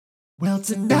Well,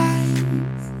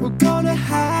 tonight we're gonna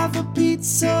have a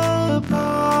pizza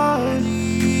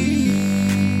party.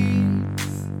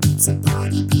 Pizza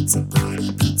party, pizza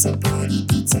party, pizza party,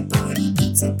 pizza party,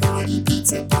 pizza party,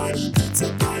 pizza party,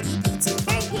 pizza party, pizza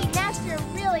party. Mary Kate and Ashley are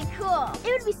really cool.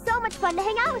 It would be so much fun to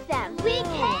hang out with them. We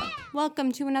can!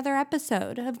 Welcome to another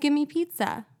episode of Gimme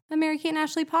Pizza, a Mary Kate and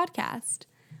Ashley podcast.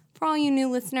 For all you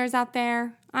new listeners out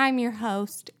there, I'm your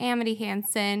host, Amity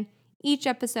Hansen. Each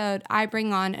episode, I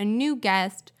bring on a new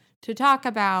guest to talk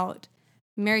about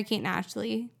Mary Kate and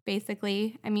Ashley,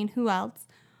 basically. I mean, who else?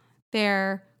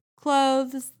 Their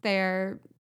clothes, their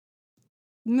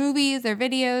movies, their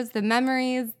videos, the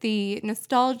memories, the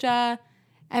nostalgia,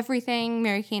 everything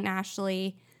Mary Kate and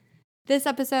Ashley. This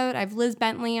episode, I have Liz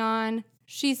Bentley on.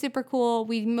 She's super cool.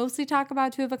 We mostly talk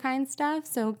about Two of a Kind stuff,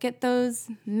 so get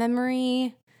those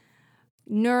memory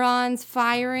neurons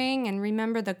firing and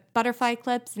remember the butterfly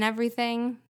clips and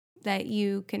everything that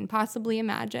you can possibly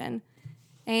imagine.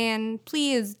 And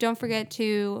please don't forget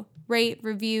to rate,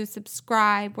 review,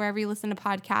 subscribe wherever you listen to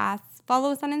podcasts.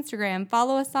 Follow us on Instagram.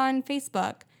 Follow us on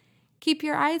Facebook. Keep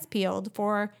your eyes peeled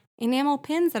for enamel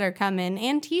pins that are coming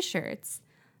and t-shirts.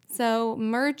 So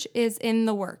merch is in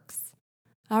the works.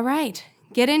 All right,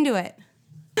 get into it.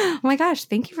 Oh my gosh,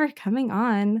 thank you for coming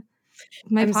on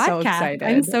my podcast. So excited.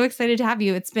 I'm so excited to have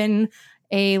you. It's been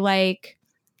a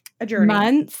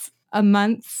journey. a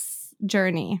month's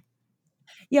journey.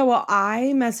 Yeah, well,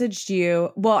 I messaged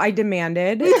you. Well, I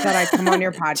demanded that I come on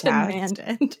your podcast.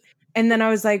 Demanded. And then I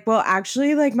was like, well,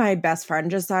 actually, my best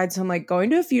friend just died. So I'm going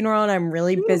to a funeral and I'm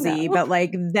really busy. No. But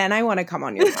then I want to come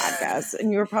on your podcast.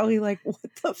 And you were probably like, what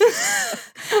the fuck?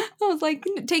 I was like,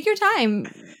 take your time.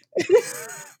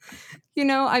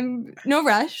 I'm no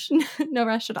rush. No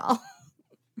rush at all.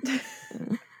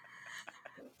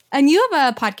 And you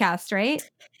have a podcast, right?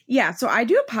 Yeah, so I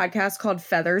do a podcast called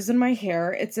Feathers in My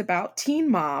Hair. It's about Teen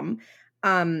Mom.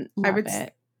 Love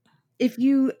it.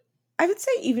 I would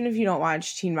say even if you don't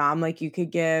watch Teen Mom, you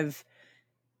could give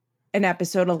an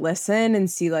episode a listen and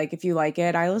see if you like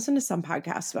it. I listen to some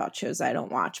podcasts about shows I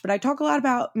don't watch, but I talk a lot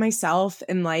about myself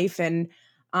and life, and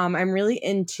I'm really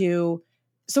into.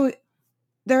 So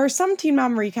there are some Teen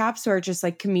Mom recaps where it's just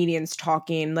comedians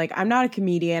talking. I'm not a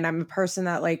comedian. I'm a person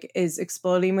that is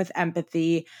exploding with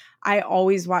empathy. I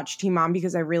always watch Teen Mom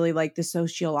because I really like the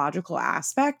sociological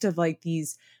aspect of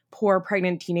these poor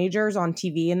pregnant teenagers on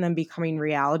TV and then becoming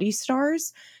reality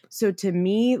stars. So to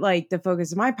me, the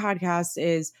focus of my podcast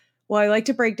is, I like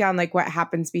to break down what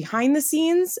happens behind the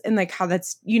scenes and how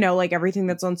that's, everything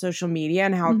that's on social media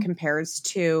and how it compares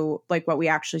to what we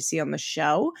actually see on the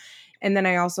show. And then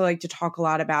I also like to talk a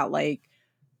lot about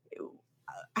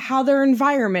how their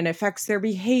environment affects their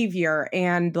behavior.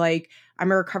 And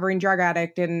I'm a recovering drug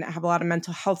addict and have a lot of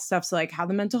mental health stuff. So how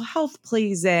the mental health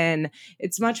plays in.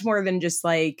 It's much more than just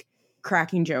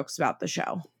cracking jokes about the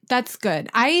show. That's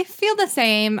good. I feel the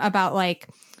same about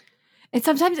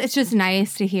sometimes it's just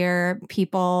nice to hear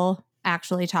people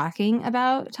actually talking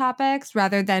about topics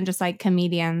rather than just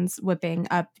comedians whipping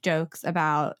up jokes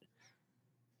about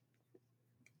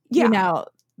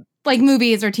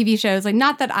movies or TV shows.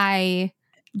 Not that I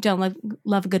don't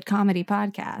love a good comedy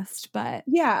podcast, but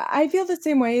yeah, I feel the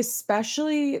same way,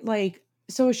 especially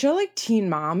so a show like Teen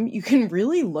Mom, you can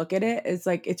really look at it as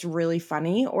it's really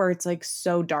funny, or it's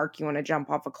so dark you want to jump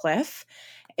off a cliff.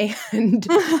 And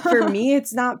for me,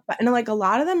 it's not. And a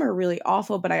lot of them are really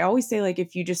awful, but I always say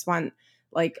if you just want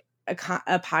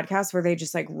a podcast where they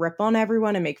just rip on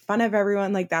everyone and make fun of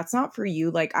everyone, that's not for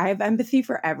you. I have empathy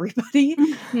for everybody.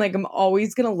 And I'm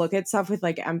always going to look at stuff with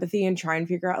empathy and try and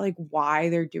figure out why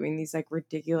they're doing these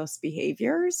ridiculous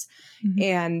behaviors. Mm-hmm.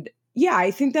 And yeah,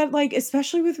 I think that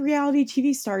especially with reality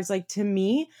TV stars, to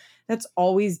me, that's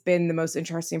always been the most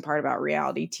interesting part about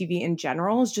reality TV in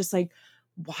general is just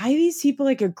why these people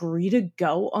agree to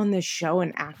go on this show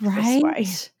and act this way.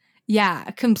 Yeah,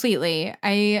 completely.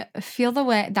 I feel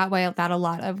that way about a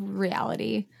lot of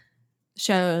reality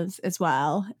shows as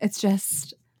well. It's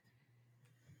just,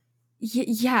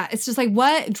 yeah, it's just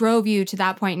what drove you to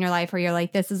that point in your life where you're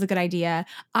this is a good idea.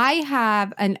 I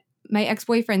have my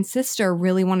ex-boyfriend's sister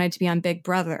really wanted to be on Big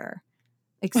Brother,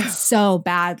 so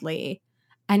badly.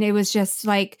 And it was just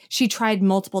she tried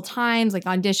multiple times,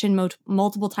 auditioned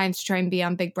multiple times to try and be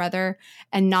on Big Brother,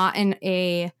 and not in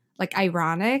a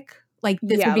ironic,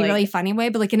 this would be really funny way,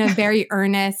 but in a very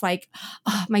earnest,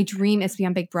 oh, my dream is to be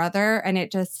on Big Brother. And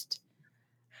it was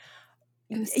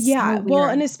yeah. so Well,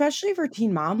 weird. and especially for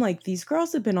Teen Mom, these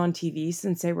girls have been on TV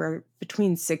since they were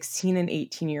between 16 and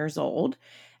 18 years old.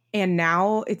 And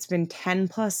now it's been 10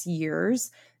 plus years.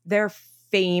 They're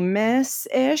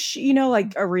famous-ish,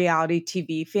 a reality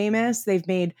TV famous. They've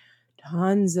made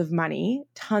tons of money,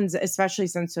 especially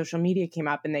since social media came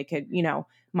up and they could,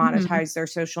 monetize their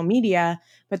social media,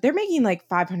 but they're making like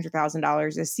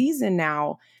 $500,000 a season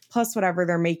now, plus whatever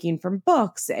they're making from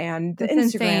books and the That's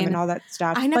Instagram insane. and all that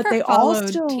stuff. I never but they followed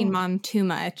also Teen Mom too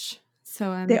much.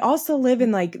 So they also live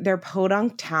in like their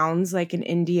podunk towns, like in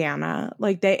Indiana.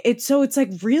 Like it's like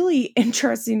really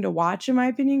interesting to watch, in my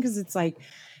opinion, because it's like,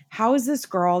 how is this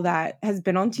girl that has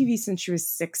been on TV since she was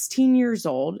 16 years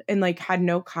old and like had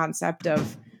no concept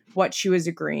of what she was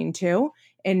agreeing to,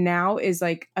 and now is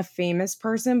like a famous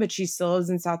person, but she still lives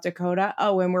in South Dakota?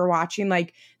 Oh, and we're watching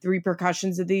like the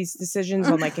repercussions of these decisions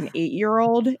on like an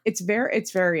 8-year-old. It's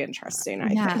very interesting, I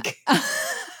think.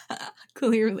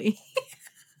 Clearly.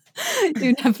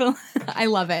 Dude, definitely. I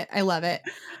love it.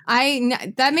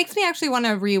 That makes me actually want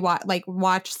to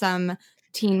watch some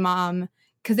Teen Mom,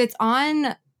 because it's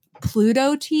on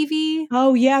Pluto TV.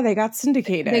 Oh yeah, they got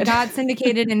syndicated.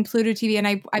 In Pluto TV, and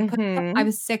I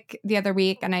was sick the other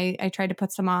week, and I tried to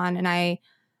put some on, and I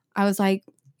was like,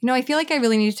 I feel like I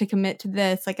really need to commit to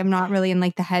this. Like, I'm not really in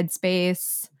like the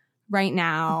headspace right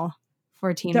now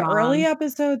for Teen Mom. The early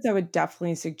episodes, I would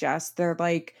definitely suggest. They're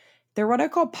what I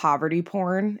call poverty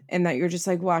porn, and that you're just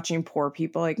like watching poor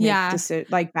people like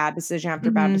make bad decision after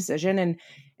bad decision. And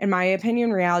in my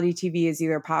opinion, reality TV is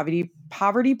either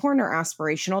poverty porn or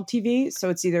aspirational TV. So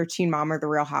it's either Teen Mom or The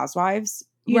Real Housewives.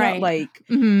 You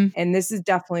know, and this is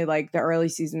definitely like the early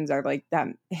seasons are like that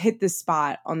hit the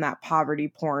spot on that poverty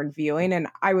porn viewing, and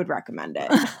I would recommend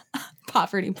it.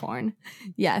 Poverty porn.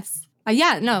 Yes.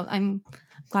 No, I'm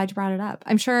glad you brought it up.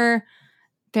 I'm sure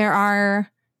there are,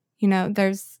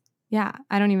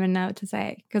 I don't even know what to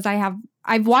say, because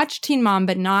I've watched Teen Mom,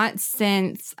 but not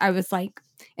since I was like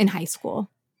in high school.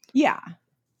 Yeah,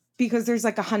 because there's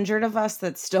like 100 of us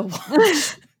that still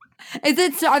watch.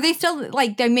 Are they still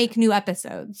like, they make new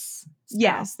episodes?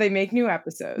 Yes, they make new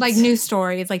episodes, like new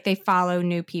stories, like they follow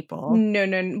new people.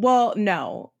 No. Well,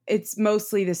 no, it's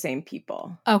mostly the same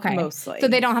people. Okay, mostly. So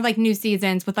they don't have like new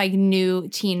seasons with like new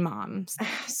teen moms.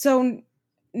 So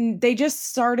they just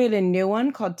started a new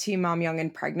one called Teen Mom Young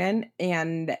and Pregnant,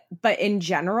 but in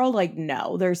general, like,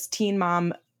 no, there's Teen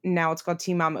Mom, now it's called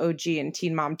Teen Mom OG and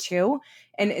Teen Mom 2,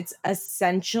 and it's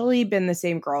essentially been the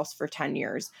same girls for 10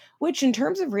 years, which in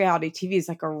terms of reality TV is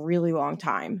like a really long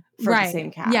time for the same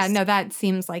cast. Yeah, no, that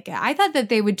seems like it. I thought that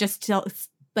they would just still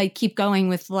like keep going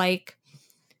with like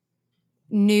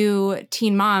new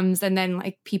teen moms, and then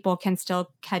like people can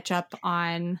still catch up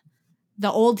on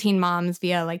the old teen moms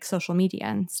via like social media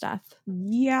and stuff.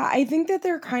 Yeah, I think that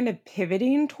they're kind of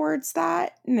pivoting towards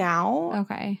that now.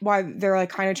 Okay. Why they're like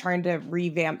kind of trying to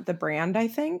revamp the brand, I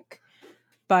think.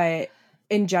 But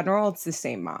in general, it's the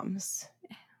same moms.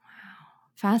 Wow.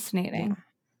 Fascinating.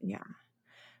 Yeah.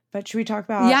 But should we talk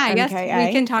about MKA? I guess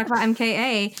we can talk about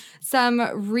MKA. Some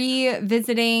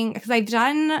revisiting, because I've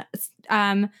done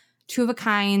two of a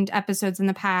kind episodes in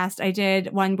the past. I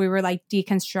did one we were like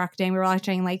deconstructing. We were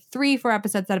watching like 3-4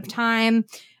 episodes at a time.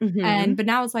 But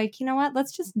now it's like, you know what?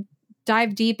 Let's just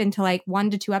dive deep into like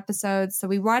 1 to 2 episodes. So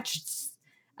we watched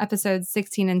episodes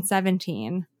 16 and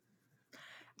 17.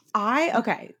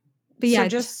 Okay. But yeah, so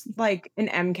just like an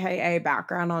MKA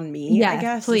background on me, I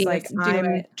guess. Please, like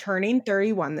I'm turning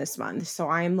 31 this month. So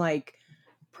I'm like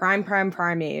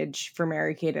prime age for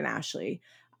Mary-Kate and Ashley.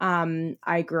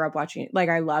 I grew up watching, like,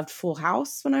 I loved Full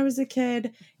House when I was a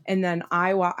kid. And then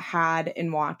I had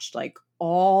and watched like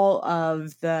all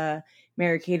of the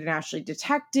Mary-Kate and Ashley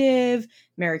detective,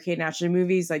 Mary-Kate and Ashley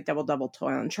movies, like Double Double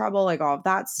Toil and Trouble, like all of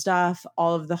that stuff,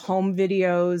 all of the home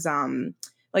videos,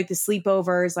 like the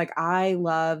sleepovers. Like I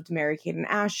loved Mary-Kate and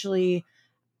Ashley,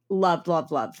 loved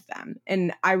them.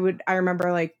 And I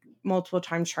remember like multiple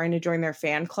times trying to join their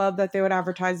fan club that they would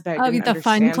advertise, but I didn't understand,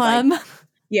 fun club. Like,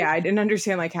 yeah, I didn't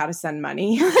understand like how to send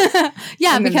money.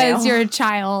 Yeah, because you're a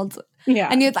child. Yeah.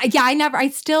 And it's like,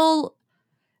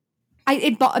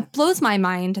 it blows my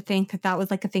mind to think that was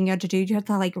like a thing you had to do. You had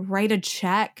to like write a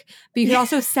check, but you could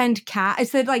also send cash. I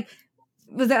said like,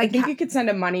 was it like, I think you could send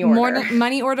a money order.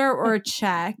 Money order or a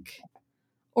check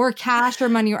or cash or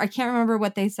money. I can't remember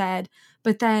what they said,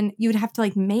 but then you would have to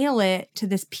like mail it to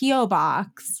this P.O.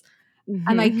 box.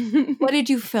 I'm like, what did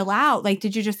you fill out? Like,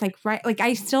 did you just like write? Like,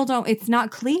 I still don't, it's not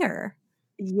clear.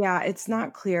 Yeah, it's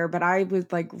not clear, but I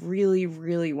would like really,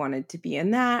 really wanted to be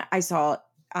in that. I saw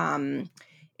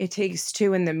It Takes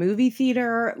Two in the movie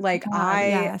theater. Like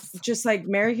just like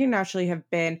Mary-Kate and Ashley have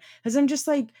been, because I'm just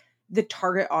like the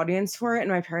target audience for it. And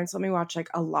my parents let me watch like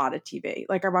a lot of TV.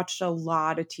 Like I watched a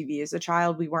lot of TV as a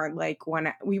child. We weren't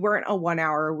a 1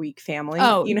 hour a week family.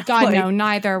 Oh, you know? God, like, no,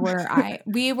 neither were I.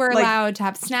 We were like, allowed to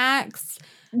have snacks.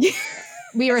 Yeah.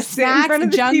 We were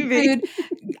snacks, junk food.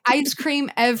 ice cream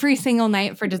every single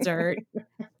night for dessert.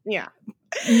 Yeah.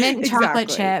 Mint chocolate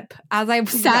Exactly. chip as I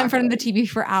sat in front of the TV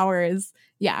for hours.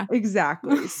 Yeah.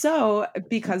 Exactly. So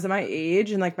because of my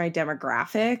age and like my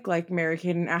demographic, like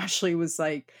Mary-Kate and Ashley was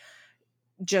like,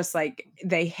 just like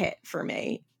they hit for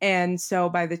me. And so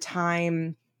by the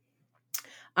time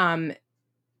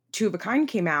Two of a Kind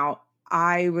came out,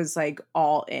 I was like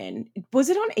all in. Was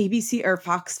it on ABC or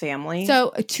Fox Family?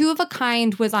 So Two of a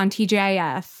Kind was on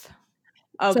TGIF.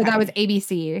 Okay. So that was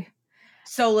ABC.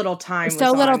 So Little Time was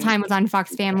So Little on- Time was on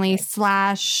Fox Family /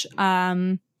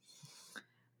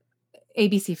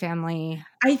 ABC Family.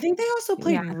 I think they also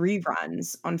played Yeah.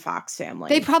 reruns on Fox Family.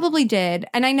 They probably did.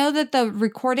 And I know that the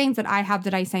recordings that I have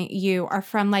that I sent you are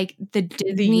from like the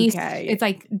Disney. UK. It's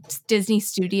like Disney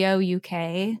Studio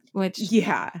UK, which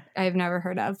Yeah. I've never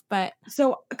heard of. But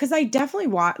So, because I definitely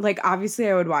watch, like, obviously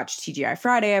I would watch TGI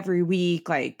Friday every week,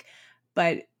 like,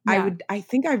 but Yeah. I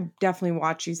think I definitely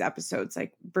watched these episodes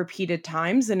like repeated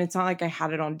times, and it's not like I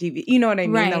had it on DVD. You know what I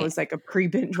mean? That Right. was like a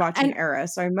pre-binge watching And- era.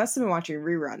 So I must have been watching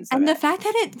reruns. And of the it. fact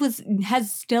that it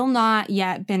has still not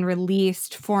yet been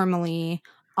released formally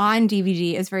on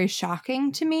DVD is very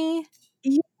shocking to me.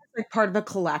 It's like part of a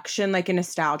collection, like a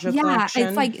nostalgia Yeah, collection.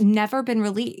 it's like never been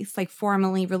released, like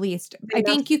formally released. I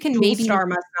think you can Dual maybe Star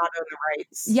must not own the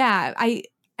rights. Yeah, I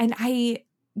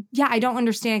don't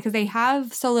understand because they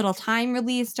have So Little Time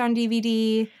released on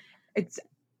DVD.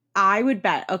 I would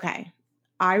bet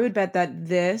that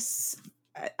this,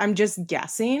 I'm just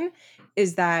guessing,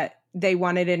 is that they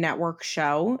wanted a network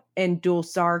show and Dual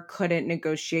Star couldn't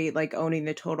negotiate like owning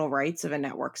the total rights of a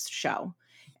network show.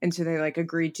 And so they like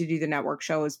agreed to do the network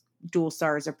show as Dual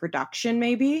Star as a production,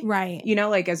 maybe. Right. You know,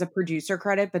 like as a producer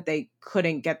credit, but they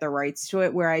couldn't get the rights to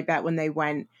it. Where I bet when they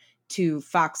went to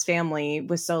Fox Family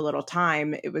with So Little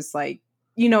Time, it was like,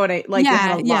 you know what I like, they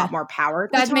had a lot more power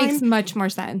at the That time. makes much more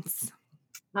sense.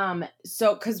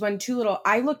 So because when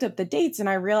I looked up the dates and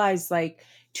I realized like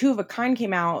Two of a Kind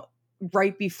came out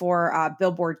right before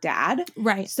Billboard Dad.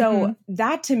 Right. So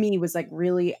that to me was like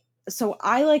really, so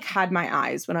I like had my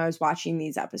eyes when I was watching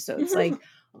these episodes, like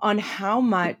on how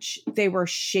much they were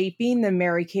shaping the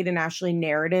Mary-Kate and Ashley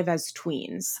narrative as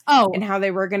tweens. Oh, And how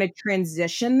they were going to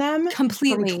transition them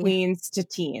completely. from tweens to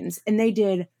teens. And they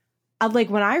did, like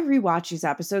when I rewatch these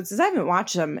episodes, because I haven't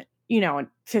watched them, you know, in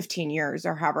 15 years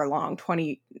or however long,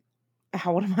 20,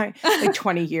 how old am I? Like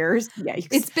 20 years. Yikes.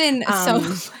 It's been so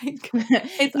like,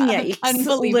 it's yikes.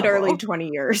 unbelievable. Literally 20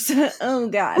 years. Oh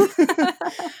God.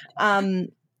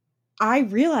 I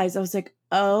realized, I was like,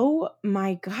 oh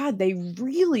my God, they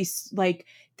really like,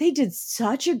 they did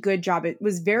such a good job. It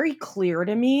was very clear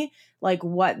to me, like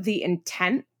what the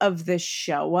intent of this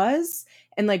show was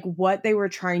and like what they were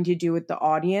trying to do with the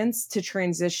audience to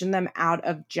transition them out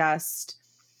of just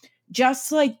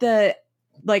like the,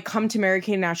 like come to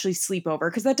Mary-Kate and Ashley sleepover,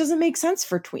 because that doesn't make sense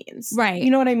for tweens. Right.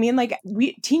 You know what I mean? Like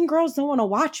teen girls don't want to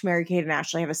watch Mary-Kate and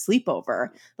Ashley have a sleepover.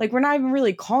 Like we're not even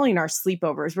really calling our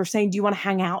sleepovers. We're saying, do you want to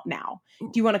hang out now?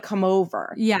 Do you want to come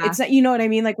over? Yeah. It's not, you know what I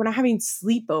mean? Like we're not having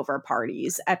sleepover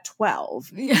parties at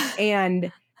 12. Yeah.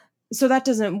 And so that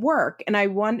doesn't work. And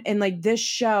and like this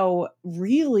show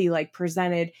really like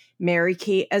presented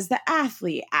Mary-Kate as the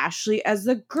athlete, Ashley as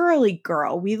the girly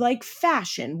girl. We like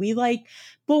fashion. We like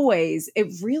boys. It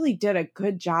really did a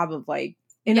good job of like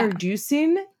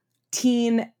introducing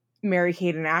teen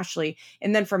Mary-Kate and Ashley.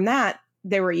 And then from that,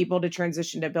 they were able to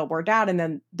transition to Billboard Dad and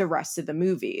then the rest of the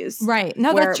movies. Right.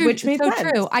 No, that's true. Which made so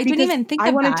sense true. I didn't because even think I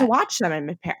of wanted that. to watch them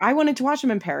in I wanted to watch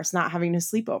them in Paris, not having a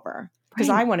sleepover. Because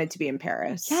Right. I wanted to be in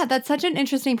Paris. Yeah, that's such an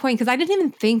interesting point because I didn't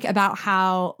even think about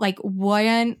how like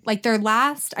when like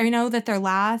I know that their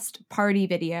last party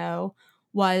video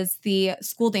was the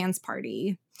school dance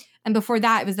party. And before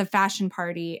that it was the fashion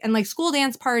party. And like school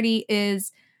dance party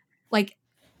is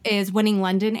Winning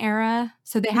London era.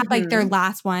 So they had like their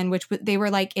last one, which they were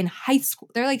like in high school.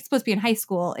 They're like supposed to be in high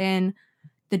school in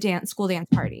the school dance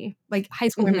party, like high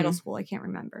school or middle school. I can't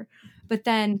remember. But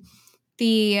then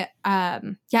it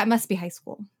must be high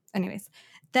school. Anyways,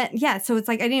 so it's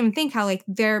like I didn't even think how like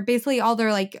they're basically all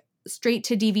their like straight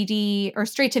to DVD or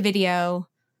straight to video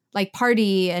like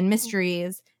party and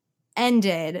mysteries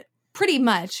ended pretty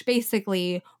much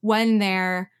basically when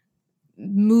their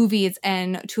movies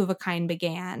and Two of a Kind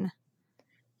began.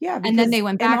 Yeah. And then they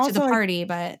went back to the also, party,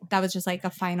 but that was just like a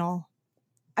final.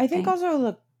 I think thing. also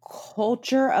the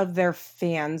culture of their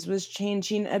fans was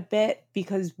changing a bit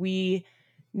because we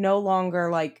no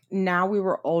longer like now we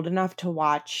were old enough to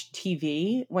watch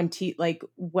TV when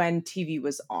TV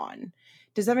was on.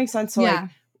 Does that make sense? So like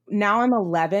now I'm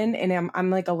 11 and I'm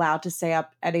like allowed to stay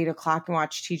up at 8 o'clock and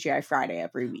watch TGI Friday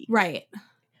every week. Right.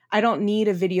 I don't need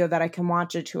a video that I can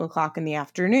watch at 2:00 in the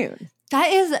afternoon.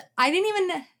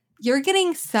 You're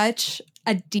getting such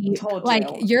a deep, Told like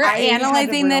you. you're I had a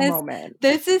analyzing real this. moment.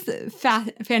 This is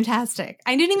fantastic.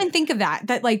 I didn't even think of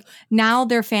that like now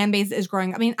their fan base is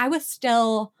growing. I mean, I was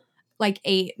still like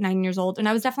 8, 9 years old, and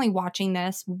I was definitely watching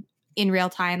this in real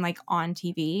time, like on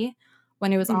TV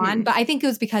when it was on. But I think it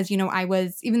was because, even though I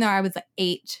was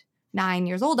 8, 9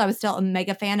 years old, I was still a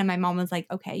mega fan. And my mom was like,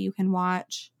 okay, you can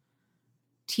watch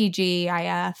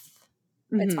TGIF.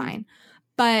 It's fine.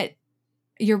 But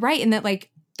you're right in that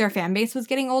like their fan base was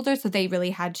getting older. So they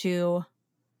really had to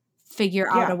figure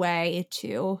out a way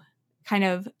to kind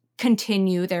of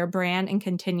continue their brand and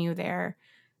continue their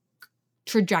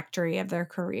trajectory of their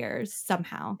careers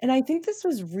somehow. And I think this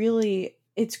was really,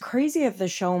 it's crazy that the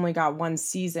show only got 1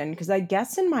 season, because I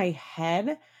guess in my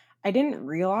head, I didn't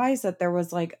realize that there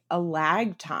was like a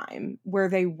lag time where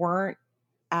they weren't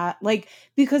at like,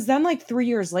 because then like 3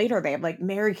 years later, they have like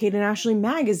Mary-Kate and Ashley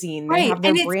magazine. They have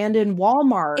their brand in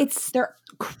Walmart. They're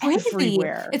crazy.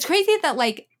 Everywhere. It's crazy that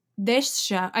like this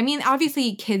show, I mean,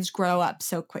 obviously kids grow up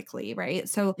so quickly, right?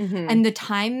 So, and the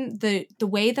time, the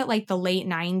way that like the late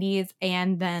 90s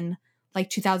and then like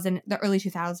the early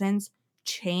 2000s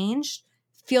changed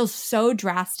feels so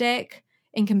drastic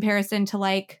in comparison to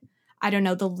like, I don't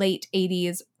know, the late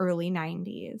 80s, early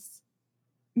 90s.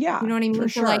 Yeah. You know what I mean? For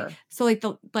sure. So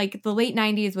the late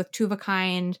 90s with Two of a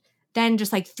Kind, then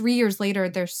just like 3 years later,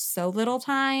 there's so little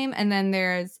time. And then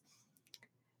there's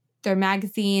their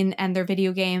magazine and their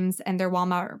video games and their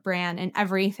Walmart brand and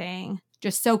everything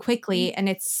just so quickly. And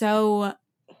it's so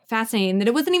fascinating that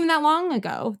it wasn't even that long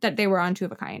ago that they were on Two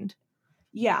of a Kind.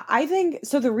 Yeah, I think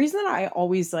so. The reason I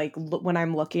always like when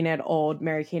I'm looking at old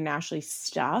Mary-Kate and Ashley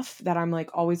stuff, that I'm like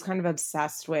always kind of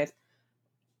obsessed with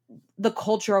the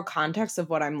cultural context of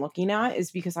what I'm looking at,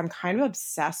 is because I'm kind of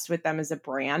obsessed with them as a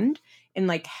brand and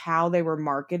like how they were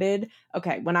marketed.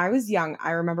 Okay, when I was young,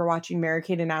 I remember watching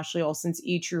Mary-Kate and Ashley Olsen's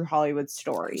E! True Hollywood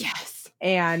Story. Yes.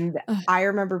 And I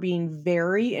remember being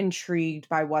very intrigued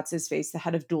by what's his face, the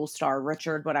head of Dual Star,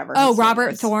 Richard, whatever. Oh,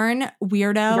 Robert Thorne,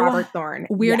 weirdo. Robert Thorne.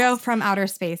 Weirdo yes. From outer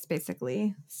space,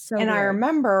 basically. So and weird. I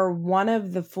remember one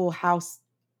of the Full House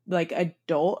like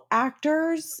adult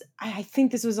actors, I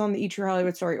think this was on the E! True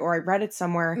Hollywood Story, or I read it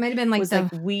somewhere. It might have been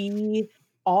like we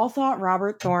all thought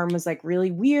Robert Thorne was like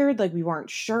really weird, like we weren't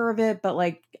sure of it, but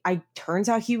like turns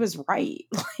out he was right.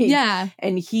 Like, yeah.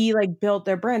 And he like built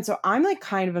their brand. So I'm like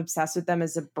kind of obsessed with them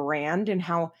as a brand and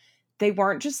how they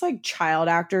weren't just like child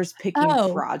actors picking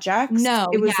projects. No,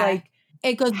 it was like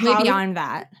it goes way beyond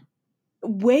that.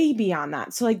 Way beyond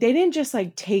that. So like they didn't just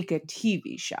like take a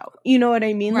TV show. You know what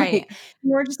I mean? Right. Like they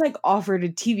were just like offered a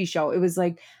TV show. It was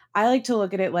like, I like to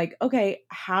look at it like, okay,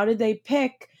 how did they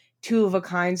pick Two of a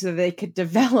Kind so that they could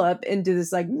develop into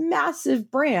this like massive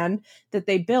brand that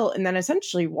they built and then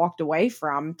essentially walked away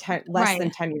from less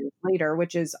than 10 years later,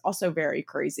 which is also very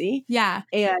crazy. Yeah.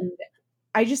 And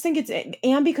I just think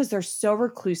and because they're so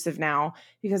reclusive now,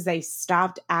 because they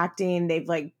stopped acting, they've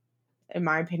like, in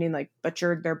my opinion, like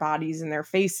butchered their bodies and their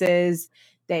faces.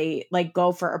 They like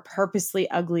go for a purposely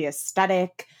ugly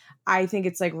aesthetic. I think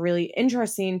it's like really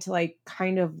interesting to like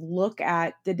kind of look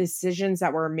at the decisions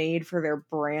that were made for their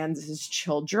brands as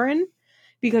children,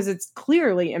 because it's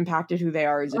clearly impacted who they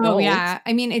are as adults. Oh yeah.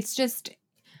 I mean, it's just,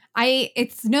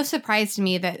 it's no surprise to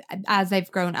me that as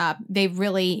they've grown up, they've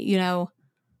really,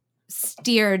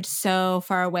 steered so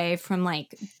far away from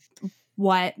like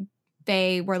what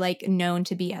they were like known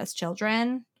to be as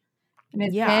children and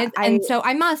as kids. And so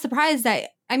I'm not surprised that,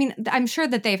 I mean, I'm sure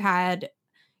that they've had,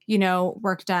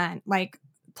 work done, like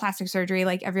plastic surgery,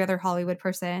 like every other Hollywood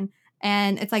person.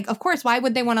 And it's like, of course, why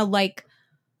would they want to like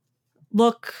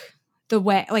look the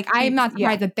way, like, I'm not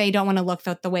surprised that they don't want to look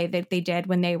the way that they did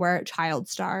when they were child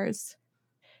stars.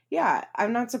 Yeah,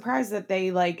 I'm not surprised that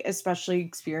they like, especially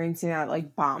experiencing that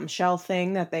like bombshell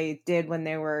thing that they did when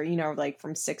they were, like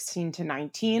from 16 to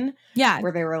 19. Yeah.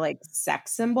 Where they were like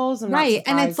sex symbols. I'm right.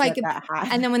 And it's like,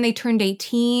 and then when they turned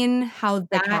 18, how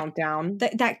the countdown.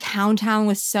 That countdown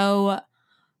was so,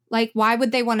 like, why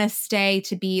would they want to stay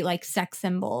to be like sex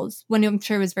symbols when I'm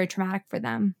sure it was very traumatic for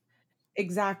them?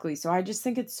 Exactly. So I just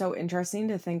think it's so interesting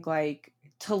to think like,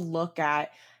 to look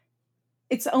at,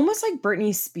 it's almost like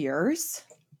Britney Spears.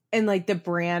 And like the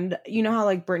brand, you know how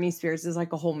like Britney Spears is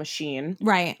like a whole machine.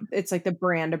 Right. It's like the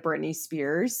brand of Britney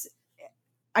Spears.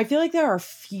 I feel like there are a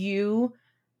few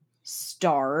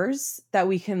stars that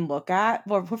we can look at.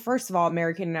 Well, first of all,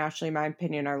 Mary-Kate and Ashley, in my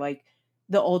opinion, are like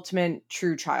the ultimate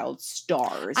true child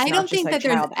stars. I don't think that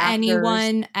there's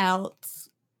anyone else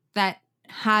that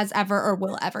has ever or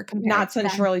will ever compare. Not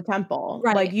since Shirley Temple.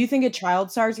 Right. Like, you think of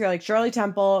child stars, you're like Shirley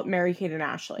Temple, Mary-Kate and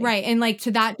Ashley. Right. And like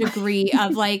to that degree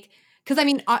of like, because I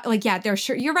mean, like, yeah,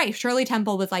 you're right. Shirley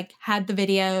Temple was like, had the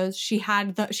videos, she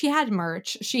had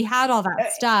merch, she had all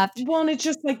that stuff. Well, and it's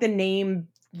just like the name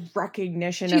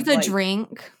recognition. She's a like,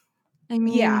 drink. I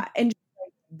mean, yeah. And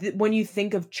when you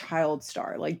think of child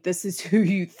star, like, this is who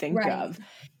you think of.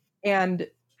 And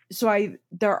so I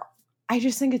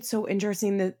just think it's so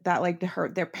interesting that like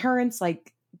their parents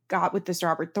like got with this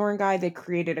Robert Thorne guy. They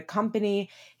created a company,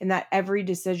 and that every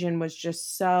decision was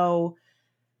just so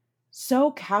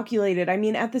calculated. I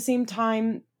mean, at the same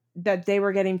time that they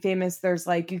were getting famous, there's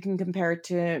like, you can compare it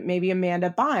to maybe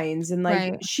Amanda Bynes, and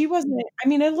like she wasn't, I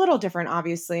mean, a little different,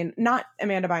 obviously, and not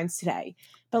Amanda Bynes today,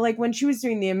 but like when she was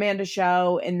doing the Amanda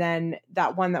Show, and then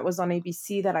that one that was on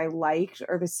ABC that I liked,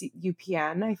 or the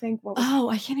UPN, I think.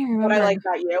 I can't even remember. What I Like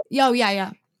About You. Oh,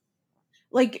 yeah.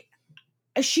 Like,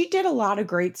 she did a lot of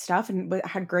great stuff and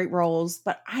had great roles,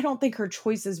 but I don't think her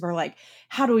choices were like,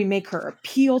 how do we make her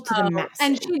appeal to the masses?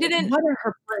 And she didn't. What are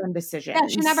her brand decisions? Yeah,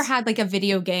 she never had like a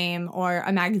video game or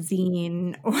a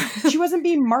magazine. She wasn't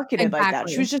being marketed like that.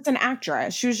 She was just an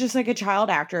actress. She was just like a child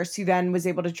actress who then was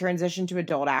able to transition to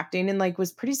adult acting and like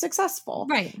was pretty successful.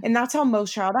 Right. And that's how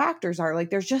most child actors are. Like,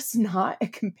 there's just not a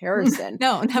comparison.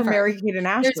 No, never. Mary-Kate and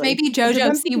Ashley. There's maybe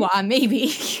JoJo Siwa,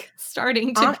 maybe.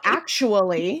 Starting to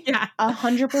actually,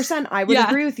 100%. I would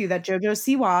agree with you that JoJo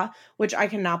Siwa, which I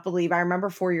cannot believe. I remember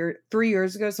 3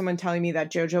 years ago, someone telling me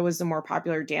that JoJo was the more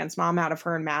popular dance mom out of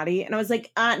her and Maddie. And I was like,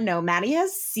 no, Maddie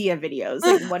has Sia videos.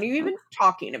 Like, what are you even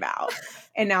talking about?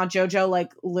 And now JoJo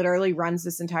like literally runs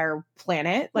this entire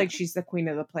planet. Like, she's the queen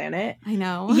of the planet. I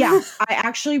know. Yeah. I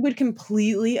actually would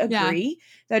completely agree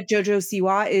that JoJo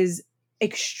Siwa is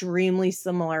extremely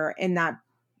similar in that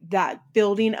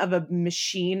building of a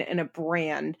machine and a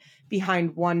brand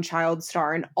behind one child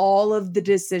star, and all of the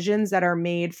decisions that are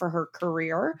made for her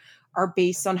career are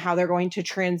based on how they're going to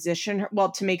transition her,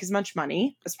 well, to make as much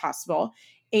money as possible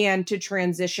and to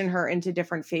transition her into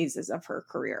different phases of her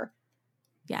career.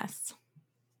 Yes.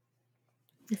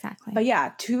 Exactly. But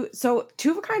yeah, Two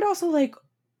of a Kind also, like,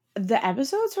 the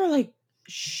episodes are like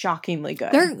shockingly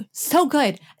good. They're so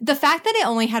good. The fact that it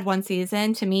only had one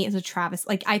season to me is a travesty.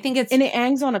 Like, I think it's, and it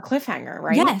ends on a cliffhanger,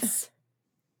 right?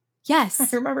 Yes.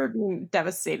 I remember being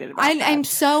devastated about that. I'm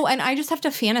so, and I just have to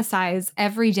fantasize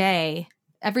every day,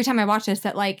 every time I watch this,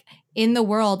 that like in the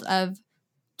world of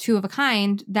Two of a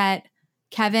Kind, that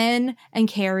Kevin and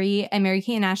Carrie and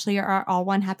Mary-Kate and Ashley are all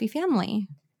one happy family.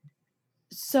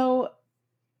 So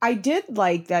I did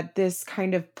like that this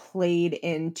kind of played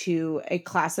into a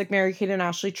classic Mary-Kate and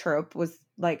Ashley trope with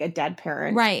like a dead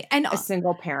parent. Right. And a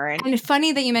single parent. And it's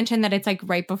funny that you mentioned that it's like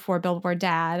right before Billboard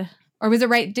Dad. Or was it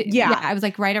right? Yeah, I was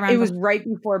like right around. It was right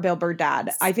before Billboard Dad.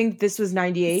 I think this was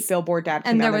 98. Billboard Dad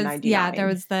came out in 99. Yeah, there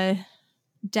was the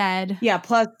Dead. Yeah,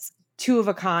 plus Two of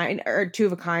a Kind.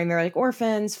 They're like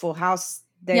orphans, Full House.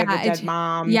 They have a dead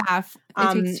mom. Yeah.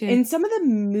 In some of the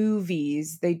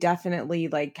movies, they definitely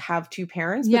like have two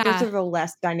parents, but those are the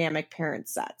less dynamic parent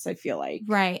sets, I feel like.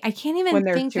 Right. I can't even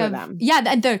think of them.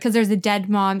 Yeah, because there's a dead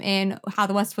mom in How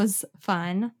the West Was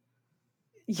Fun.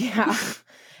 Yeah.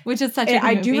 Which is such a good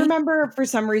I movie. do remember, for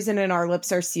some reason, in Our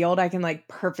Lips Are Sealed, I can like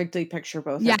perfectly picture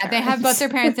both. Yeah, they have both their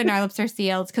parents in Our Lips Are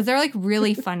Sealed because they're like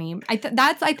really funny.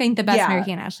 That's I think the best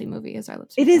Mary-Kate and Ashley movie is Our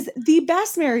Lips Are Sealed. It is the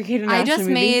best Mary-Kate and Ashley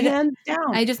movie, hands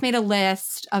down. I just made a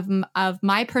list of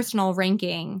my personal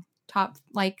ranking, top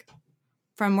like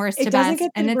from worst to best,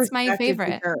 and it's my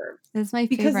favorite. It's my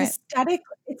favorite because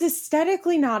it's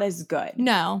aesthetically not as good.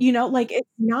 No, you know, like it's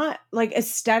not like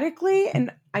aesthetically,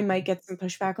 and I might get some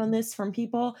pushback on this from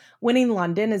people. Winning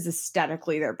London is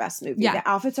aesthetically their best movie. Yeah. The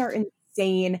outfits are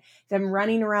insane. Them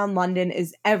running around London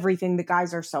is everything. The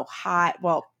guys are so hot.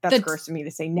 Well, that's gross to me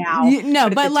to say now. No,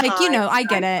 but like, you know, I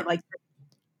get it. Like,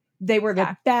 they were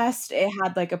the best. It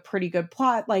had like a pretty good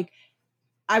plot. Like,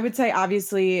 I would say,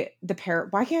 obviously,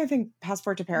 why can't I think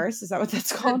Passport to Paris? Is that what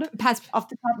that's called? Off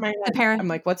the top of my head. The Paris. I'm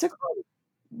like, what's it called?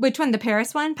 Which one? The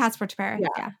Paris one? Passport to Paris.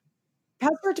 Yeah.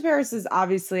 Passport to Paris is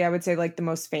obviously, I would say, like the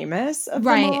most famous of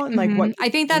them all. And, like, what I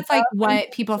think that's like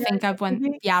what people think of when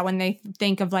they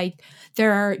think of like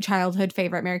their childhood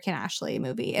favorite Mary-Kate and Ashley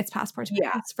movie. It's Passport to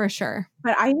Paris for sure.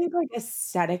 But I think like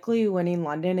aesthetically, Winning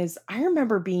London is, I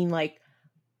remember being like,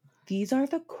 these are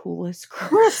the coolest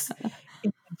girls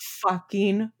in the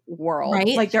fucking world.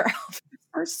 Right? Like their outfits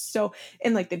are so,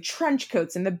 and like the trench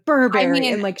coats and the Burberry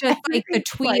and like just like the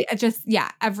tweet,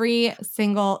 every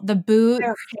single, the boot.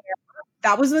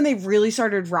 That was when they really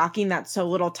started rocking that so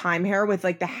little time hair with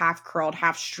like the half curled,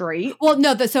 half straight. Well,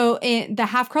 no, the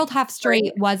half curled, half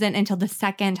straight wasn't until the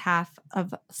second half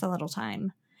of So Little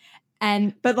Time.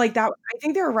 And But like that, I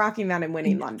think they were rocking that in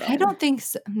Winning London. I don't think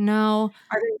so. No.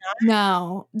 Are they not?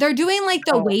 No. They're doing like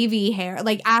the wavy hair.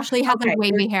 Like Ashley has like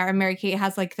wavy hair and Mary Kate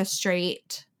has like the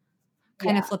straight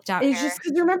kind of flipped out It's hair. just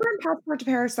because remember in Passport to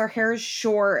Paris, their hair is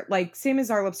short, like same as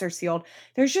Our Lips Are Sealed.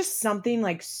 There's just something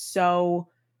like so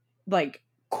like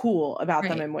cool about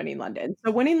them in Winning London. So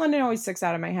Winning London always sticks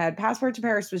out in my head. Passport to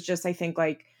Paris was just, I think,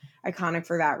 like iconic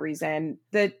for that reason.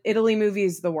 The Italy movie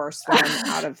is the worst one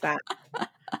out of them.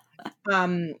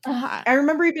 I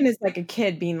remember even as like a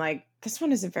kid being like, this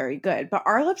one isn't very good. But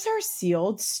Our Lips Are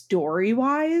Sealed,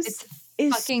 story-wise,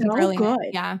 is fucking so brilliant.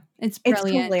 good. Yeah, it's brilliant.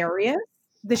 It's hilarious.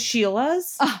 The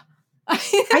Sheilas. I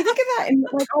think of that and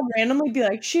like I'll randomly be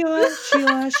like, Sheila.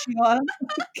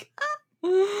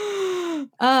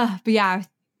 But yeah.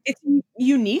 It's a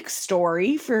unique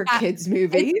story for a kids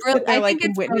movie. I think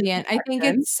it's brilliant. I think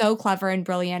it's so clever and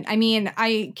brilliant. I mean,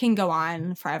 I can go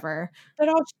on forever. But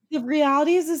the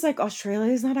reality is like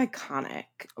Australia is not iconic.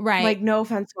 Right. Like, no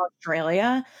offense to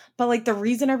Australia, but like the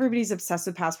reason everybody's obsessed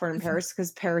with Passport in Paris is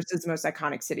because Paris is the most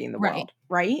iconic city in the world.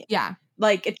 Right? Yeah.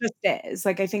 Like, it just is.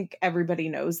 Like, I think everybody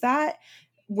knows that.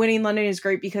 Winning London is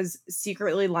great because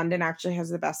secretly London actually has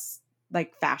the best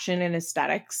like fashion and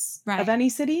aesthetics of any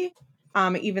city.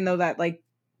 Even though that like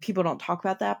people don't talk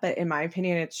about that, but in my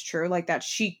opinion, it's true. Like that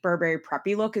chic Burberry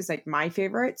preppy look is like my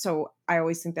favorite. So I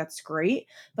always think that's great.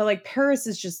 But like Paris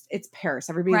is just, it's Paris.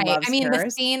 Everybody loves Paris.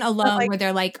 The scene alone where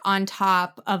they're like on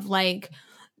top of like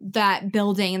that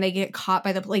building and they get caught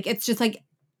by the, like, it's just like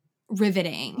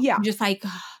riveting. Yeah. Just like,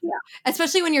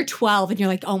 especially when you're 12 and you're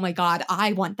like, oh my God,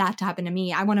 I want that to happen to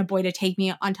me. I want a boy to take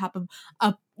me on top of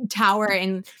a tower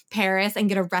in Paris and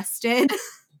get arrested.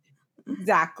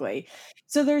 Exactly.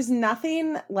 So there's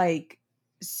nothing like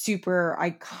super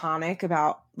iconic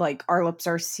about like Our Lips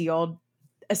Are Sealed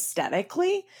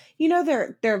aesthetically. You know,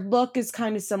 their look is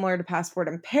kind of similar to Passport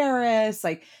in Paris.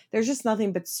 Like there's just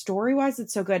nothing, but story-wise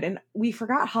it's so good. And we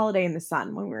forgot Holiday in the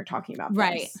Sun when we were talking about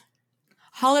this.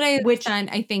 Holiday in the Sun,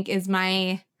 I think, is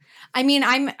my I'm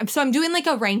doing like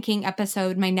a ranking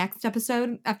episode. My next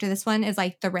episode after this one is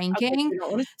like the ranking.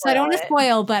 Okay, so I don't want to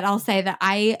spoil, but I'll say that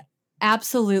I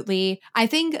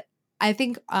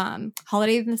think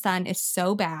Holiday in the Sun is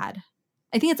so bad.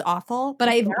 I think it's awful, but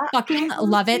I fucking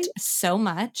love it so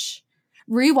much.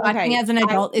 Rewatching as an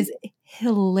adult is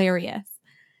hilarious.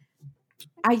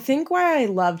 I think why I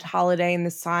loved Holiday in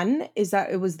the Sun is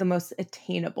that it was the most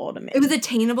attainable to me. It was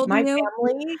attainable to you? My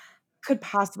family could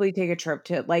possibly take a trip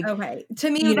to like. Okay. To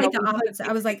me, it was like the opposite.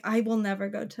 I was like, I will never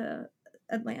go to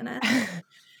Atlanta.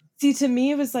 See, to me,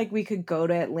 it was like we could go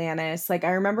to Atlantis. Like,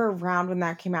 I remember around when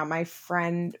that came out, my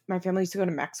family used to go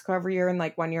to Mexico every year. And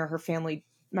like one year,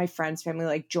 my friend's family,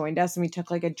 like joined us and we took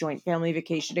like a joint family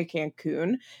vacation to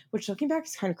Cancun, which looking back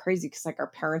is kind of crazy because like our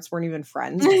parents weren't even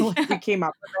friends. But, like, we came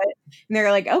up with it and they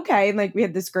were like, okay. And like we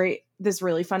had this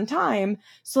really fun time.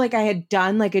 So like I had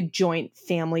done like a joint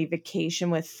family vacation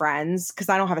with friends because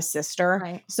I don't have a sister.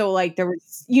 Right. So like there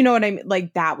was, you know what I mean?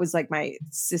 Like that was like my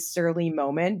sisterly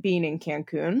moment being in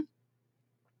Cancun.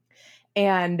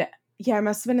 And yeah, I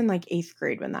must have been in like 8th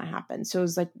grade when that happened. So it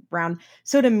was like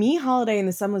so to me, Holiday in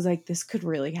the Sun was like, this could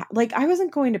really happen. Like I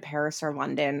wasn't going to Paris or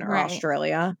London or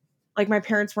Australia. Like my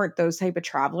parents weren't those type of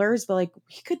travelers, but like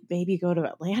we could maybe go to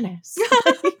Atlantis.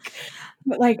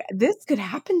 But like this could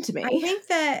happen to me. I think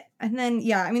that, and then,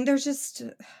 there's just,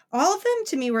 all of them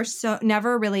to me were so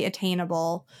never really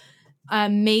attainable.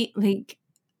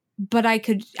 But I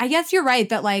guess you're right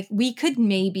that like we could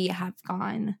maybe have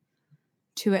gone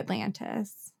to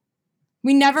Atlantis.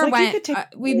 We never went.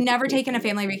 We've never taken a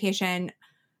family vacation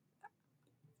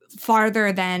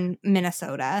farther than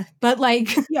Minnesota, but like,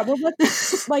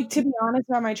 like to be honest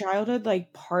about my childhood,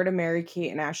 like part of Mary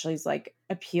Kate and Ashley's like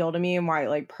appeal to me and why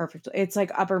like perfectly, it's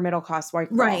like upper middle class white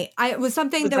girl. Right. It was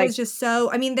something that was just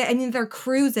so. I mean, their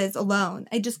cruises alone,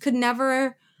 I just could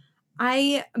never.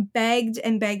 I begged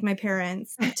and begged my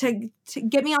parents to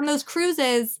get me on those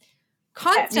cruises.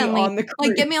 Constantly,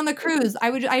 get me on the cruise.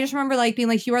 I just remember like being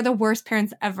like, you are the worst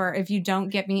parents ever if you don't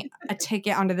get me a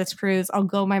ticket onto this cruise. I'll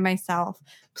go by myself,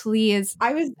 please.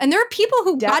 And there are people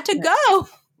who got to go.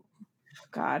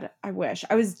 God, I wish.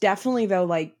 I was definitely though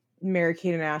like Mary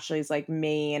Kate and Ashley's like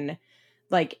main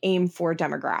like aim for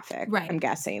demographic. Right. I'm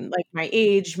guessing like my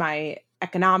age, my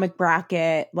economic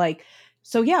bracket, like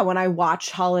so. Yeah, when I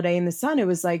watched Holiday in the Sun, it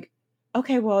was like,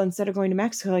 okay, well, instead of going to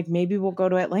Mexico, like maybe we'll go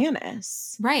to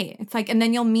Atlantis. Right. It's like, and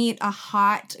then you'll meet a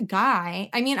hot guy.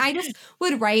 I mean, I just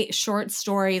would write short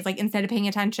stories, like instead of paying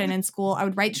attention in school, I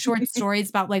would write short stories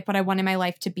about like what I wanted my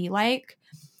life to be like.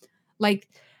 Like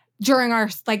during our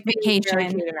like Mary vacation.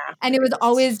 Kate and Ashley. And it was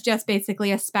always just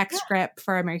basically a spec script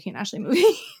for a Mary Kate and Ashley movie.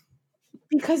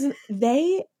 Because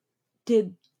they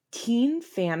did tween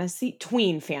fantasy,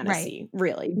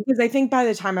 really. Because I think by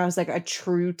the time I was like a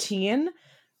true teen,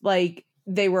 like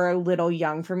they were a little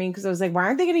young for me because I was like, why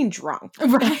aren't they getting drunk?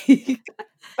 Right.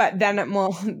 But then,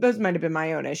 those might have been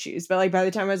my own issues. But like by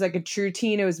the time I was like a true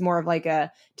teen, it was more of like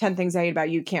a 10 Things I Hate About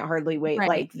You, Can't Hardly Wait. Right.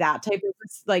 Like that type of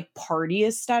like party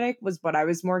aesthetic was what I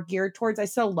was more geared towards. I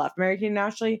still love Mary Kate and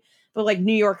Ashley, but like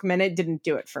New York Minute didn't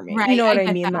do it for me. Right. You know what I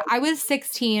get mean? that. Like, I was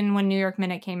 16 when New York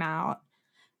Minute came out.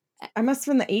 I must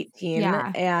have been the 18.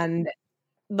 Yeah. And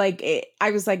like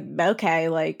I was like, okay,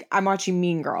 like I'm watching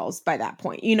Mean Girls by that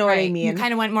point. You know what I Right. mean? You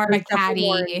kind of went more It was like definitely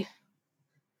more- catty,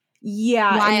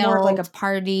 Yeah, and more of wild like a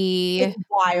party.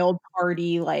 wild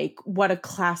party, like what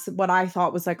I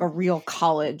thought was like a real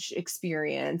college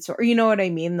experience, or you know what I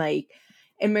mean? Like,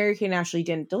 and Mary Kate and Ashley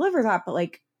didn't deliver that, but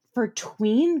like for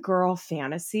tween girl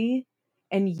fantasy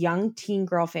and young teen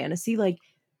girl fantasy, like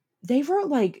they wrote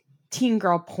like teen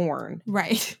girl porn.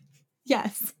 Right.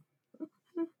 Yes.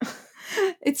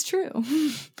 It's true.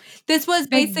 This was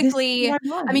basically, I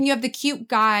mean, you have the cute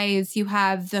guys, you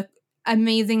have the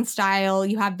amazing style,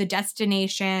 you have the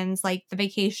destinations, like the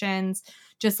vacations,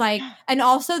 just like, and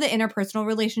also the interpersonal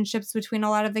relationships between a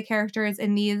lot of the characters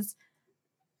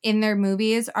in their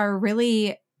movies are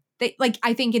really, they like,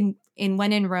 I think in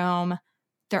When in Rome,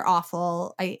 they're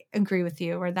awful. I agree with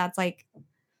you, where that's like,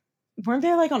 weren't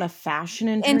they like on a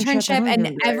fashion internship and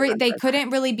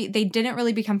they didn't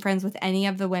really become friends with any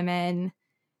of the women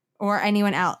or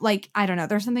anyone else. Like, I don't know,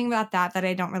 there's something about that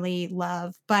I don't really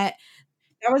love, but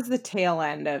that was the tail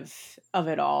end of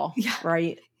it all. Yeah.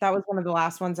 Right? That was one of the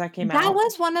last ones that came out. That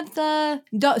was one of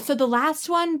so the last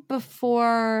one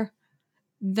before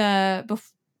New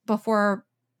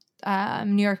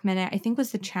York Minute, I think,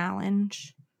 was The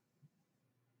Challenge.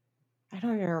 I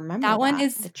don't even remember that one.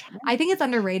 I think it's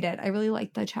underrated. I really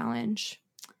like The Challenge.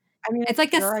 I mean, it's like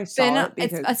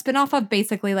it's a spin-off of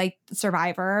basically like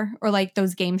Survivor or like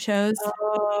those game shows.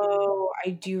 Oh, I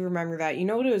do remember that. You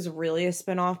know what? It was really a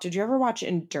spin-off. Did you ever watch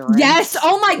Endurance? Yes.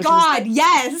 Oh my God.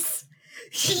 Yes.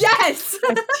 Yes.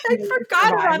 I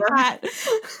forgot about that.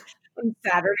 On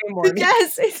Saturday morning.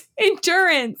 Yes. It's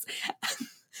Endurance.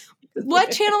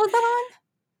 What channel was that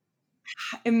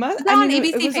on? It must. On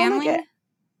ABC Family? I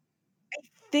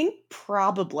think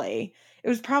probably. It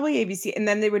was probably ABC, and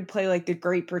then they would play like The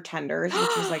Great Pretenders,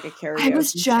 which was like a karaoke I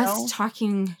was just show.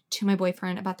 talking to my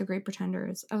boyfriend about The Great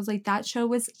Pretenders. I was like, that show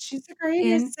was. She's the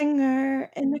greatest singer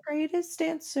and the greatest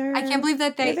dancer. I can't believe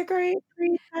that They're the Great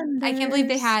Pretenders. I can't believe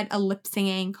they had a lip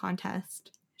singing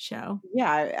contest show.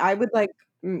 Yeah, I would like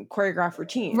choreograph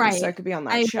routines, right? So I could be on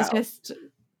that show.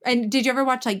 And did you ever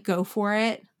watch like Go For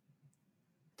It?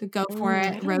 The Go For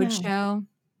It road show.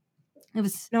 It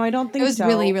was no, I don't think it was so.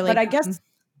 really, really. But I guess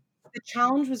the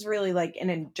challenge was really like an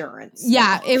endurance.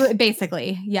 Yeah, it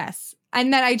basically, yes.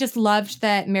 And then I just loved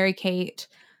that Mary Kate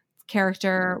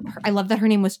character. I love that her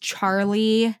name was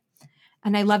Charlie,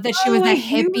 and I love that she was a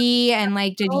hippie and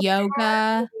like did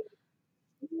yoga.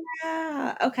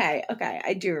 Yeah. Okay.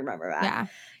 I do remember that.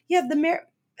 Yeah. Yeah.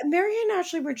 Mary and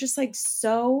Ashley were just like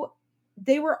so.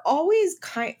 They were always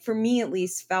for me at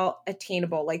least, felt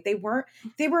attainable. Like they were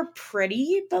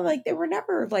pretty, but like they were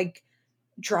never like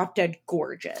drop dead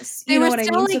gorgeous. You know what I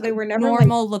mean? Like, so they were never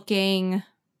normal looking,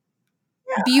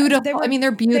 beautiful.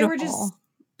 They're beautiful, they were just,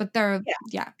 but they're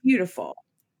beautiful,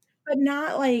 but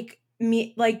not like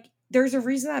me. Like there's a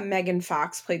reason that Megan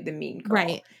Fox played the mean girl.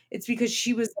 Right. It's because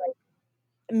she was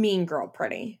like mean girl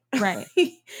pretty. Right.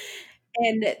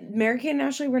 And Mary Kate and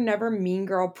Ashley were never mean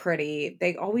girl pretty.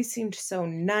 They always seemed so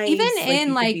nice. Even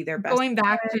in like be their best going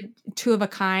back to Two of a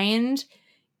Kind,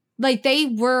 like they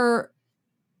were.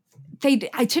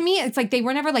 To me, it's like they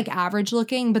were never like average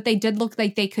looking, but they did look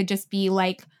like they could just be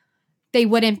like, they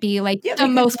wouldn't be like the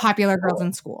most popular girls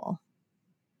in school.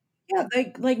 Yeah,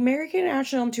 like Mary Kate and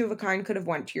Ashley on Two of a Kind could have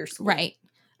went to your school. Right.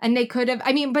 And they could have,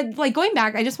 but like going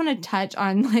back, I just want to touch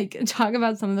on talk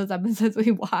about some of those episodes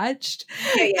we watched.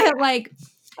 Yeah. Like,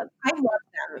 I love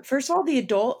them. First of all, the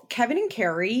adult, Kevin and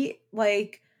Carrie,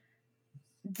 like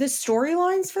the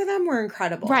storylines for them were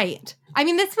incredible. Right. I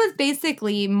mean, this was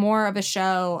basically more of a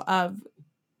show of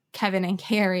Kevin and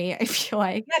Carrie, I feel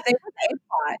like. Yeah, they were the main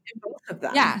plot in both of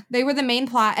them. Yeah, they were the main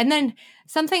plot. And then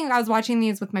I was watching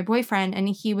these with my boyfriend, and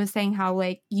he was saying how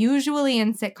like usually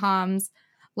in sitcoms,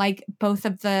 like both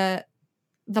of the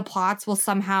plots will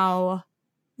somehow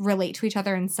relate to each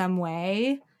other in some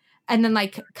way and then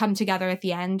like come together at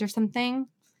the end or something.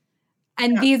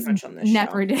 And these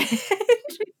never did.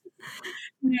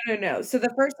 No. So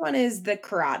the first one is the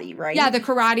karate, right? Yeah, the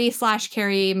karate /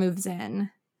 Carrie moves in.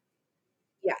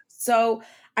 Yeah. So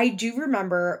I do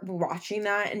remember watching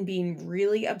that and being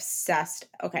really obsessed.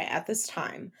 Okay, at this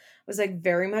time, I was like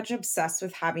very much obsessed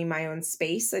with having my own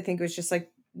space. I think it was just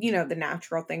like, the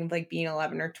natural thing of like being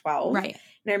 11 or 12. Right.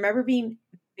 And I remember being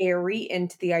very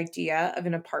into the idea of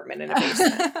an apartment in a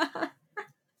basement.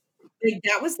 Like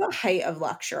that was the height of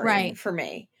luxury Right. for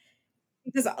me.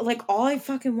 Because like all I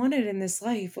fucking wanted in this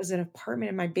life was an apartment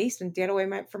in my basement to get away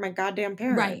from my goddamn Right.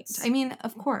 parents. I mean,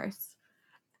 of course.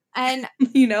 And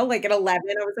like at 11,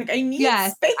 I was like, I need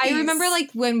yes, space. I remember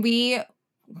like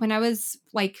when I was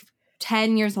like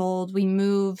 10 years old, we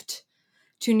moved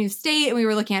to a new state and we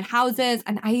were looking at houses,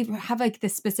 and I have like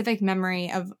this specific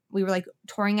memory of we were like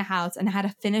touring a house and it had a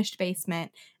finished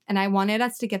basement, and I wanted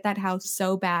us to get that house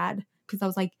so bad because I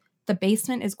was like, the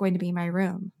basement is going to be my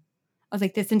room. I was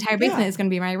like, this entire basement is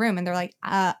going to be my room. And they're like,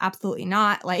 absolutely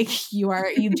not. Like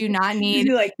you do not need,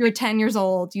 you're 10 years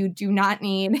old. You do not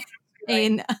need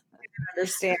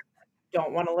understand.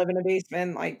 Don't want to live in a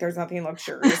basement. Like there's nothing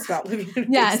luxurious about living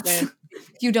in a basement.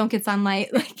 You don't get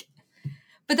sunlight. Like,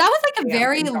 but that was like a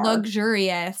very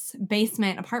luxurious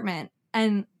basement apartment.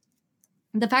 And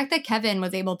the fact that Kevin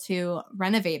was able to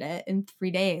renovate it in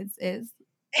 3 days is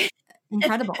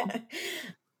incredible.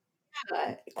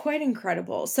 Quite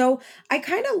incredible. So I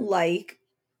kind of like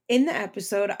in the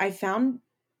episode, I found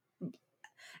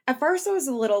at first I was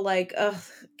a little like, ugh,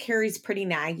 Carrie's pretty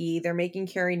naggy. They're making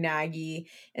Carrie naggy.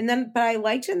 But I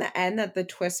liked in the end that the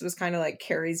twist was kind of like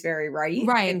Carrie's very right.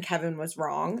 And Kevin was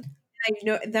wrong.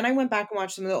 Then I went back and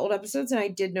watched some of the old episodes, and I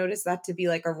did notice that to be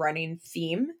like a running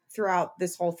theme throughout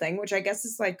this whole thing, which I guess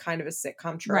is like kind of a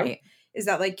sitcom trope. Right. Is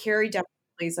that like Carrie definitely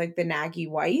plays like the naggy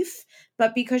wife,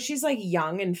 but because she's like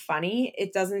young and funny,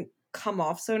 it doesn't come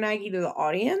off so naggy to the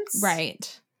audience.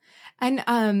 Right.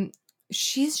 And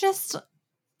she's just,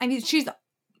 I mean,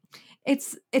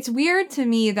 it's weird to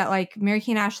me that like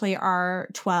Mary-Kate and Ashley are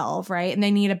 12, right? And they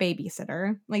need a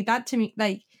babysitter. Like that to me,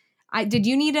 like, did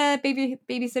you need a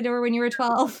babysitter when you were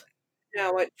 12?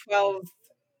 No, at 12,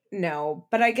 no.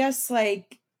 But I guess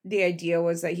like the idea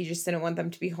was that he just didn't want them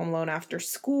to be home alone after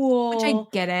school. Which I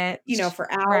get it. For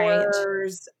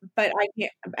hours. Right. But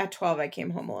at 12, I came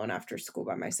home alone after school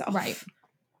by myself. Right.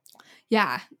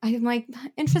 Yeah. I'm like,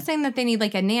 interesting that they need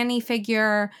like a nanny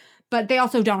figure, but they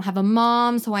also don't have a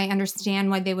mom. So I understand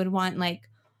why they would want like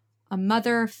a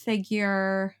mother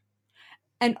figure.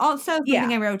 And also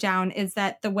something I wrote down is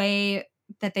that the way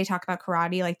that they talk about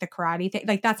karate, like the karate thing,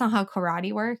 like that's not how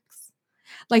karate works.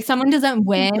 Like someone doesn't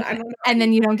win and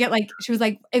then you don't get like, she was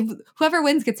like, if whoever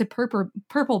wins gets a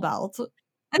purple belt.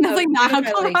 And that's like not how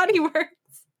karate works.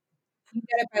 You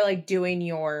get it by like doing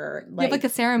your you have like a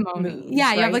ceremony. Moves, yeah,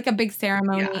 right? You have like a big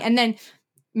ceremony. Yeah. And then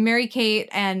Mary-Kate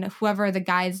and whoever the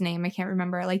guy's name, I can't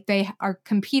remember, like they are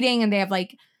competing and they have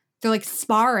like, they're like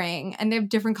sparring and they have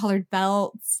different colored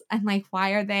belts. And like,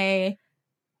 why are they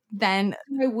then?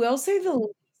 I will say the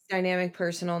least dynamic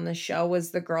person on the show was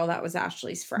the girl that was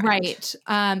Ashley's friend. Right.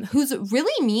 Who's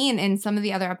really mean in some of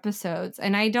the other episodes.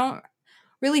 And I don't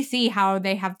really see how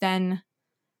they have then,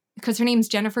 because her name's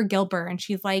Jennifer Gilbert and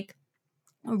she's like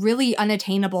a really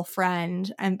unattainable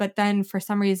friend. But then for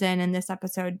some reason in this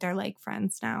episode, they're like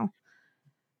friends now.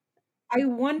 I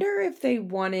wonder if they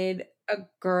wanted a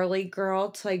girly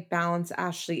girl to like balance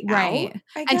Ashley out,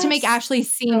 and to make Ashley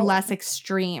seem less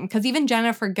extreme, because even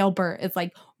Jennifer Gilbert is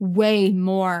like way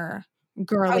more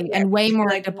girly and way more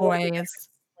like boys.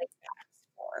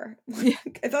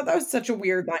 I thought that was such a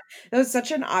weird line. That was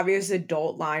such an obvious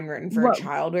adult line written for a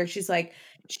child, where she's like,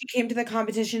 she came to the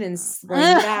competition in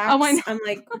slingbacks. I'm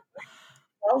like,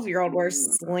 12-year-old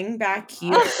wears slingback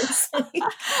heels.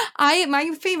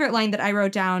 My favorite line that I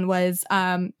wrote down was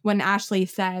when Ashley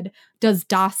said, "Does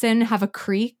Dawson have a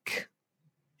creek?"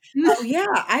 Oh yeah,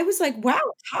 I was like, wow,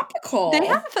 topical. They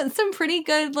have some pretty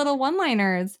good little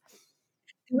one-liners.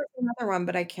 There was another one,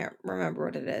 but I can't remember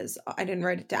what it is. I didn't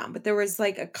write it down, but there was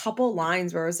like a couple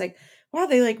lines where I was like, wow,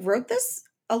 they like wrote this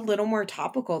a little more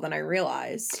topical than I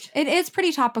realized. It is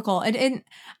pretty topical. Something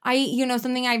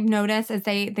I've noticed is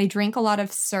they drink a lot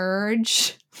of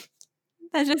Surge.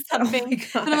 That's just something.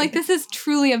 And I'm like, this is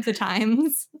truly of the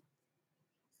times.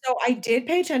 So I did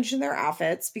pay attention to their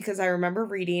outfits because I remember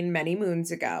reading many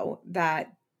moons ago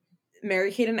that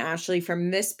Mary-Kate and Ashley,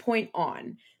 from this point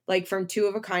on, like from Two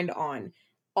of a Kind on,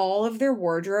 all of their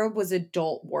wardrobe was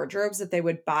adult wardrobes that they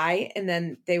would buy and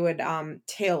then they would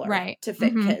tailor to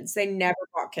fit kids. They never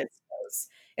bought kids clothes.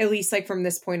 at least like from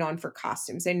this point on for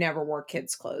costumes. They never wore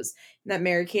kids' clothes. And that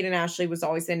Mary-Kate and Ashley was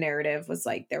always the narrative, was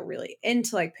like they're really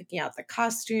into like picking out the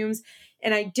costumes.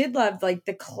 And I did love like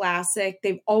the classic,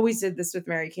 they've always did this with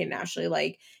Mary-Kate and Ashley.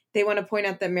 Like they want to point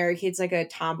out that Mary-Kate's like a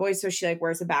tomboy, so she like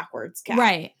wears a backwards cap.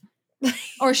 Right.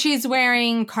 Or she's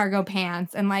wearing cargo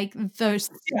pants and like the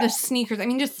sneakers. I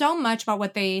mean, just so much about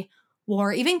what they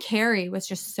wore. Even Carrie was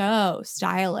just so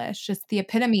stylish, just the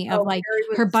epitome of like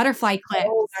her butterfly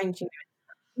clips.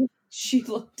 She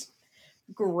looked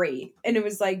great. And it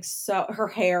was like, so her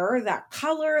hair, that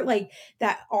color, like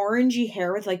that orangey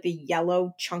hair with like the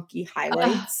yellow chunky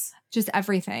highlights. Just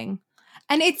everything.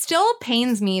 And it still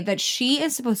pains me that she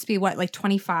is supposed to be what, like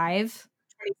 25?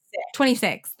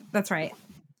 26. That's right.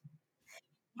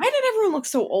 Why did everyone look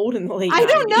so old in the late 90s? I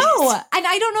don't know. And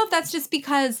I don't know if that's just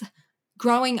because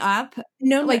growing up,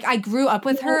 like I grew up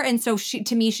with her. And so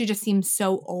to me, she just seems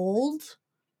so old.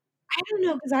 I don't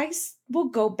know. Because I will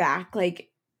go back, like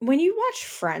when you watch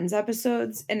Friends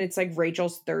episodes and it's like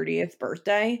Rachel's 30th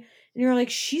birthday and you're like,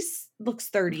 she looks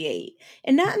 38,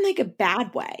 and not in like a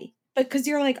bad way. But because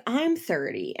you're like, I'm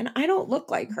 30 and I don't look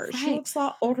like her. Right. She looks a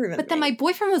lot older than me. But then my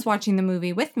boyfriend was watching the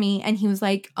movie with me and he was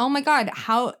like, oh my God,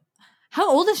 how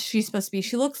old is she supposed to be?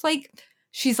 She looks like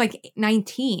she's like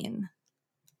 19.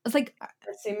 I was like,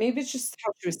 maybe it's just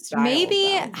how she was styled.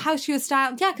 Maybe how she was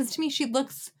styled. Yeah, because to me she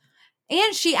looks,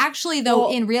 and she actually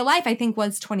though in real life I think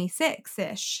was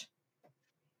 26-ish.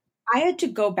 I had to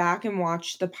go back and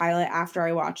watch the pilot after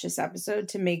I watched this episode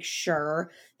to make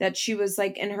sure that she was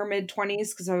like in her mid-20s,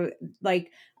 because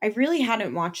I really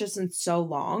hadn't watched this in so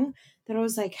long that I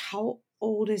was like, how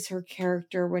old is her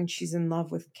character when she's in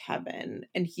love with Kevin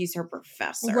and he's her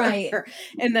professor? Right.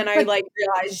 And then I like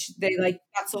realized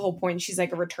that's the whole point. She's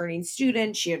like a returning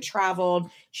student. She had traveled.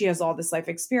 She has all this life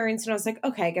experience. And I was like,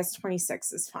 okay, I guess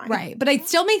 26 is fine. Right. But it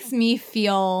still makes me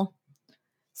feel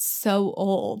so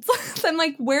old. I'm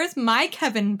like, where's my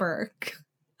Kevin Burke?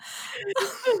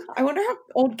 I wonder how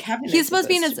old Kevin is. He's supposed to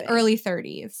be in his early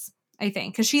 30s, I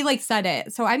think, because she like said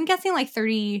it. So I'm guessing like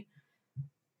 30.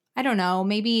 I don't know.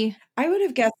 Maybe I would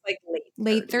have guessed like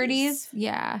late 30s.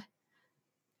 Yeah.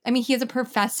 I mean, he is a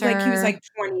professor. Like he was like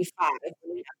 25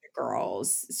 when he had the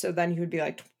girls. So then he would be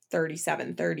like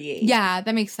 37, 38. Yeah,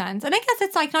 that makes sense. And I guess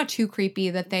it's like not too creepy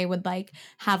that they would like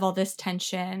have all this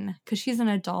tension because she's an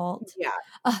adult.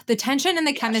 Yeah. The tension and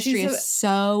the chemistry is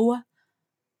so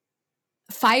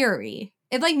fiery.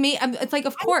 It like me. It's like,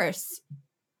 of course.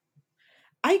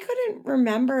 I couldn't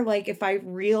remember like if I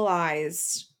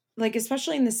realized, like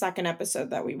especially in the second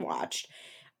episode that we watched,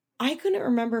 I couldn't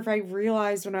remember if I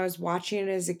realized when I was watching it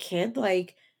as a kid,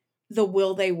 like the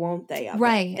will they won't they of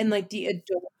right. it, and like the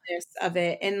adultness of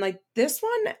it. And like this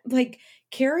one, like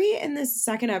Carrie in this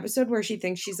second episode where she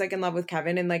thinks she's like in love with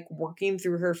Kevin and like working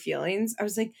through her feelings, I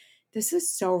was like, this is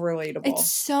so relatable.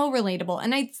 It's so relatable.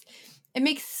 And it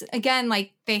makes, again,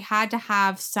 like they had to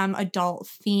have some adult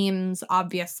themes,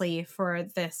 obviously, for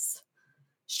this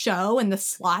show and the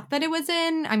slot that it was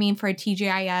in. I mean, for a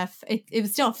TGIF, it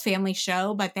was still a family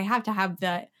show, but they have to have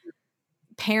the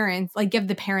parents, like give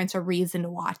the parents a reason to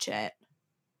watch it.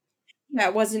 Yeah,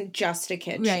 it wasn't just a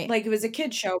kid show. Like it was a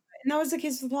kid show, and that was the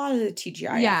case with a lot of the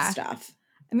TGIF stuff.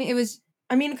 I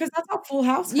mean, because that's how Full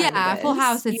House kind of is, Full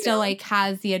House, it still like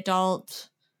has the adult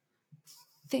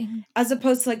thing. As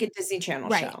opposed to like a Disney Channel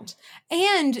show.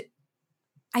 And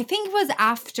I think it was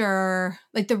after,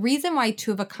 like the reason why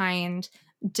Two of a Kind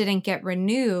didn't get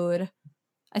renewed,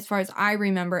 as far as I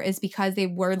remember, is because they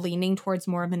were leaning towards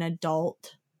more of an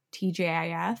adult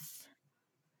TGIF.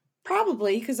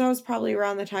 Probably, because that was probably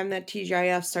around the time that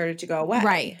TGIF started to go away.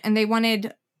 Right. And they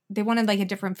wanted like a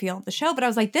different feel of the show. But I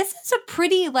was like, this is a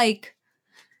pretty like,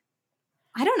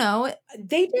 I don't know.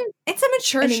 It's a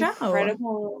mature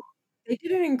show. They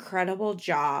did an incredible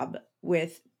job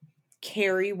with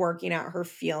Carrie working out her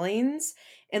feelings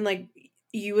and like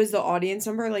you as the audience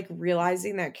member like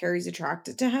realizing that Carrie's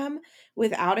attracted to him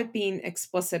without it being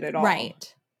explicit at all.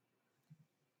 Right.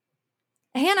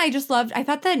 And I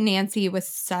thought that Nancy was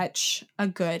such a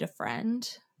good friend.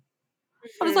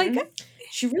 Mm-hmm. I was like,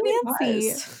 she really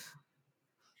was.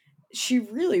 She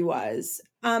really was.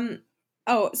 So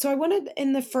I wanted,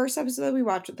 in the first episode that we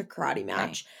watched with the karate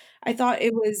match, I thought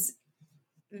it was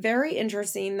very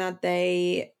interesting that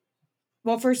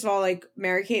first of all, like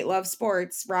Mary-Kate loves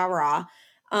sports, rah, rah.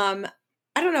 I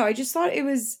don't know. I just thought it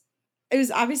was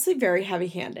obviously very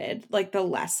heavy-handed, like the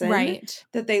lesson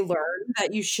that they learned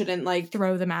that you shouldn't like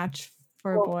throw the match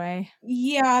for a boy.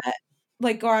 Yeah.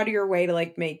 Like go out of your way to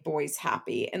like make boys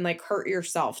happy and like hurt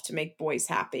yourself to make boys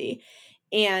happy.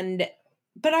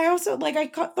 But I also like,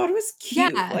 thought it was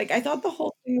cute. Yeah. Like I thought the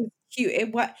whole thing was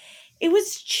cute. It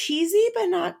was cheesy, but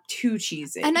not too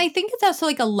cheesy. And I think it's also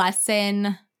like a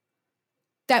lesson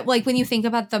that, like, when you think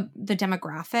about the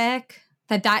demographic,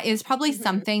 that is probably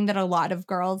something that a lot of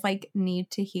girls like need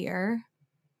to hear.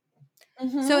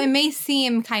 So it may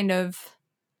seem kind of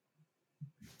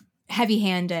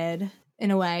heavy-handed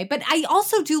in a way, but I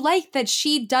also do like that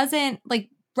she doesn't, like,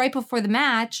 right before the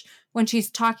match when she's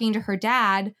talking to her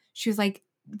dad, she was like,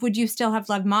 would you still have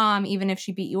loved mom even if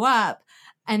she beat you up?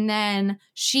 And then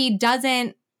she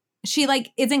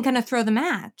like isn't gonna throw the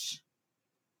match.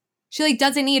 She like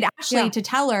doesn't need Ashley to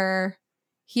tell her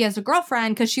he has a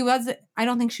girlfriend, because I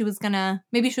don't think she was gonna,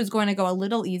 maybe she was going to go a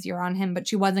little easier on him, but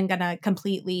she wasn't gonna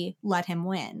completely let him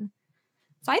win.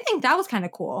 So I think that was kind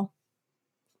of cool.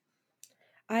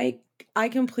 I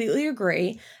completely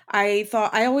agree. I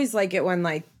always like it when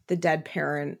like the dead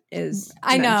parent is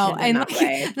I know, mentioned in and that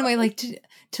way. in a way like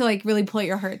to like really pull at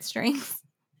your heartstrings.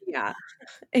 Yeah,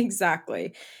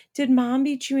 exactly. Did mom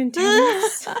beat you in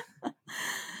tennis?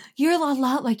 You're a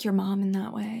lot like your mom in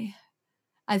that way.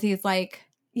 As he's like,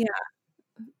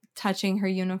 touching her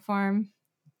uniform.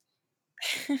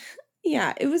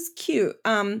 Yeah, it was cute.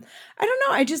 I don't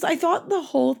know. I thought the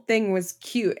whole thing was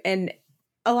cute. And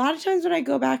a lot of times when I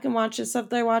go back and watch the stuff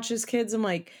that I watch as kids, I'm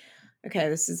like, okay,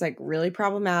 this is like really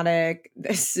problematic.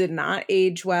 This did not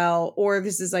age well, or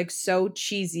this is like so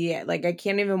cheesy. Like I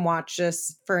can't even watch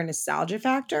this for a nostalgia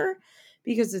factor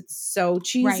because it's so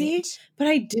cheesy. Right. But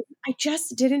I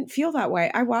just didn't feel that way.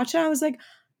 I watched it, I was like,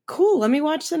 cool, let me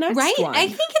watch the next one. I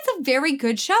think it's a very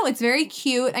good show. It's very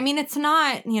cute. I mean, it's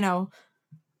not,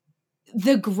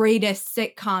 the greatest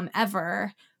sitcom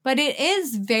ever, but it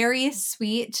is very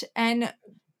sweet and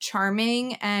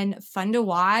charming and fun to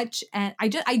watch. And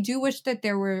I do wish that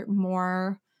there were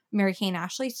more Mary-Kate and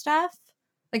Ashley stuff.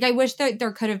 Like, I wish that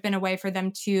there could have been a way for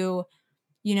them to,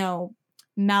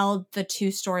 meld the two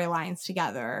storylines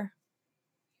together.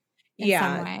 In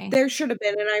some way. There should have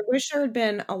been. And I wish there had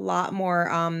been a lot more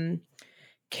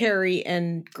Carrie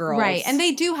and girls. Right. And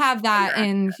they do have that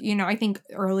in, I think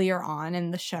earlier on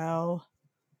in the show.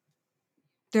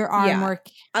 There are more.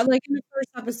 I like in the first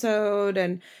episode,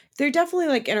 and they definitely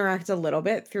like interact a little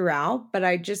bit throughout, but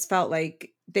I just felt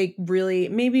like they really,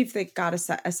 maybe if they got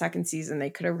a second season, they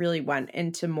could have really went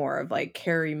into more of like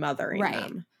Carrie mothering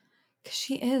them. Because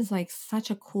she is like such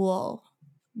a cool,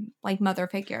 like, mother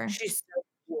figure. She's so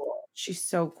cool. She's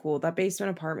so cool. That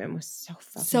basement apartment was so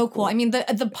fucking so cool. I mean,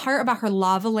 the part about her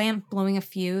lava lamp blowing a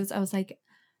fuse, I was like,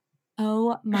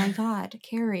 oh my God,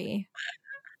 Carrie.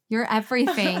 You're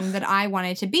everything that I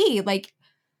wanted to be. Like,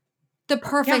 the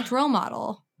perfect role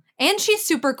model. And she's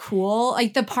super cool.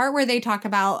 Like, the part where they talk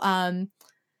about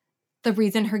the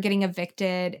reason her getting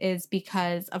evicted is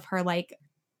because of her, like,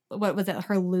 what was it?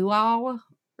 Her luau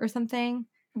or something?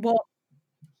 Well,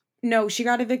 no, she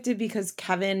got evicted because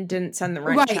Kevin didn't send the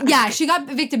rent check. Yeah, she got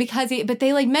evicted because but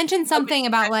they like mentioned something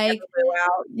about like,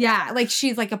 like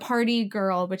she's like a party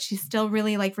girl, but she's still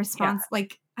really like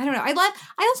like, I don't know. I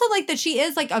also like that she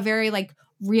is like a very like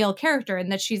real character,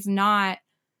 and that she's not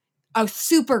a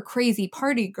super crazy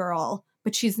party girl,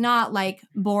 but she's not like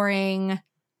boring.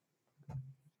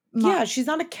 Yeah, she's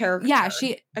not a character. Yeah,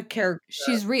 a character.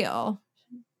 She's real.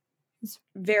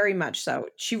 Very much so.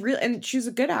 And she's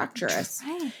a good actress.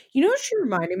 Right. You know what she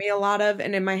reminded me a lot of?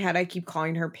 And in my head, I keep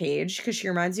calling her Paige because she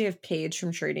reminds me of Paige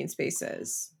from Trading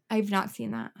Spaces. I've not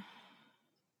seen that.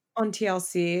 On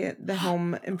TLC, the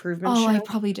home improvement show. Oh, I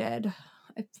probably did.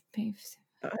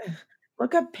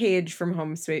 Look up Paige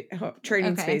from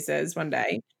Trading Spaces one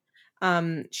day.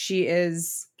 She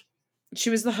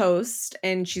was the host,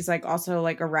 and she's like also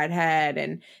like a redhead,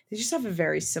 and they just have a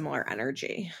very similar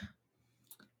energy.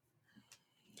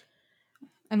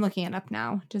 I'm looking it up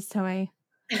now, just so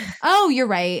Oh, you're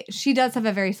right. She does have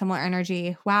a very similar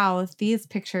energy. Wow, these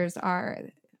pictures are...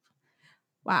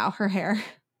 Wow, her hair.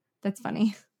 That's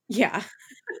funny. Yeah.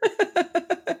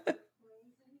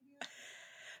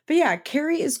 But yeah,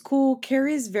 Carrie is cool.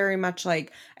 Carrie is very much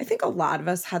like, I think a lot of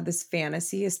us had this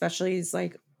fantasy, especially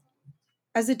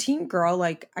as a teen girl,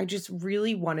 like I just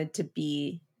really wanted to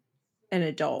be an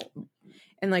adult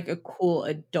and like a cool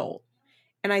adult.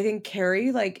 And I think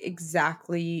Carrie like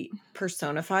exactly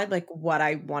personified like what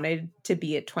I wanted to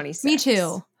be at 26. Me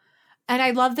too. And I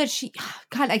love that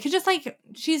I could just like,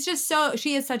 she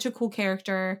is such a cool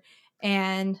character.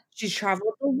 And she's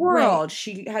traveled the world. Right.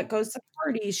 She goes to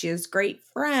parties. She has great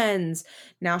friends.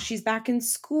 Now she's back in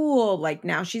school. Like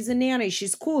now she's a nanny.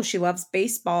 She's cool. She loves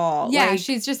baseball. Yeah,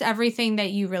 she's just everything that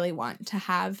you really want to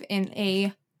have in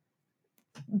a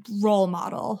role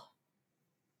model.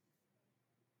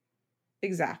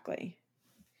 Exactly.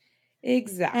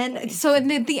 And so at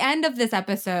the end of this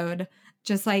episode,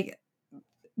 just like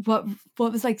what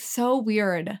was like so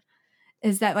weird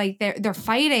is that like they're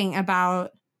fighting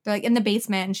about, they're like in the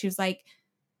basement, and she was like,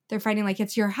 they're fighting like,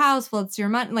 it's your house, well, it's your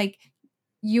money, like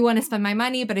you want to spend my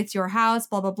money, but it's your house,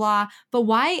 blah blah blah. But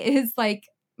why is like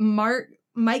Mike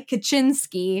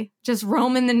Kaczynski just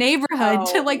roaming the neighborhood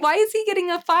to like, why is he getting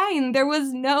a fine?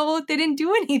 They didn't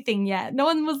do anything yet. No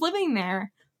one was living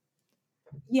there.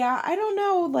 Yeah, I don't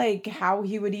know like how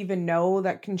he would even know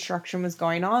that construction was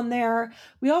going on there.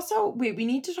 We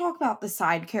need to talk about the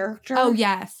side character. Oh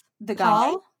yes. The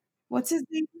Paul? guy. What's his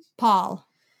name? Paul.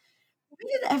 Why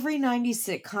did every 90s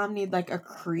sitcom need like a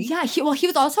creep? Yeah, he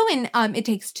was also in It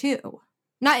Takes Two.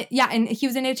 And he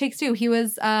was in It Takes Two. He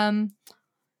was he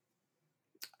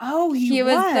was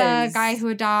the guy who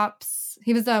adopts.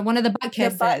 He was one of the butt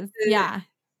kisses. Yeah.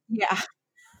 Yeah.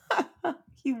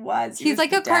 He was. He's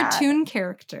like a cartoon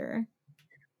character.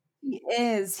 He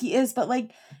is, but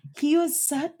like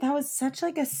that was such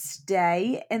like a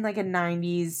stay in like a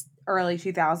 90s early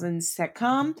 2000s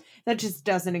sitcom that just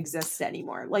doesn't exist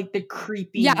anymore. Like the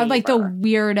creepy neighbor. Like the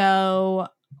weirdo,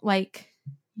 like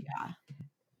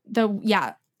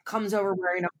comes over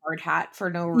wearing a hard hat for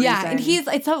no reason. Yeah, and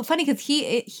it's so funny because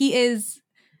he is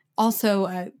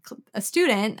also a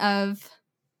student of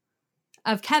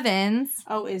Kevin's.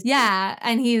 Oh, is yeah,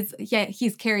 and he's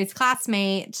Carrie's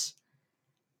classmate,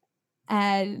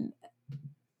 and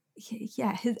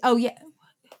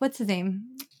what's his name?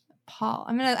 Paul.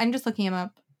 I'm just looking him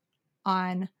up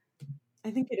on.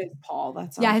 I think it is Paul.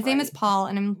 His name is Paul,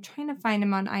 and I'm trying to find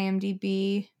him on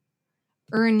IMDb.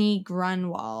 Ernie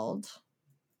Grunwald.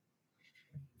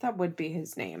 That would be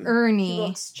his name. Ernie. He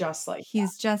looks just like.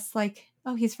 He's just like.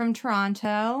 Oh, he's from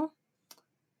Toronto.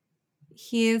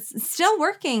 He's still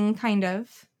working, kind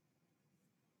of.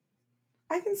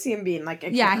 I can see him being like a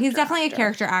he's definitely a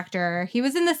character actor. He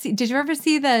was in did you ever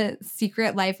see The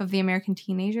Secret Life of the American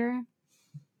Teenager?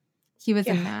 He was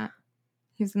in that.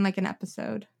 He was in like an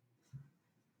episode.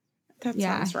 That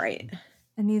sounds right.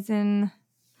 And he's in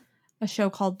a show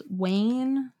called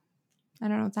Wayne. I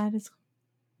don't know what that is.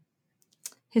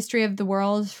 History of the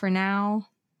World for Now.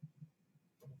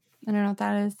 I don't know what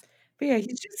that is. But yeah,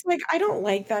 he's just like, I don't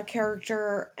like that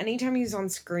character. Anytime he's on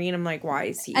screen, I'm like, why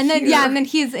is he and then here? and then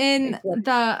he's in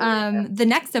the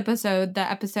next episode, the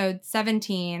episode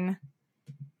 17.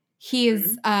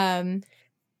 He's like,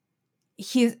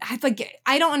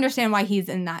 I don't understand why he's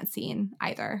in that scene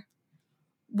either.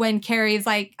 When Carrie's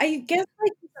like, I guess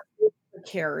like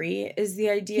Carrie is the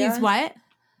idea. He's what?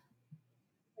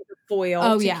 Like a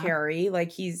foil to Carrie.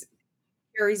 Like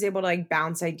Carrie's able to like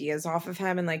bounce ideas off of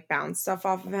him and like bounce stuff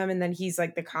off of him, and then he's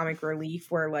like the comic relief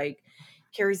where like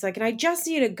Carrie's like, and I just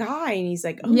need a guy, and he's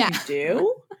like, oh, you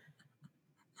do?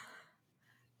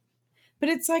 But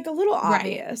it's like a little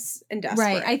obvious and desperate.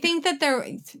 Right. I think that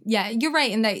you're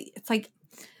right in that it's like,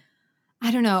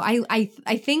 I don't know. I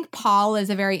think Paul is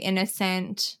a very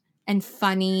innocent and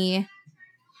funny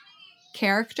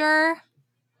character.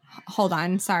 Hold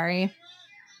on, sorry.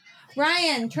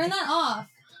 Ryan, turn that off.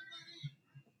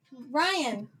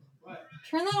 Ryan, what?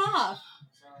 Turn that off.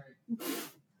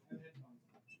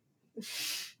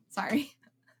 Sorry.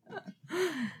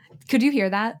 Could you hear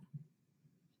that?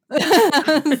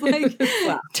 I was like,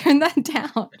 turn that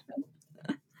down.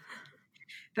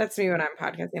 That's me when I'm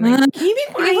podcasting. Like, can you be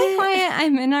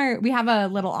quiet? We have a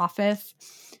little office,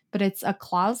 but it's a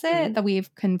closet that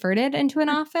we've converted into an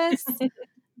office.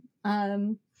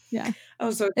 Yeah.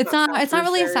 Oh, so it's not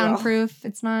really soundproof.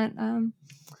 It's not.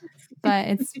 But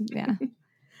it's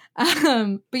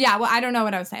but yeah. Well, I don't know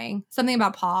what I was saying. Something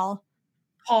about Paul.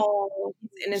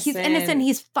 He's innocent.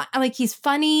 He's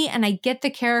funny, and I get the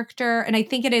character, and I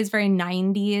think it is very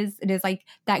 90s. It is like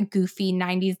that goofy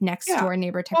 90s next door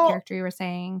neighbor type character you were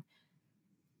saying.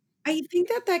 I think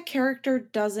that character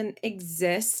doesn't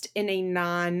exist in a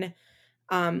non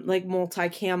like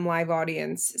multicam live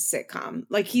audience sitcom.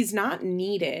 Like he's not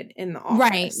needed in the office.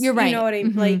 Right. You're right. You know what I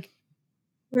mean? Like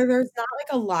where there's not like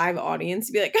a live audience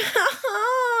to be like,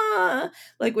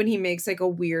 like when he makes like a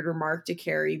weird remark to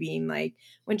Carrie, being like,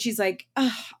 when she's like,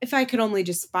 if I could only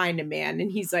just find a man, and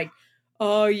he's like,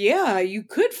 oh yeah, you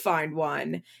could find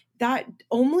one. That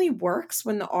only works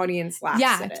when the audience laughs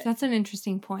at it. That's an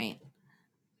interesting point.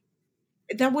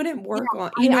 That wouldn't work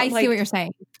on. I see what you're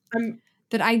saying. I'm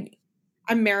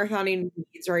marathoning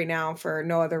Weeds right now for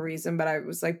no other reason, but I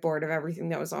was like bored of everything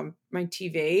that was on my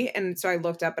TV, and so I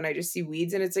looked up and I just see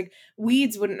Weeds, and it's like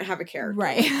Weeds wouldn't have a character,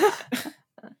 right?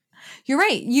 You're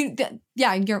right.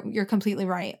 You're completely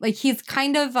right. Like he's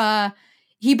kind of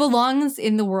he belongs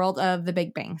in the world of The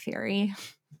Big Bang Theory.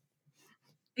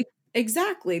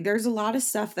 Exactly. There's a lot of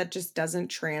stuff that just doesn't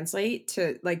translate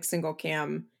to like single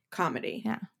cam comedy.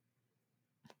 Yeah.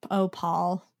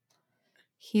 Paul.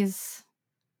 He's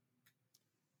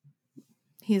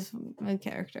a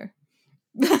character.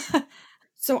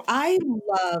 So I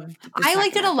loved I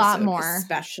liked it a lot more.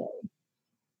 Especially.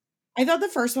 I thought the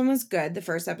first one was good. The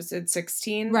first episode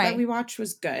 16 that we watched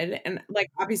was good. And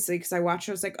like, obviously, because I watched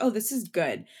it, I was like, oh, this is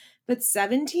good. But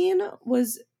 17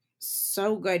 was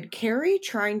so good. Carrie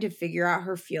trying to figure out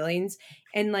her feelings.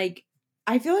 And like,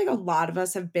 I feel like a lot of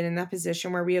us have been in that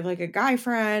position where we have like a guy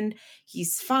friend,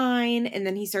 he's fine. And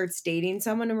then he starts dating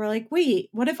someone and we're like, wait,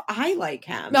 what if I like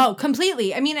him? No,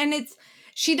 completely. I mean, and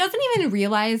she doesn't even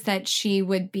realize that she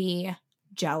would be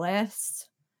jealous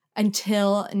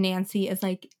until Nancy is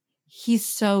like, he's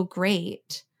so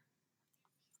great.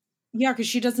 Yeah, because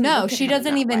she doesn't. No, she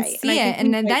doesn't even see it.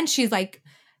 And then she's like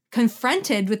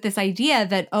confronted with this idea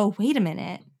that, oh, wait a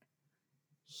minute.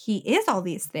 He is all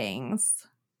these things.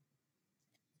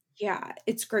 Yeah,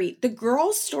 it's great. The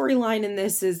girl storyline in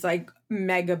this is like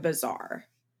mega bizarre.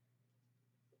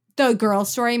 The girl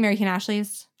story, Mary-Kate and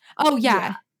Ashley's? Oh,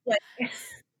 yeah.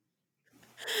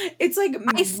 It's like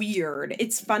weird.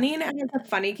 It's funny and it has a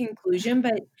funny conclusion,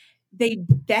 but they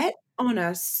bet on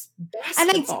us.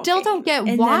 And I still don't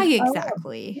get why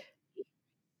exactly.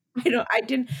 I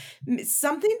didn't.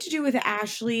 Something to do with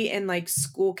Ashley and like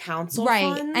school council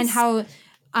funds. And how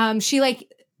she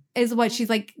like is what she's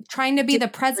like trying to be the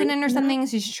president or something.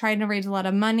 So she's trying to raise a lot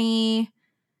of money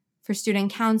for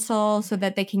student council so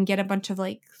that they can get a bunch of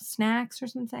like snacks or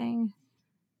something.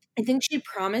 I think she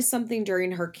promised something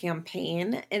during her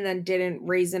campaign and then didn't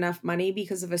raise enough money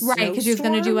because of a snowstorm. Right, because she was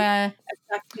going to do a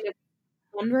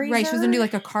fundraiser. Right, she was going to do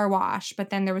like a car wash, but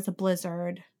then there was a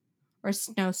blizzard or a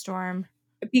snowstorm.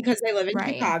 Because they live in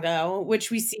Chicago, which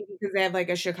we see because they have like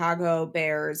a Chicago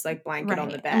Bears like blanket on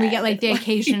the bed. And we get like the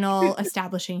occasional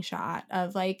establishing shot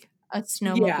of like a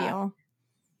snowmobile.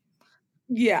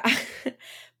 Yeah.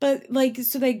 But like,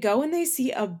 so they go and they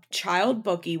see a child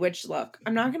bookie, which look,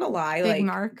 I'm not going to lie. Big like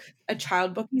Mark. A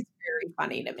child bookie is very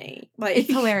funny to me. Like it's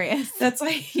hilarious. That's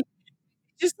like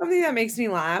just something that makes me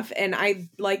laugh. And I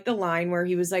like the line where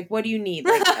he was like, what do you need?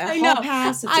 Like a hall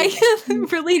pass? I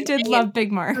really did love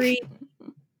Big Mark.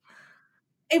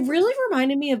 It really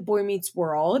reminded me of Boy Meets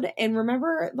World. And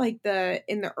remember like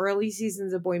in the early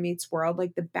seasons of Boy Meets World,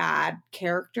 like the bad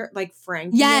character, like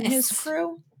Frankie and his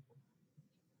crew.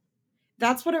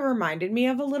 That's what it reminded me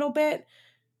of a little bit,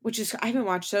 which is, I haven't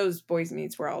watched those Boy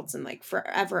Meets Worlds in like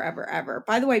forever, ever.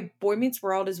 By the way, Boy Meets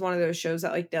World is one of those shows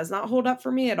that like does not hold up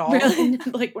for me at all. Really?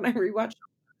 And, like when I rewatch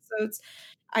episodes,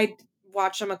 I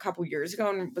watched them a couple years ago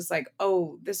and was like,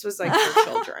 oh, this was like for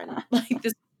children. Like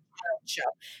this show.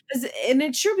 And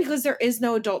it's true because there is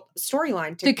no adult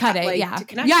storyline to cut it. Like, to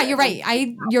connect you're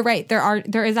right. You're right.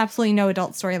 There is absolutely no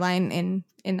adult storyline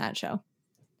in that show.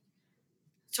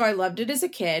 So I loved it as a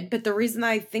kid, but the reason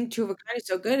I think Two of a Kind is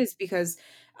so good is because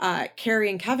Carrie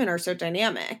and Kevin are so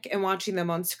dynamic, and watching them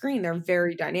on screen, they're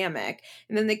very dynamic.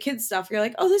 And then the kids stuff, you're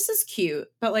like, oh, this is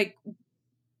cute. But like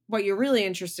what you're really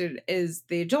interested is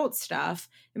the adult stuff,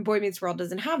 and Boy Meets World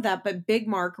doesn't have that. But Big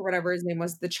Mark or whatever his name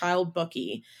was, the child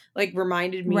bookie, like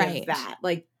reminded me of that.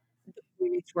 Like Boy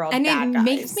Meets World, and it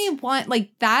makes me want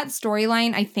like that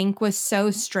storyline. I think was so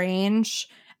strange,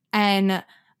 and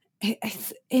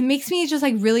it makes me just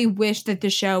like really wish that the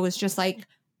show was just like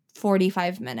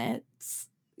 45 minutes.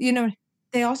 You know,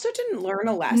 they also didn't learn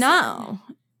a lesson. No.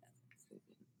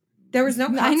 There was no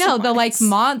consequence. I know. The like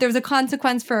there was a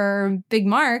consequence for Big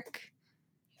Mark.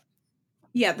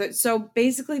 Yeah. So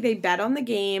basically they bet on the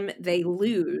game. They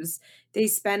lose. They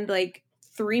spend like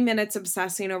 3 minutes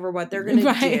obsessing over what they're going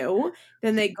to do.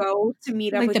 Then they go to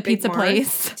meet up like with the Big pizza Mark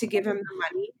place to give him the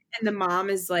money. And the mom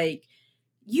is like,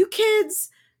 you kids,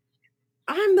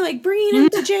 I'm like bringing him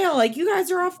to jail. Like you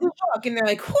guys are off the hook. And they're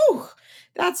like, whew,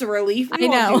 that's a relief. We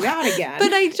won't do that again.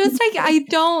 But I just like, I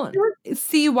don't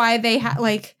see why they had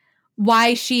like,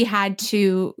 why she had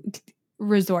to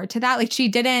resort to that. Like she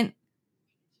didn't.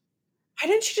 Why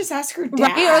didn't she just ask her dad?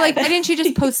 Right? Or like, why didn't she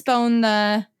just postpone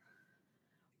the.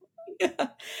 Yeah.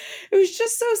 It was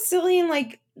just so silly and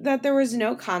like that there was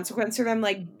no consequence for them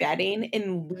like betting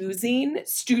and losing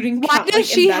student. Why does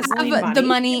she have the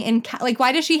money in like?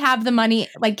 Why does she have the money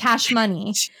like cash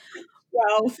money?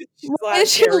 Well, why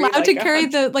is she allowed to carry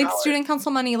the like student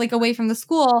council money like away from the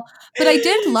school? But I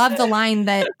did love the line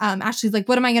that Ashley's like,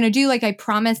 "What am I going to do? Like I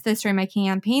promised this during my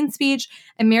campaign speech."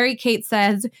 And Mary-Kate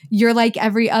says, "You're like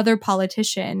every other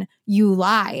politician. You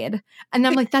lied." And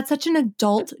I'm like, that's such an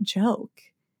adult joke.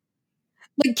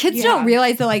 Like kids don't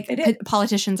realize that like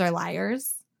politicians are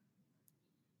liars.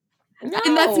 No,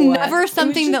 and that's never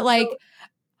something that like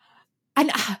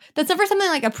and that's never something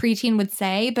like a preteen would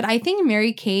say, but I think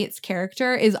Mary-Kate's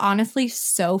character is honestly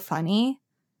so funny.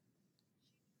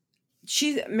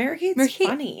 Mary-Kate's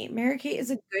funny. Mary-Kate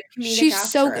is a good comedic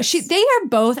She's actress. they are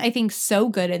both, I think, so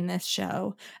good in this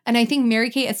show. And I think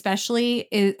Mary-Kate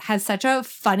especially has such a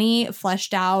funny,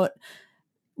 fleshed out,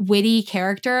 witty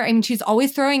character. I mean, she's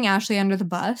always throwing Ashley under the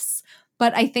bus,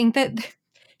 but I think that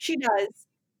she does.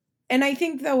 And I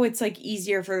think, though, it's like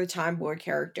easier for the Tomboy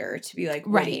character to be like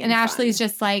right. And Ashley's fun.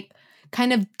 just like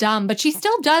kind of dumb, but she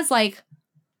still does like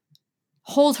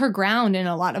hold her ground in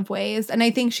a lot of ways. And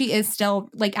I think she is still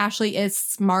like Ashley is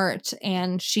smart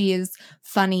and she is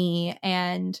funny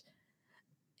and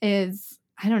is,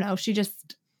 I don't know, she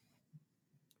just,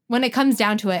 when it comes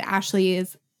down to it, Ashley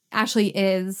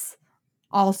is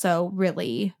also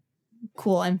really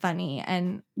cool and funny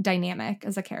and dynamic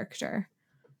as a character.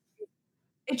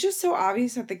 It's just so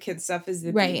obvious that the kid stuff is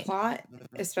the B plot,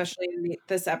 especially in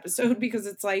this episode, because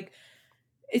it's like,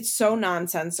 it's so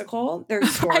nonsensical. Their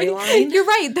storyline. You're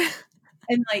right.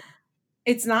 And like,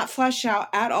 it's not fleshed out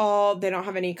at all. They don't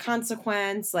have any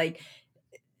consequence. Like,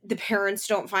 the parents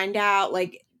don't find out.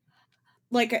 Like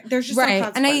there's just no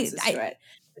consequences to it.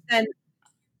 But then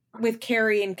with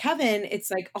Carrie and Kevin,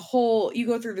 it's like you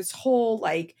go through this whole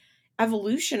like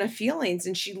evolution of feelings,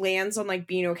 and she lands on like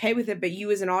being okay with it. But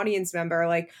you as an audience member are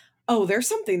like, oh, there's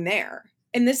something there.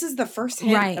 And this is the first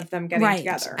hint of them getting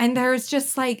together. And there's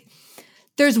just like,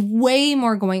 there's way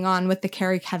more going on with the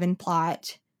Carrie Kevin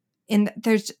plot.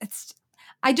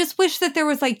 I just wish that there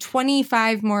was like 20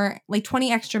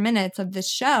 extra minutes of this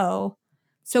show.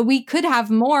 So we could have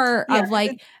more of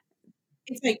like.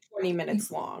 It's like 20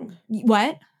 minutes long.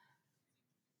 What?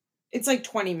 It's like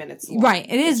 20 minutes long. Right.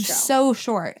 It is so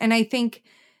short. And I think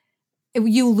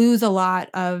you lose a lot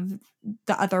of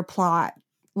the other plot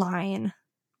line,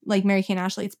 like Mary-Kate and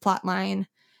Ashley's plot line,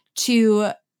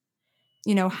 to,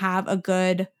 have a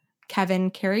good Kevin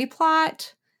Carrie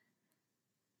plot.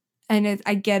 And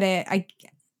I get it. I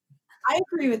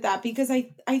agree with that, because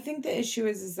I think the issue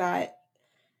is that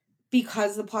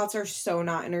because the plots are so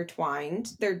not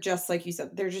intertwined, they're just, like you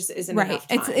said, there just isn't enough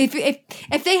time.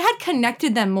 If they had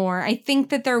connected them more, I think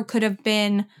that there could have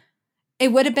been,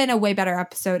 it would have been a way better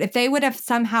episode. If they would have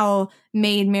somehow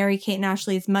made Mary-Kate and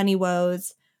Ashley's money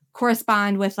woes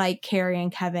correspond with like Carrie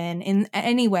and Kevin in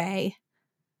any way,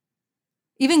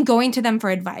 even going to them for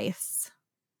advice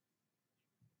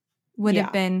would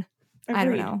have been, agreed. I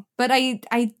don't know. But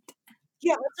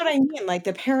yeah, that's what I mean. Like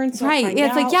the parents don't right. Find it's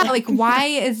out. like, yeah, like why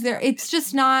is there, it's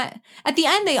just not, at the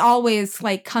end they always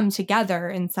like come together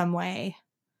in some way.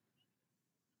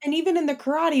 And even in the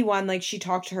karate one, like she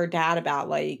talked to her dad about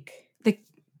like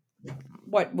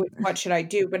what should I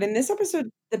do? But in this episode,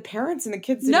 the parents and the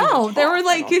kids didn't even talk, they were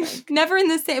like never in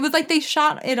the same. It was like they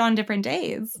shot it on different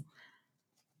days.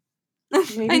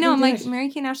 I know. I'm like,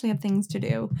 Mary-Kate and Ashley have things to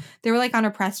do. They were like on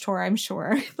a press tour, I'm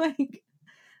sure. Like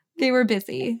they were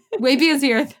busy, way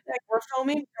busier. Like we're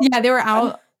filming. Yeah, they were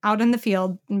out in the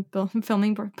field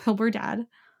filming Billboard Dad.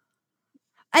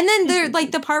 And then they're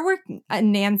like the part where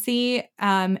Nancy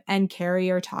and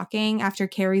Carrie are talking after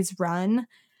Carrie's run.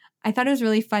 I thought it was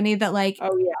really funny that like,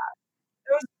 oh yeah,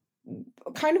 it was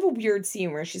kind of a weird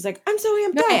scene where she's like, I'm so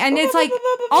amped up. And it's like,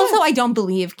 also I don't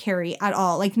believe Carrie at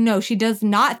all. Like, no, she does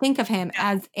not think of him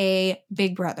as a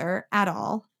big brother at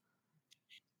all.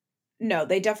 No,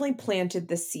 they definitely planted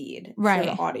the seed for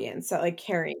the audience that like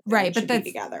Carrie should be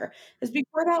together. Because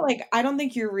before that, like, I don't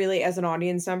think you're really as an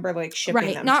audience member like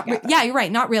shipping them together. Yeah, you're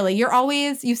right. Not really.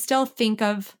 You still think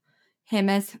of him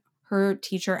as her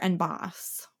teacher and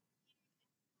boss.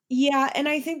 Yeah, and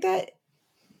I think that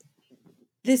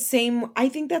I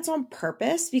think that's on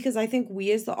purpose, because I think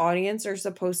we as the audience are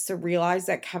supposed to realize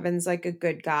that Kevin's like a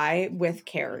good guy with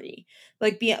Carrie.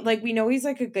 Like we know he's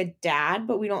like a good dad,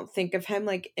 but we don't think of him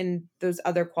like in those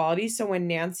other qualities. So when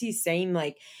Nancy's saying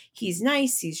like he's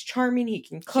nice, he's charming, he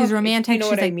can cook, he's romantic, you know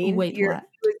what I mean? Wait,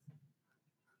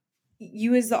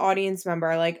 you as the audience member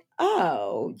are like,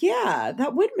 oh yeah,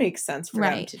 that would make sense for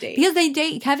them to date. Because they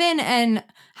date, Kevin and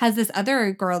has this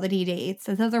other girl that he dates,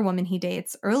 this other woman he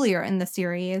dates earlier in the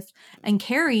series, and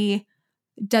Carrie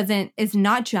is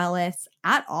not jealous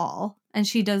at all. And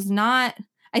she does not,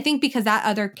 I think because that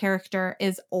other character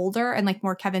is older and like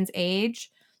more Kevin's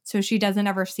age, so she doesn't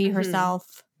ever see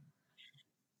herself.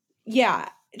 Yeah,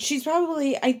 she's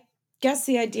probably, I guess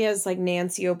the idea is like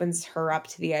Nancy opens her up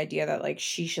to the idea that like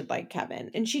she should like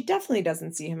Kevin, and she definitely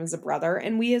doesn't see him as a brother,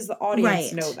 and we as the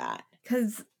audience know that,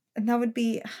 because that would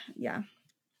be, yeah,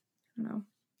 I don't know.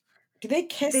 Do they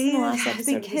kiss in the last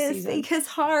episode of the season? They kiss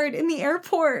hard in the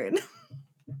airport.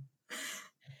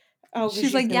 Oh,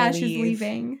 she's like, yeah, she's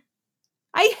leaving.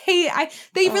 They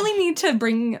really need to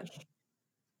bring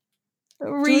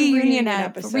reunion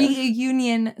episode.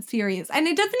 reunion series. And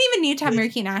it doesn't even need to have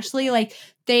Mary-Kate and Ashley. Like,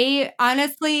 they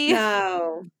honestly,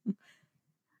 No.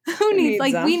 who needs, needs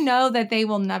like, them? we know that they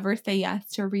will never say yes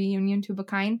to a reunion to a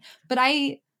kind, but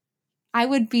I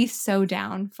would be so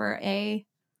down for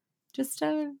just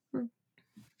a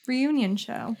reunion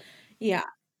show. Yeah.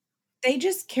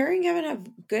 Carrie and Kevin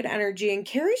have good energy, and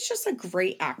Carrie's just a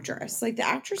great actress. Like, the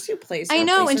actress who plays her I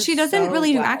know, plays and her she doesn't so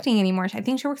really do well. acting anymore. I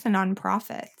think she works in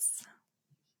nonprofits.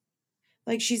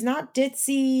 Like, she's not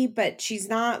ditzy, but she's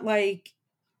not like,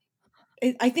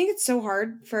 I think it's so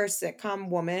hard for a sitcom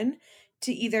woman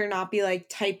to either not be like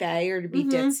type A or to be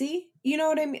ditzy. You know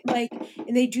what I mean? Like,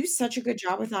 and they do such a good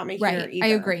job with not making her Right, either. I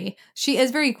agree. She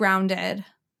is very grounded.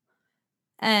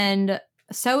 And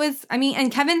so is, I mean, and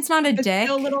Kevin's not a But dick.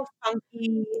 still a little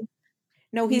funky.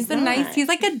 No, he's a not. nice, he's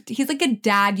like a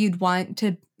dad you'd want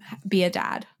to be a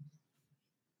dad.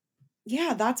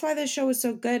 Yeah, that's why this show was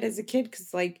so good as a kid,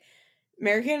 because like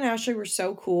Mary-Kate and Ashley were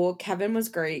so cool. Kevin was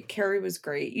great. Carrie was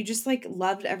great. You just like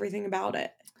loved everything about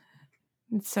it.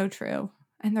 It's so true.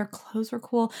 And their clothes were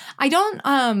cool. I don't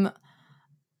know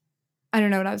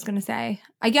what I was going to say.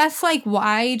 I guess, like,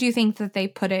 why do you think that they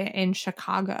put it in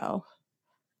Chicago?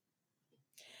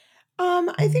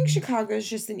 I think Chicago is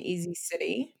just an easy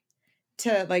city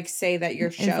to like say that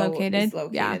your show is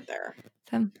located there.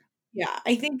 Yeah,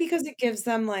 I think because it gives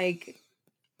them like,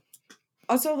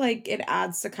 also like it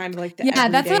adds to kind of like the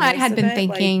that's what I had been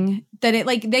thinking, like, that it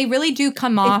like they really do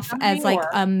come off as like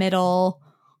a middle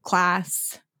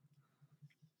class.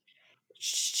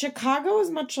 Chicago is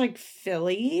much like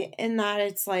Philly in that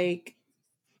it's like,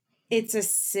 it's a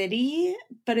city,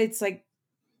 but it's like,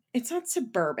 it's not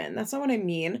suburban. That's not what I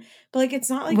mean. But like, it's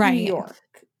not like New York.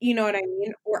 You know what I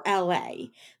mean? Or LA.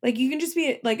 Like, you can just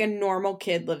be like a normal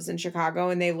kid lives in Chicago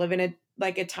and they live in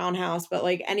a townhouse, but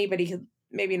like anybody could,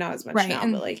 maybe not as much now,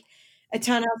 but like a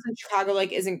townhouse in Chicago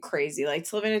like isn't crazy. Like,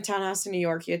 to live in a townhouse in New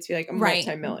York, you have to be like a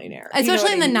multimillionaire.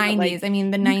 Especially in the 90s. Like, I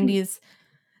mean, the 90s,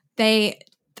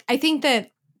 I think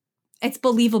that it's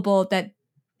believable that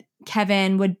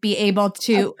Kevin would be able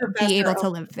to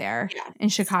live there in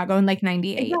Chicago in like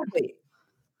 98. Exactly.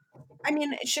 I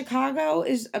mean, Chicago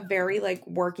is a very like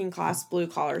working class blue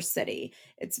collar city.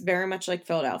 It's very much like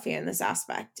Philadelphia in this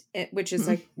aspect, which is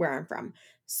like where I'm from.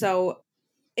 So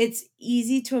it's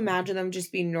easy to imagine them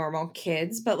just being normal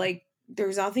kids, but like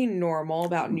there's nothing normal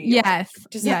about New York.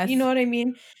 Yes. You know what I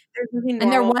mean? There's nothing normal,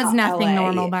 and there was about nothing LA,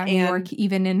 normal about New York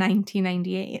even in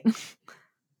 1998.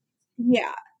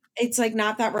 Yeah. It's like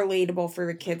not that relatable for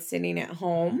the kids sitting at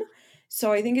home.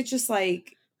 So I think it's just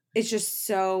like, it's just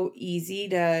so easy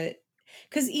to,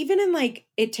 because even in like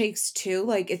It Takes Two,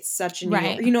 like it's such a New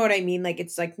York, you know what I mean? Like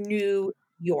it's like New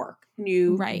York.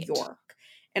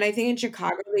 And I think in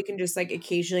Chicago, they can just like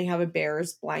occasionally have a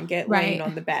Bears blanket laying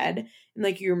on the bed. And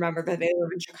like you remember that they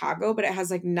live in Chicago, but it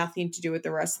has like nothing to do with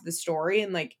the rest of the story.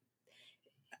 And like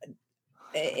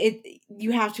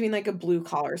you have to be in like a blue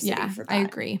collar city for that. I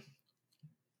agree.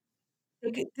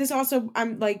 Like, this also,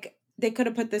 I'm like, they could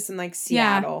have put this in like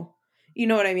Seattle. You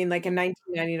know what I mean? Like in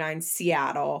 1999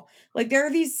 Seattle. Like there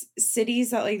are these cities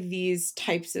that like these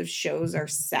types of shows are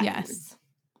set. Yes.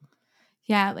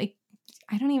 Yeah, like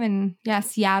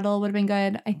Seattle would have been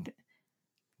good. I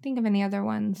think of any other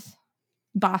ones.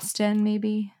 Boston,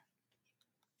 maybe.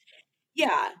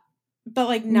 Yeah. But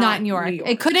like not New York.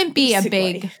 It couldn't be basically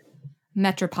a big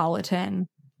metropolitan.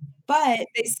 But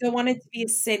they still wanted to be a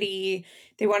city.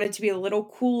 They wanted to be a little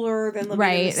cooler than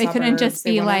living in the suburbs. It couldn't just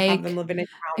be like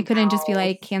it couldn't just be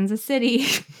like Kansas City.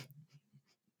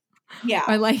 Yeah.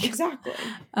 Or like exactly.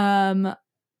 I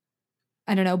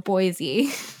don't know,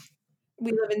 Boise.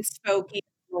 We live in Spokane,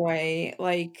 Illinois.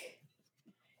 Like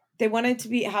they wanted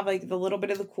to have like the little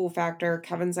bit of the cool factor.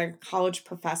 Kevin's like a college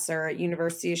professor at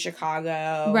University of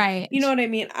Chicago. Right. You know what I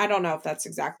mean? I don't know if that's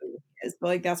exactly what it is, but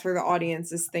like that's where the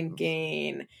audience is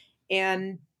thinking.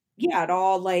 And yeah, it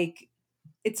all like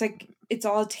it's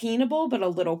all attainable, but a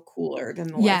little cooler than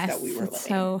the life that we were living.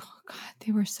 So God,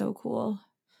 they were so cool.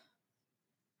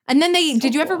 And then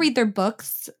did you ever read their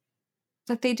books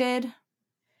that they did?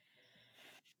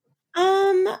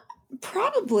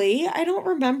 Probably. I don't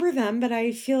remember them, but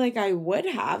I feel like I would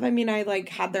have. I mean, I like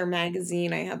had their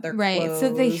magazine, I had their clothes.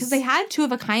 So they had Two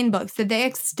of a Kind books that they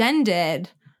extended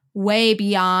way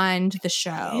beyond the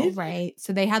show, right?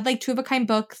 So they had like Two of a Kind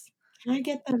books. Can I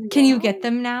get them now? Can you get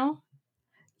them now?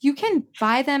 You can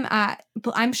buy them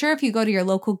I'm sure if you go to your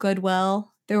local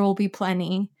Goodwill, there will be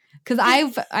plenty. Because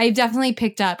I've definitely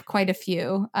picked up quite a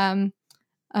few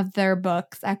of their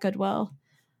books at Goodwill.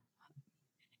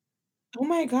 Oh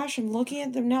my gosh, I'm looking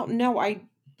at them now. No, I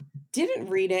didn't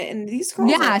read it, and these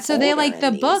girls Yeah, are so they older like the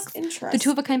in these. books, the Interesting.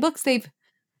 Two of a Kind books. Oh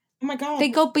my God. They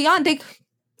go beyond.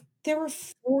 There were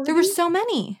 40? There were so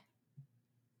many.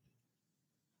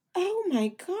 Oh my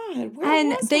God. Where And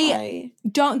was they I?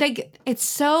 It's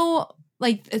so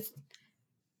like it's.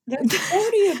 There's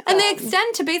 40 of them. And they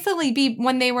extend to basically be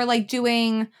when they were like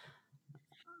doing.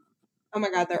 Oh my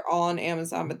God, they're all on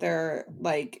Amazon, but they're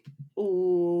like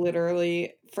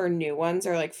literally for new ones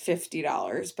are like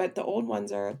 $50, but the old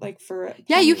ones are like for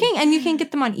Yeah, you penny. can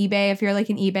get them on eBay if you're like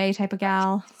an eBay type of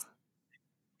gal.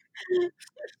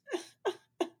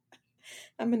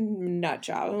 I'm a nut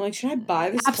job. I'm like, should I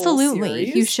buy this? Absolutely, whole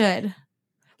series? you should.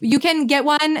 You can get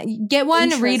one, read one,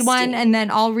 Interesting. and then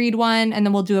I'll read one, and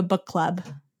then we'll do a book club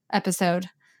episode.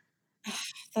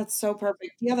 That's so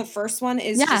perfect. Yeah, the first one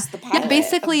is Yeah, just the pilot. yeah.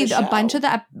 Basically, of the a bunch show.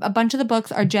 of the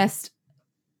books are just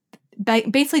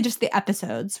basically just the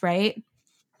episodes, right?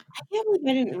 I can't believe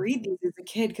I didn't read these as a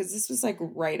kid because this was like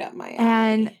right up my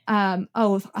alley. And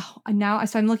now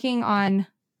so I'm looking on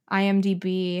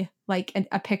IMDb like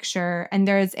a picture, and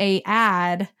there's a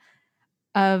ad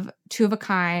of Two of a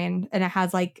Kind, and it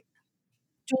has like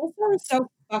Jules are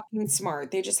so fucking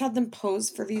smart. They just had them pose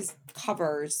for these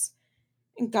covers,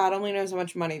 and God only knows how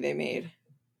much money they made.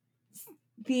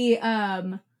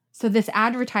 So this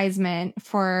advertisement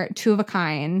for Two of a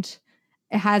Kind,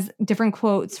 it has different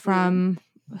quotes from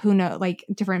like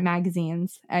different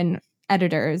magazines and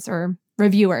editors or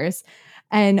reviewers,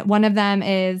 and one of them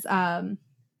is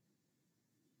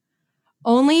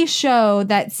only show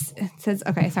that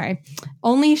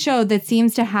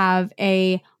seems to have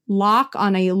a lock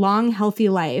on a long, healthy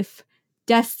life,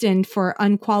 destined for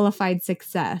unqualified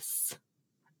success.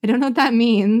 I don't know what that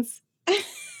means.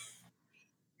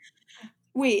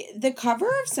 Wait, the cover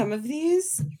of some of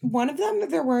these, one of them,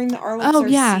 they're wearing the Our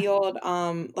Lips Are Sealed,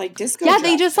 like disco. Yeah,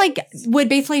 they dresses. just like would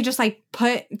basically just like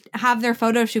have their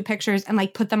photo shoot pictures and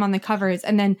like put them on the covers,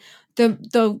 and then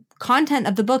the content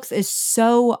of the books is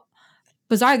so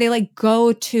bizarre. They like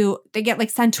they get like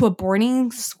sent to a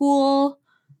boarding school.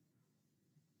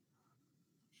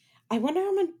 I wonder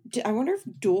if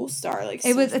Dual Star like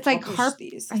It's like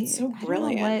these. It's so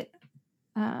brilliant.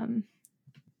 I don't know what,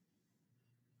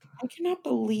 I cannot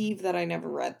believe that I never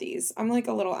read these. I'm like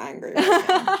a little angry right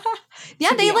now.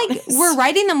 Yeah, they like were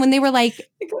writing them when they were like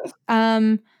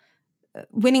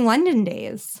winning London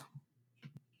days.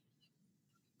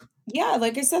 Yeah,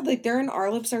 like I said, like they're in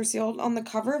Our Lips Are Sealed on the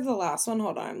cover of the last one.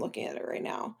 Hold on, I'm looking at it right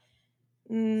now.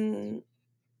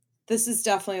 This is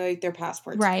definitely like their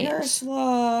passport to Paris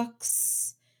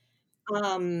looks.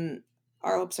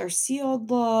 Our Lips Are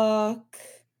Sealed look.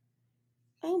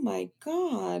 Oh my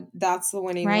God. That's the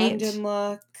winning London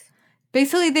look.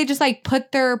 Basically, they just like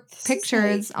put their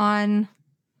pictures on.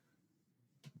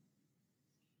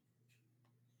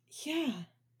 Yeah.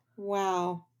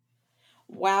 Wow.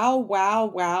 Wow.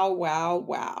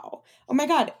 Oh my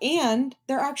God. And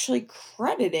they're actually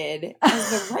credited as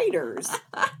the writers.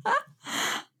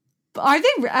 Are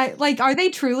they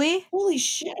truly? Holy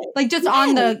shit. Like just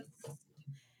on the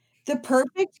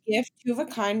Perfect Gift, Two of a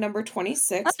Kind, number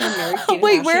 26 from Mary Kate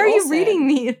Wait, and where are Ashley you Olsen. reading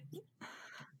these?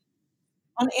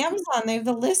 On Amazon, they have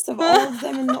the list of all of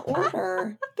them in the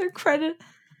order. They're credited.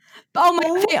 Oh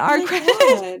my, they are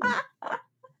credited.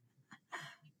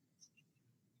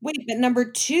 Wait, but number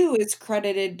 2 is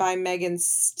credited by Megan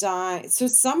Stein. So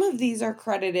some of these are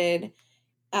credited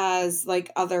as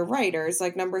like other writers.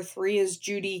 Like number 3 is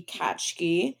Judy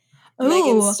Katschke.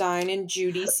 Megan Stein and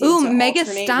Judy Megan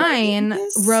Stein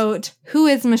wrote Who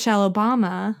is Michelle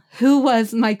Obama? Who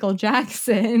was Michael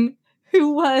Jackson?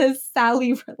 Who was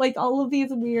Sally? Like all of these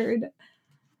weird.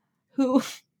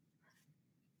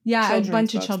 Yeah, a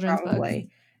bunch of children's books.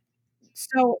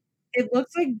 So it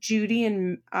looks like Judy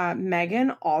and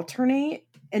Megan alternate,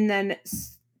 and then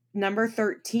number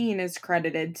 13 is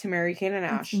credited to Mary Kate and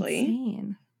Ashley.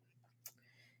 Insane.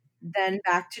 Then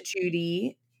back to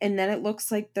Judy. And then it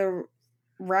looks like the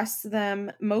rest of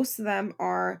them, most of them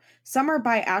some are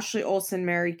by Ashley Olsen,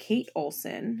 Mary Kate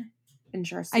Olsen.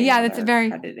 Interesting. Yeah, that's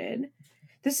very credited.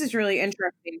 This is really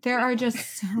interesting. There are just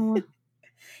so.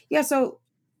 Yeah, so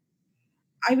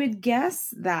I would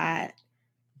guess that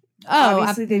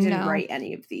obviously they didn't write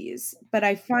any of these, but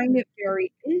I find it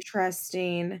very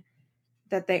interesting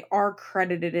that they are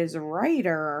credited as a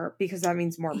writer because that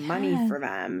means more money for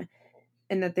them,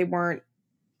 and that they weren't.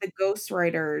 The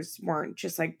ghostwriters weren't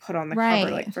just like put on the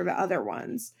cover like for the other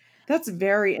ones. That's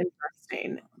very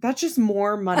interesting. That's just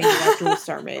more money that Dual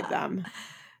Star made them.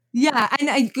 Yeah,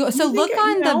 and look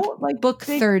on the like book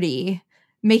 30,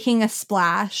 Making a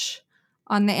Splash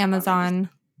on the Amazon.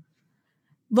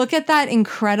 Look at that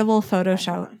incredible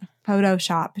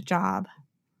Photoshop job.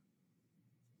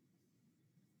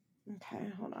 Okay,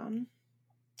 hold on.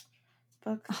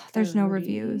 Book There's no 30.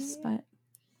 reviews, but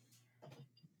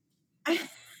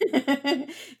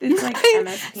It's like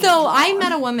MS Paint so I drawn.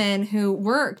 met a woman who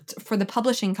worked for the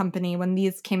publishing company when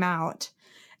these came out,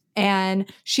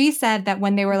 and she said that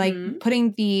when they were like Mhm.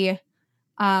 putting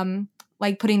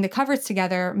the covers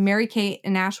together, Mary Kate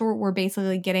and Ashley were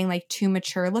basically getting like too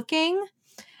mature looking,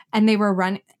 and they were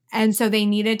running, and so they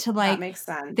needed to That like makes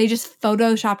sense. they just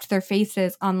photoshopped their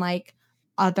faces on like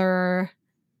other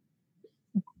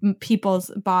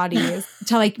people's bodies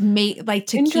to like make like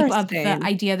to keep up the Interesting.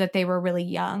 idea that they were really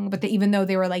young, but even though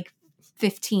they were like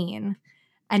 15,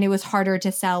 and it was harder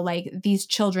to sell like these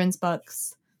children's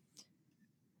books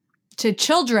to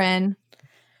children.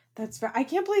 That's fair. I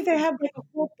can't believe they had like a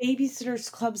whole Babysitter's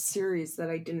Club series that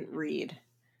I didn't read.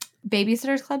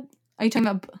 Babysitters Club? Are you talking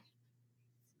about?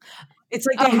 It's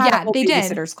like Oh, they had yeah, a whole they did.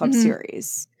 Babysitter's Club Mhm.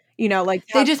 series. You know, like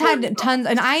They not just children's had tons,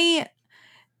 books. and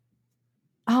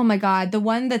oh my god, the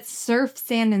one that's Surf,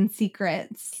 Sand, and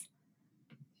Secrets.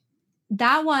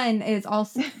 That one is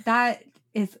also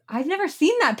I've never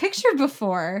seen that picture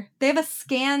before. They have a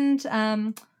scanned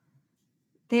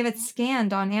they have it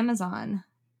scanned on Amazon.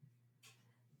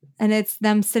 And it's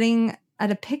them sitting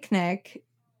at a picnic.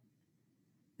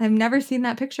 I've never seen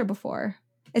that picture before.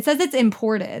 It says it's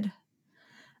imported.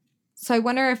 So I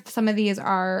wonder if some of these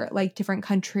are like different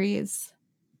countries.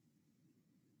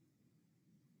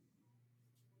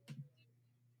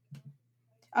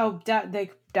 Oh,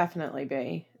 they definitely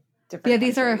be different. Yeah,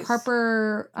 these are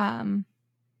countries.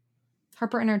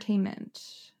 Harper Entertainment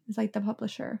is like the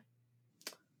publisher.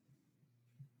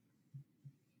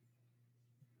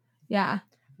 Yeah.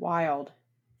 Wild.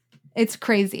 It's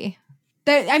crazy.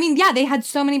 They had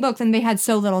so many books, and they had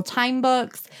So Little Time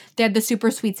books. They had the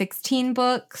Super Sweet 16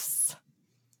 books.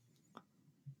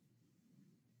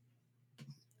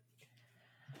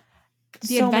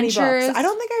 The So many Adventures. books.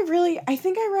 I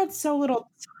think I read So Little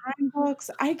Time books.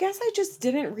 I guess I just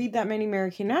didn't read that many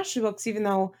Mary Kate and Ashley books, even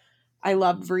though I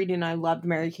loved reading. I loved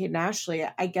Mary Kate and Ashley.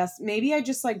 I guess maybe I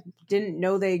just like didn't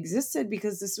know they existed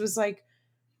because this was like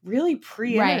really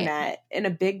pre-internet in a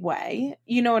big way,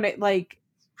 you know, and it like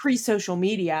pre-social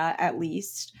media at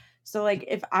least. So like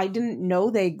if I didn't know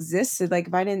they existed, like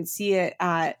if I didn't see it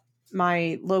at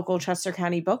my local Chester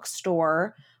County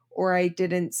bookstore, or I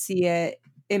didn't see it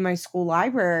in my school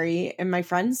library and my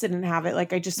friends didn't have it,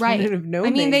 like I just wouldn't have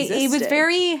known they existed. It was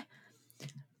very...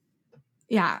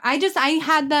 Yeah, I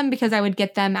had them because I would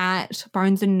get them at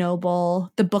Barnes &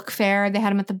 Noble, the book fair. They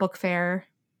had them at the book fair.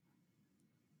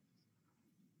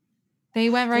 They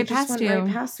went right past you.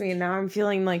 Right past me, and now I'm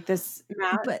feeling like this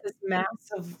mass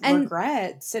of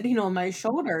regret sitting on my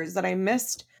shoulders that I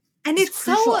missed. And it's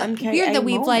so weird that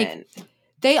we've moment. Like,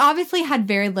 they obviously had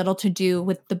very little to do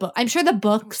with the book. I'm sure the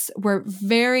books were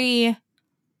very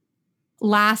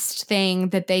last thing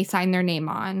that they signed their name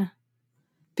on,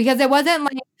 because it wasn't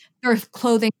like their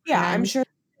clothing. Yeah, brand. I'm sure.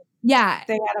 Yeah,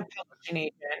 they had a publishing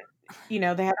agent. You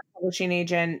know, they had a publishing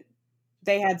agent.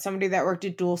 They had somebody that worked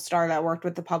at Dual Star that worked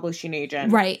with the publishing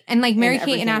agent. Right. And like Mary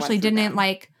Kate and Ashley didn't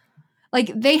like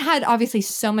they had obviously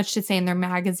so much to say in their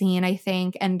magazine, I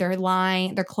think, and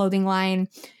their clothing line,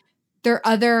 their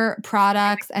other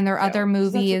products and their other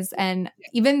movies, and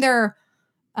even their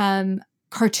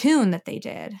cartoon that they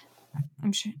did.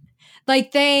 I'm sure.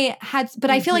 Like they had,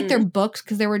 but I feel like their books,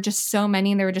 because there were just so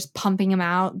many and they were just pumping them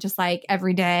out just like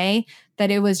every day, that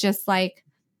it was just like,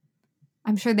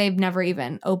 I'm sure they've never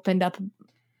even opened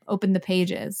the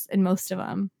pages in most of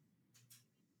them.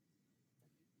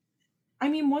 I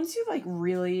mean, once you like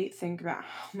really think about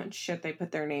how much shit they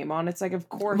put their name on, it's like, of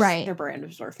course, their brand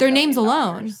is worth their names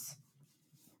alone.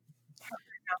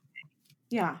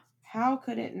 Yeah, how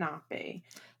could it not be?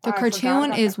 The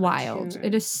cartoon is wild.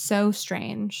 It is so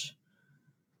strange.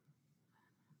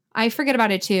 I forget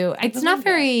about it too. It's not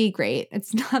very great.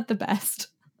 It's not the best.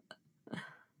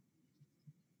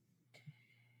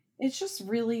 It's just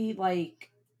really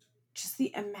like, just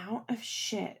the amount of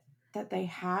shit that they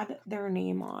had their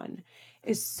name on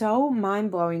is so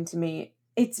mind-blowing to me.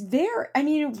 It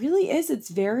really is. It's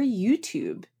very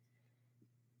YouTube.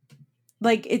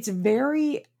 Like, it's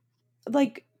very,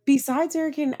 like, besides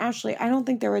Mary Kate and Ashley, I don't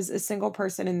think there was a single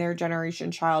person in their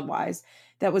generation, child-wise,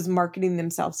 that was marketing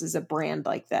themselves as a brand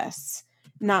like this.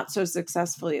 Not so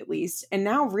successfully, at least. And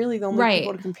now, really, the only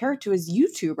people to compare it to is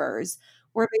YouTubers,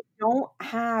 where they don't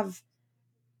have...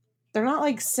 They're not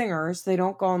like singers. They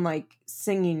don't go on like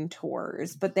singing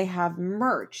tours, but they have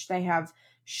merch. They have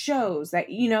shows that,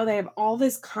 you know, they have all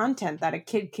this content that a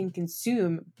kid can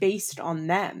consume based on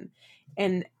them.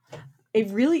 And it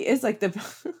really is like the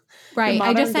right.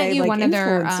 I just sent you one of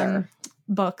their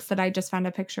books that I just found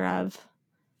a picture of.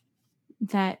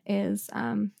 that is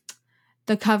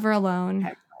the cover alone.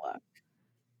 Okay, look.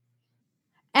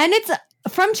 And it's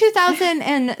from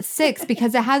 2006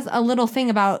 because it has a little thing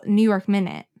about New York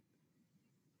Minute.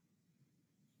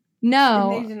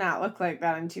 No. And they did not look like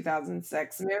that in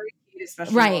 2006. Mary Kate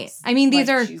especially Right. looks I mean, these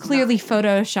like are she's clearly 9.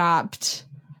 photoshopped.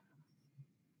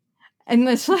 And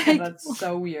it's like Yeah, that's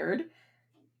so weird.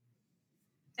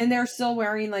 And they're still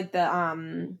wearing like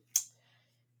the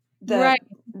right.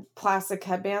 plastic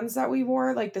headbands that we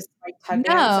wore, like the spiked headbands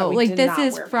No, that we like did this not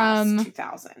is wear from past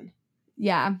 2000.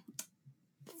 Yeah.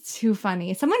 It's too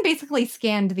funny. Someone basically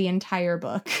scanned the entire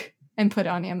book and put it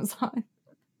on Amazon.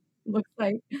 Looks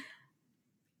like.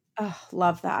 Oh,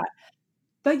 love that.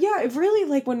 But yeah, it really,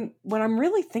 like, when I'm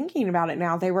really thinking about it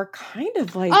now, they were kind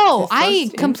of like Oh, the I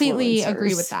first completely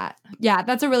agree with influencers. that. Yeah,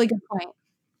 that's a really good point.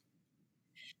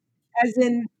 As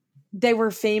in, they were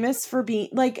famous for being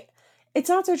like. It's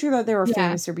not so true that they were Yeah.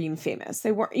 famous for being famous.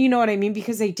 They were, you know what I mean,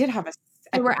 because they did have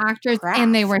They were actors craft.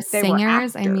 and they were They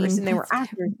singers. were I mean, actors, and they were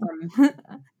that's actors from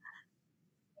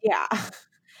yeah.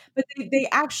 But they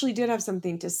actually did have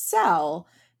something to sell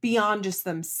beyond just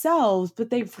themselves, but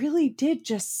they really did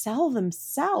just sell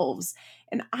themselves.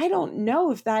 And I don't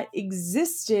know if that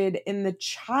existed in the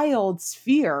child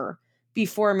sphere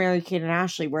before Mary Kate and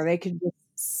Ashley, where they could just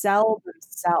sell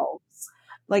themselves.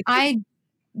 Like, I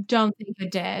don't think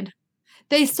it did.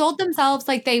 They sold themselves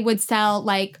like they would sell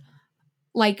like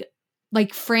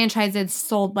franchises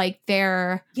sold like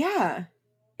their yeah,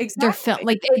 their exactly. film.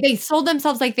 Like they sold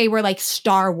themselves like they were like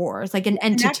Star Wars, like an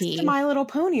entity. Next to My Little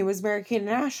Pony was Mary Kate and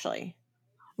Ashley.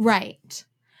 Right.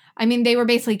 I mean, they were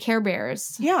basically Care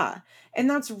Bears. Yeah. And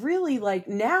that's really like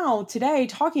now, today,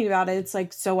 talking about it, it's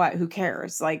like, so what? Who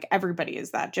cares? Like, everybody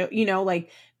is that joke. You know,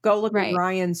 like, go look Right. at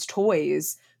Ryan's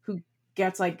Toys, who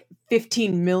gets like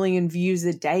 15 million views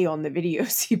a day on the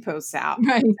videos he posts out,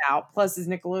 Right. plus his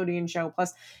Nickelodeon show,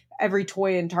 plus every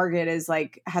toy in Target is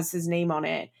like, has his name on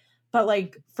it. But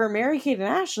like, for Mary Kate and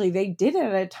Ashley, they did it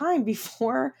at a time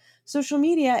before social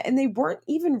media, and they weren't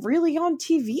even really on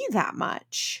TV that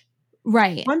much.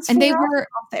 Right. Once And they Full House were went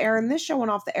off the air and this show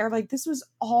went off the air, like, this was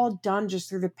all done just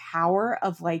through the power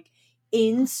of like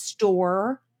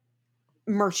in-store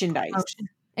merchandise.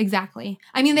 exactly.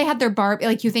 I mean, they had their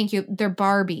their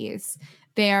Barbies,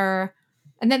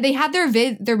 and then they had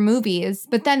their movies,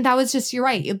 but then that was just, you're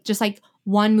right, just like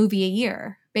one movie a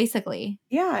year, basically.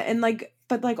 Yeah, and like,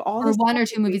 but like all Or this one or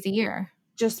two movies a year.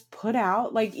 just put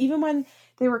out, like, even when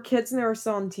they were kids and they were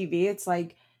still on TV, it's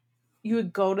like you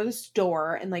would go to the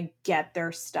store and like get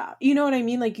their stuff. You know what I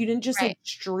mean? Like, you didn't just Right. like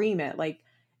stream it. Like,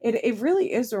 it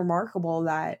really is remarkable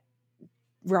that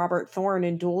Robert Thorne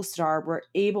and Dual Star were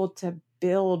able to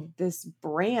build this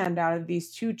brand out of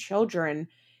these two children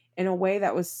in a way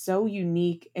that was so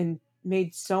unique and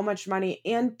made so much money,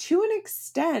 and to an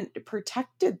extent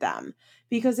protected them,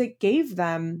 because it gave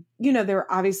them, you know, they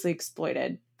were obviously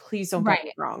exploited. Please don't get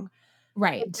me wrong.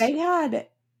 Right. But they had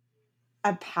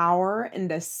a power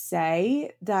and a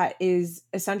say that is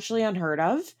essentially unheard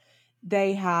of.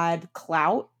 They had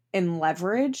clout and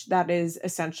leverage that is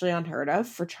essentially unheard of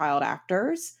for child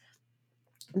actors.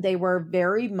 They were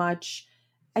very much,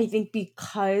 I think,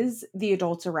 because the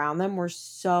adults around them were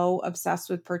so obsessed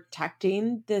with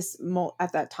protecting this,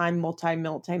 at that time,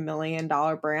 multi-million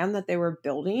dollar brand that they were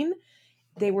building.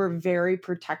 They were very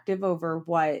protective over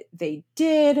what they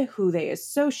did, who they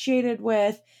associated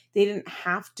with. They didn't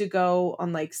have to go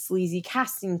on like sleazy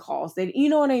casting calls. They, you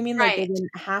know what I mean? Like, they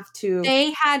didn't have to.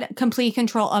 They had complete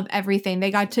control of everything. They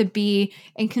got to be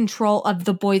in control of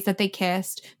the boys that they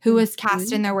kissed, who was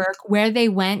cast in their work, where they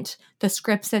went, the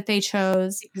scripts that they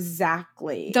chose,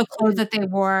 exactly, the clothes that they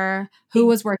wore, who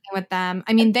was working with them.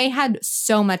 I mean, they had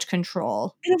so much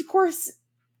control. And of course,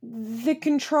 the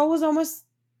control was almost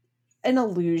an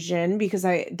illusion because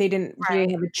they didn't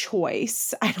really have a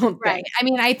choice. I don't think. I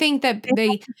mean, I think that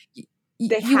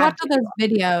you watch all those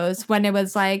videos when it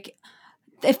was like,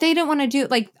 if they didn't want to do,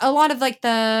 like, a lot of like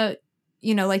the,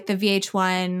 you know, like the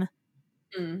VH1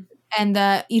 and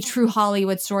the True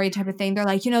Hollywood Story type of thing, they're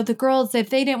like, you know, the girls,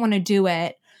 if they didn't want to do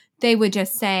it, they would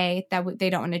just say that they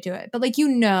don't want to do it. But like, you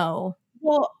know,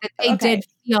 well, that they did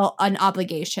feel an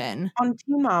obligation. On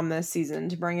Teen Mom this season,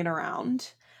 to bring it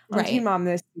around, on Teen Mom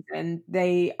this season,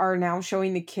 they are now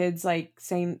showing the kids, like,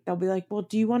 saying, they'll be like, well,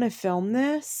 do you want to film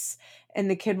this? And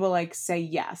the kid will like say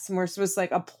yes. And we're supposed to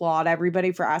like applaud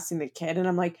everybody for asking the kid. And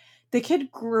I'm like, the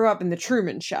kid grew up in the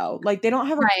Truman Show. Like, they don't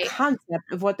have a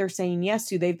concept of what they're saying yes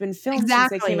to. They've been filmed since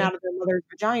they came out of their mother's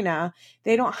vagina.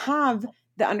 They don't have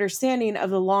the understanding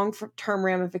of the long-term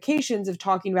ramifications of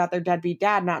talking about their deadbeat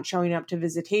dad not showing up to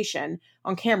visitation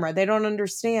on camera. They don't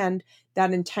understand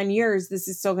that in 10 years, this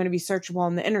is still going to be searchable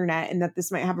on the internet and that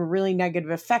this might have a really negative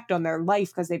effect on their life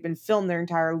because they've been filmed their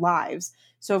entire lives.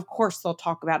 So of course they'll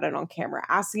talk about it on camera.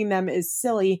 Asking them is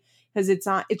silly because it's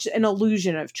an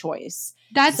illusion of choice.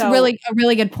 That's really a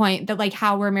really good point, that like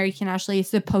how we're Mary Kate and Ashley is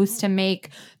supposed to make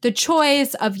the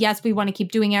choice of, yes, we want to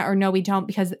keep doing it, or no, we don't,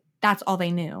 because that's all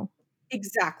they knew.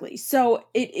 Exactly. So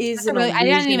it is I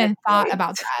didn't even thought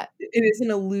about that. It is an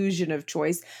illusion of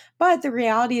choice. But the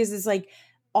reality is like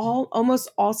almost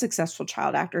all successful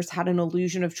child actors had an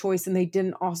illusion of choice, and they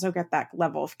didn't also get that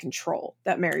level of control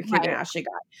that Mary Kate and Ashley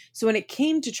got. So when it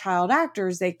came to child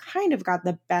actors, they kind of got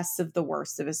the best of the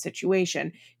worst of a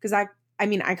situation. Because I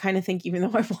mean, I kind of think, even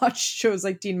though I've watched shows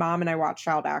like Teen Mom and I watch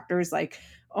child actors, like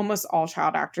almost all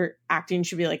child acting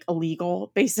should be like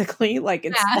illegal, basically. Like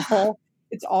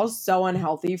it's all so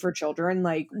unhealthy for children.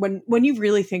 Like when you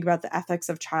really think about the ethics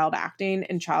of child acting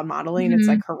and child modeling, it's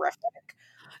like horrific.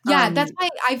 Yeah, that's why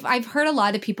I've heard a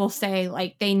lot of people say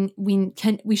like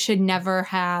we should never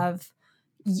have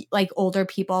like older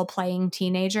people playing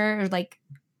teenager, or like,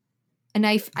 and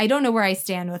I don't know where I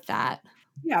stand with that.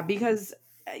 Yeah, because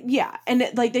and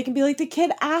like they can be like, the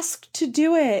kid asked to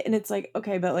do it, and it's like,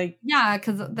 okay, but like, yeah,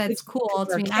 because that's cool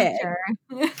to be an actor.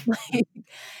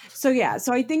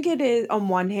 So I think it is, on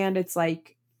one hand, it's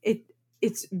like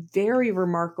it's very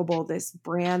remarkable, this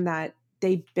brand that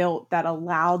they built that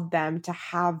allowed them to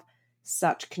have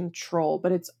such control.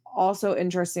 But it's also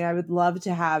interesting. I would love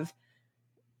to have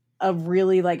a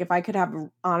really, like, if I could have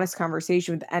an honest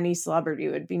conversation with any celebrity,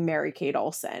 it would be Mary Kate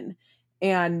Olsen,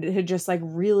 and to just like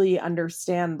really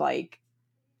understand like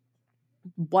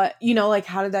what, like,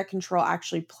 how did that control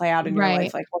actually play out in your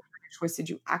life? Like, what choice did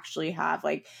you actually have?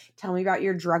 Like, tell me about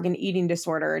your drug and eating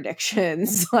disorder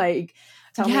addictions. Like,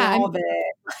 tell me all of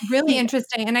it. Really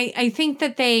interesting. And I think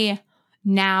that they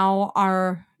now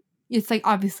are, it's like,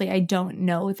 obviously I don't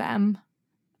know them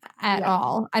at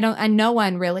all. And no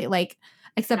one really, like,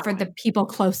 except for the people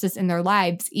closest in their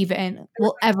lives even,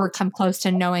 will ever come close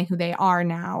to knowing who they are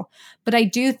now. But I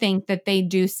do think that they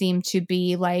do seem to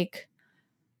be like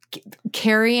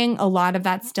carrying a lot of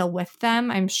that still with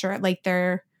them. I'm sure like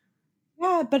they're,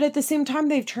 yeah, but at the same time,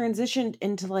 they've transitioned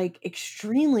into like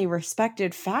extremely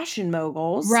respected fashion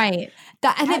moguls. Right.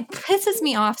 And it pisses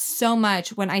me off so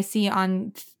much when I see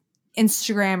on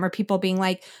Instagram or people being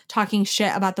like talking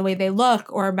shit about the way they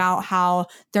look, or about how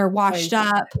they're washed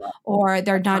up, or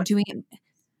they're not doing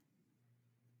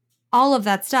all of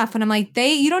that stuff. And I'm like,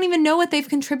 you don't even know what they've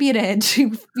contributed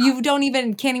to. You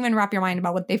can't even wrap your mind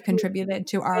about what they've contributed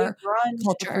to our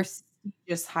culture.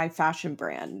 Just high fashion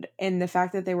brand, and the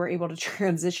fact that they were able to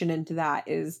transition into that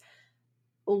is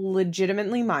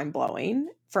legitimately mind-blowing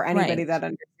for anybody that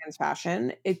understands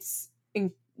fashion. It's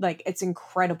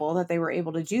incredible that they were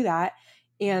able to do that,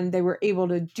 and they were able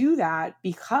to do that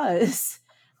because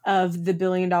of the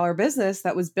billion-dollar business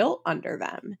that was built under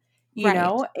them, you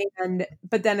know. And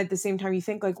but then at the same time, you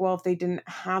think like, well, if they didn't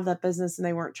have that business and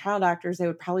they weren't child actors, they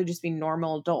would probably just be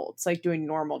normal adults, like doing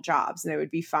normal jobs, and they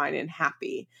would be fine and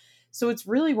happy. So it's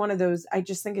really one of those, I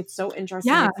just think it's so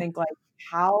interesting to think like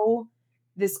how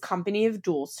this company of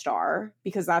Dual Star,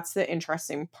 because that's the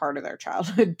interesting part of their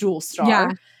childhood, Dual Star.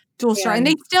 Yeah, Dual Star.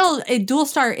 And Dual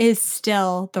Star is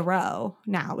still the row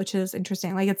now, which is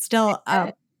interesting. Like it's still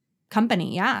a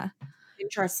company. Yeah.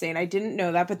 Interesting. I didn't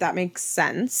know that, but that makes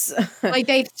sense. Like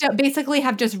they basically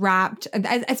have just wrapped,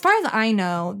 as far as I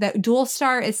know, that Dual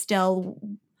Star is still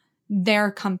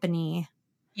their company.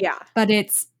 Yeah. But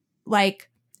it's like,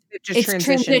 it's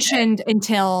transitioned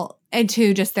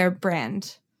into just their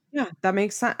brand. Yeah, that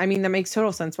makes sense. I mean, that makes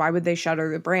total sense. Why would they shutter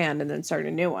the brand and then start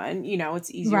a new one?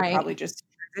 It's easier probably just to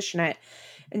transition it.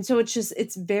 And so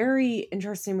it's very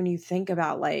interesting when you think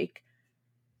about like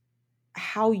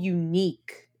how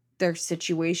unique their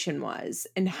situation was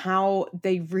and how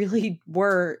they really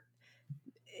were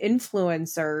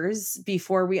influencers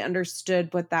before we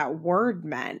understood what that word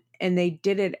meant. And they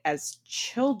did it as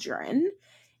children.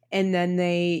 And then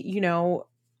they,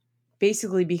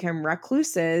 basically become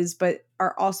recluses, but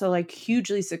are also like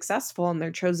hugely successful in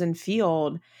their chosen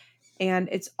field. And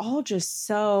it's all just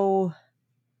so,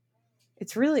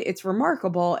 it's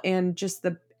remarkable. And just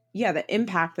the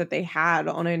impact that they had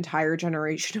on an entire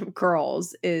generation of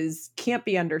girls can't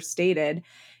be understated.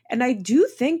 And I do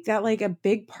think that like a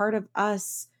big part of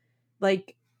us,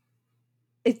 like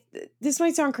this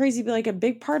might sound crazy, but like a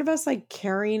big part of us like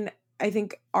caring, I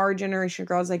think our generation of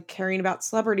girls like caring about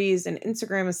celebrities and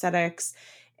Instagram aesthetics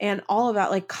and all of that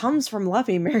like comes from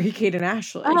loving Mary Kate and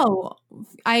Ashley. Oh,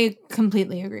 I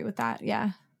completely agree with that.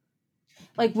 Yeah.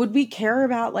 Like, would we care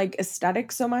about like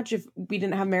aesthetics so much if we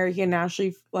didn't have Mary Kate and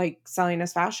Ashley like selling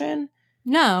us fashion?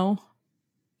 No.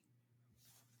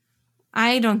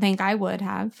 I don't think I would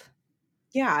have.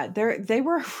 Yeah, they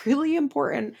were really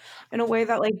important in a way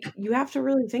that like you have to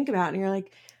really think about, and you're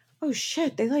like, oh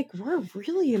shit, they like were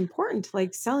really important to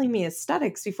like selling me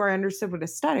aesthetics before I understood what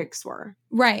aesthetics were.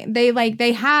 Right.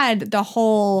 They had the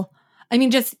whole, I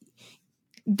mean, just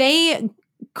they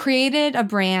created a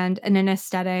brand and an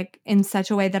aesthetic in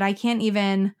such a way that I can't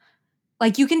even,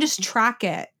 like, you can just track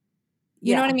it.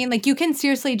 You know what I mean? Like, you can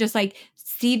seriously just like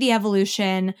see the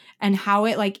evolution and how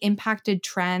it like impacted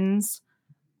trends.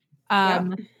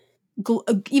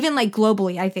 Even like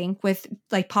globally, I think, with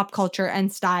like pop culture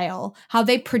and style, how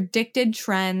they predicted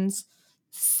trends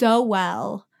so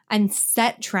well and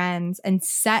set trends and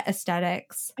set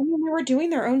aesthetics. I mean, they were doing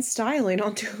their own styling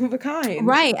on Two of a Kind.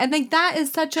 Right. And like that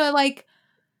is such a like,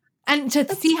 and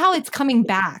to see how it's coming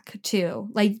back too.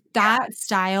 Like that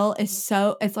style is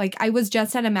so, it's like, I was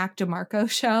just at a Mac DeMarco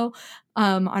show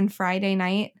on Friday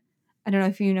night. I don't know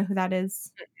if you know who that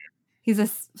is. He's a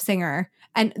singer.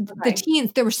 And the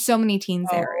teens, there were so many teens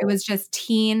there. It was just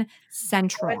teen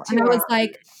central. And I was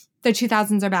like, the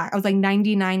 2000s are back. I was like,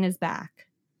 99 is back.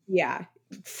 Yeah,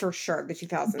 for sure. The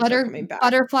 2000s are coming back.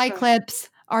 Butterfly clips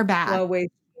are back. Low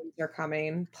waist jeans are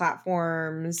coming.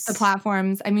 Platforms. The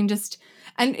platforms. I mean, just,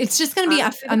 and it's just going to be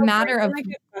a matter of. Like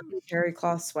a Jerry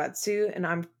Claw sweatsuit, and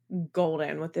I'm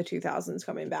golden with the 2000s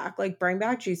coming back. Like, bring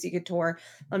back Juicy Couture.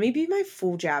 Let me be my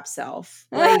full jab self.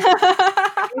 Like,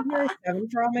 give me 7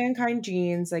 for All Mankind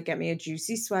jeans. Like, get me a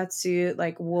juicy sweatsuit.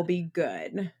 Like, we'll be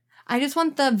good. I just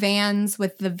want the Vans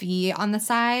with the V on the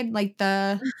side, like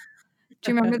the.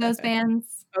 Do you remember those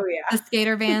Vans? Oh yeah, the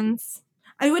skater Vans.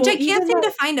 Which I can't seem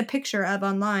to find a picture of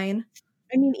online.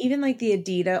 I mean, even like the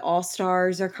Adidas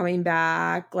All-Stars are coming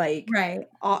back. Like, right.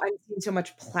 I'm seeing so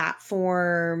much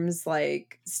platforms.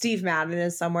 Like, Steve Madden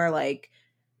is somewhere like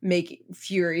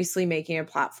furiously making a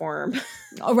platform.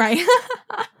 Oh, right.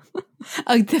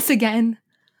 Oh, this again.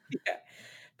 Yeah.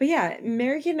 But yeah,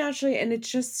 Mary-Kate and Ashley, and it's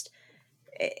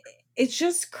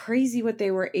just crazy what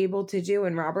they were able to do.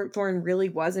 And Robert Thorne really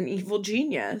was an evil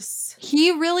genius.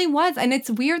 He really was. And it's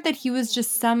weird that he was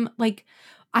just some, like,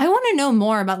 I want to know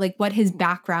more about, like, what his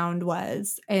background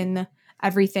was in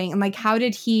everything. And, like, how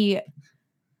did he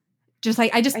just,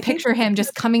 like, I picture him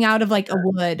just coming out of, like,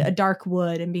 a dark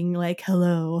wood and being like,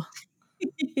 hello.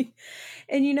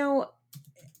 And, you know,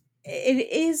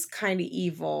 it is kind of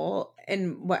evil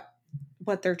and what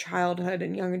their childhood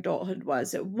and young adulthood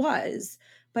was. It was.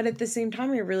 But at the same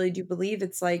time, I really do believe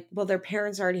it's like, well, their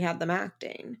parents already had them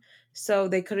acting. So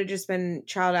they could have just been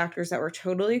child actors that were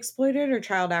totally exploited or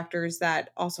child actors that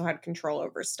also had control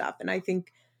over stuff. And I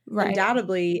think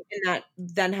undoubtedly, and that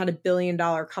then had $1 billion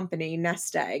company,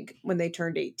 Nest Egg, when they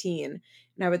turned 18.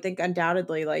 And I would think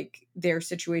undoubtedly like their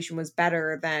situation was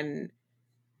better than,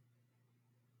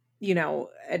 you know,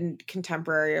 a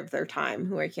contemporary of their time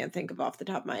who I can't think of off the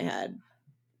top of my head.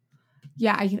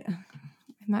 Yeah.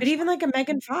 But even like a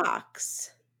Megan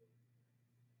Fox.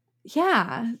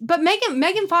 Yeah. But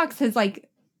Megan Fox has like.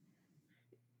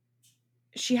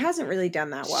 She hasn't really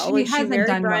done that well. She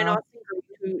married Brian Austin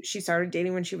Green, who she started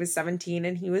dating when she was 17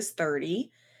 and he was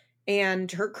 30.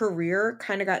 And her career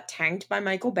kind of got tanked by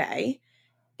Michael Bay.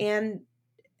 And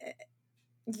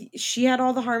she had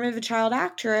all the harm of a child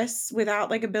actress without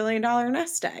like $1 billion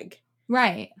nest egg.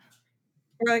 Right.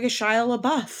 Or like a Shia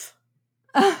LaBeouf.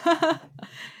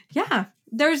 Yeah.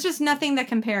 There's just nothing that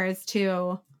compares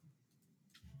to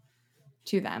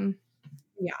them.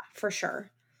 Yeah, for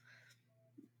sure.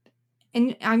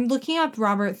 And I'm looking up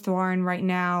Robert Thorne right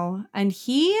now, and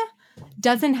he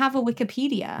doesn't have a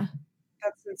Wikipedia.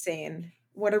 That's insane.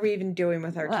 What are we even doing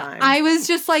with our time? I was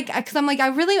just like, because I'm like,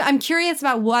 I'm curious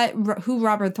about who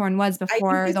Robert Thorne was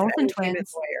before the Olsen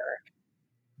twins. Lawyer.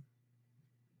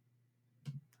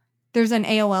 There's an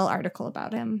AOL article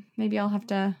about him. Maybe I'll have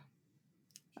to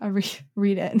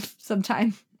read it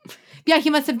sometime. Yeah,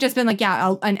 he must have just been like,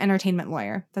 an entertainment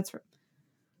lawyer. That's right.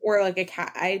 Or like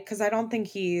because I don't think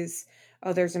he's.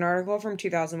 Oh, there's an article from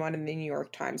 2001 in the New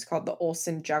York Times called "The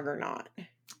Olsen Juggernaut."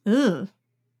 Ugh.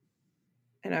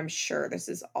 And I'm sure this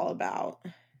is all about.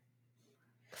 Like,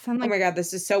 oh my God,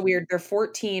 this is so weird. They're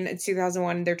 14 in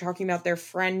 2001. They're talking about their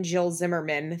friend Jill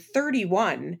Zimmerman,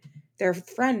 31, their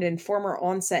friend and former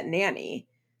on-set nanny.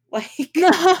 Like,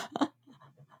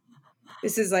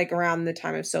 this is like around the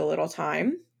time of So Little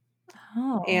Time.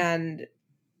 Oh. And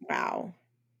wow.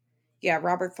 Yeah,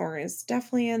 Robert Thorne is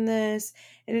definitely in this.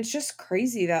 And it's just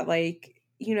crazy that, like,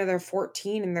 you know, they're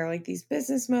 14 and they're like these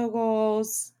business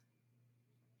moguls.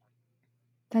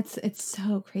 It's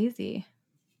so crazy.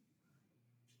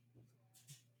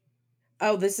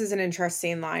 Oh, this is an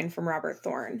interesting line from Robert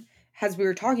Thorne. as we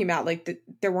were talking about, like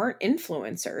there weren't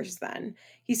influencers then.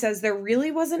 He says there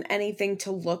really wasn't anything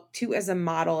to look to as a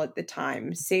model at the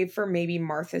time, save for maybe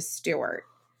Martha Stewart.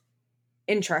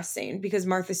 Interesting, because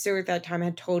Martha Stewart at that time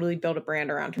had totally built a brand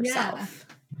around herself.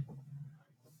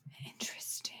 Yeah.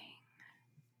 Interesting.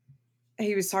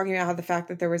 He was talking about how the fact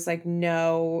that there was like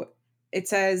no, it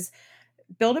says,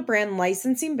 build a brand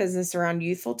licensing business around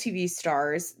youthful TV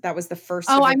stars. That was the first.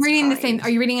 Oh, I'm reading the same. Are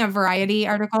you reading a Variety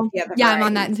article? Yeah, I'm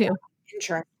on that too.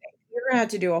 Interesting. You're gonna have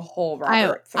to do a whole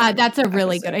Robert Thorne that's a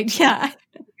really good idea. You're gonna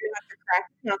have to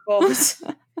crack knuckles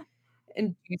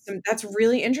and do some. That's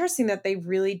really interesting that they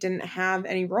really didn't have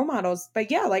any role models.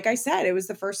 But yeah, like I said, it was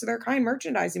the first of their kind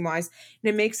merchandising wise, and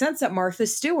it makes sense that Martha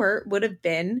Stewart would have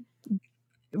been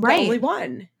the only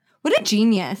one. What a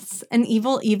genius! An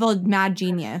evil, mad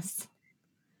genius.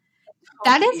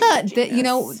 That is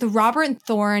the Robert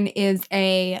Thorne is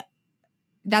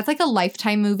that's like a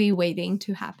Lifetime movie waiting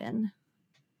to happen.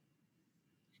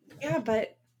 Yeah,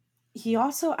 but he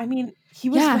also, I mean, he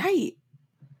was right.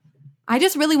 I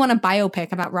just really want a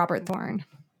biopic about Robert Thorne.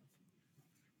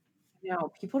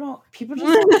 No, people just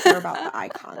don't care about the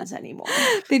icons anymore.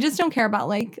 They just don't care about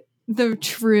like the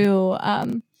true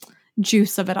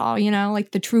juice of it all, like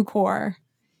the true core.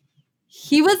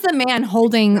 He was the man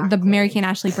holding the Mary-Kate and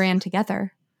Ashley brand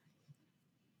together.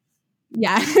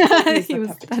 Yeah, he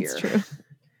was. That's true.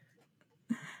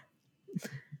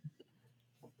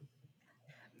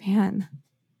 Man,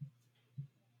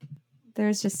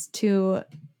 there's just two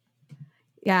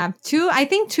I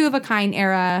think two of a kind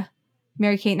era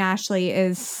Mary-Kate and Ashley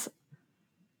it's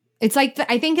like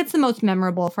I think it's the most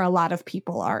memorable for a lot of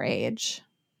people our age.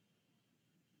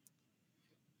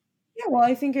 Yeah, well,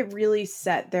 I think it really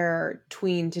set their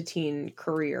tween to teen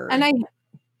career and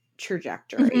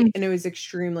trajectory, and it was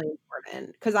extremely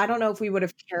important because I don't know if we would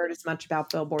have cared as much about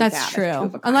Billboard. That's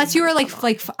true, unless you were like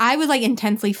I was like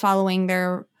intensely following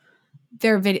their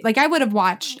video. Like I would have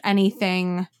watched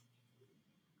anything.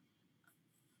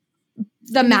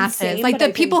 The masses, like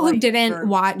the people who didn't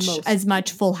watch as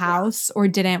much Full House or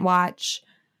didn't watch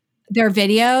their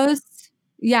videos.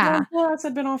 Yeah. Full House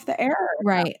had been off the air.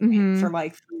 Right. For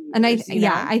like 3 years, and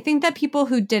I think that people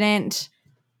who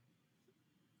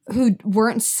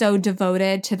weren't so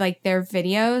devoted to like their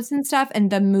videos and stuff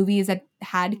and the movies that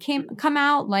had come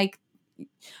out, like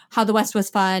How the West Was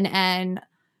Fun and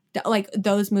like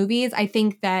those movies, I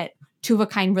think that Two of a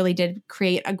Kind really did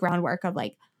create a groundwork of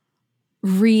like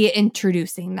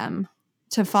reintroducing them,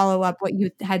 to follow up what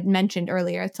you had mentioned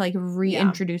earlier, to like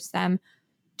reintroduce them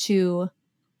to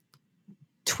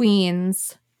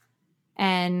tweens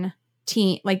and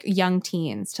young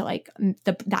teens to like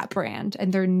that brand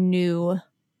and the new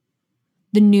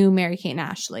Mary-Kate and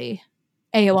Ashley.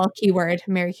 AOL keyword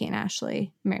Mary-Kate and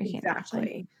Ashley. Mary-Kate and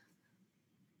Ashley.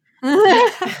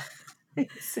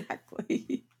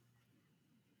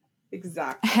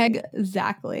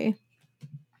 Exactly.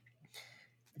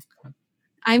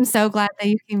 I'm so glad that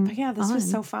you came. But yeah, this was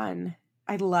so fun.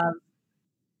 I love.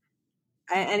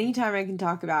 Anytime I can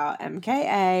talk about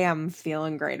MKA, I'm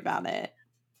feeling great about it.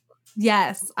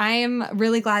 Yes, I am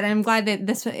really glad. I'm glad that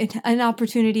this was an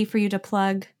opportunity for you to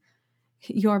plug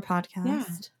your podcast. Yeah.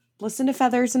 Listen to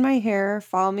Feathers in My Hair.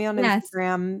 Follow me on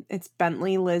Instagram. It's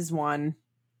Bentley Liz 1.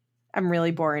 I'm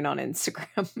really boring on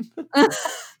Instagram.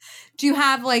 Do you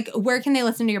have where can they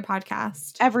listen to your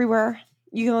podcast? Everywhere.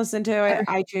 You can listen to it.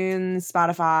 iTunes,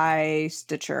 Spotify,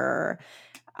 Stitcher.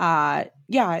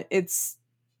 Yeah, it's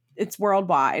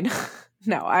worldwide.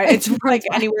 No, it's like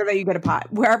anywhere that you get a pod.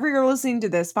 Wherever you're listening to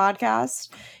this podcast,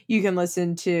 you can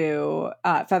listen to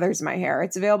Feathers in My Hair.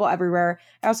 It's available everywhere.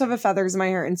 I also have a Feathers in My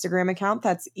Hair Instagram account.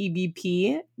 That's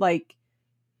EBP, like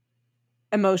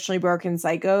Emotionally Broken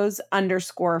Psychos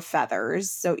 _feathers.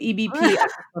 So EBP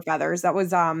 _feathers. That was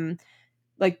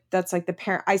that's like the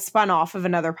parent. I spun off of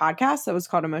another podcast that was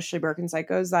called Emotionally Broken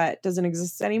Psychos that doesn't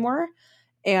exist anymore.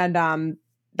 And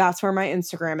that's where my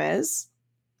Instagram is.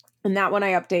 And that one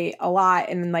I update a lot.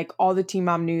 And like all the Teen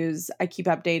Mom news, I keep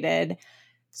updated.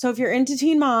 So if you're into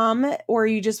Teen Mom or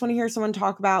you just want to hear someone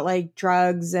talk about like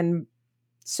drugs and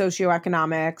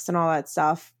socioeconomics and all that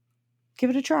stuff, give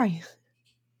it a try.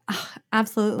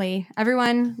 Absolutely.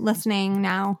 Everyone listening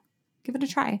now, give it a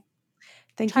try.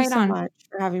 Thank you so much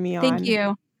for having me on. Thank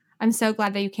you. I'm so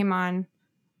glad that you came on.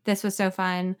 This was so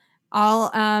fun. I'll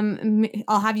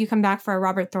have you come back for a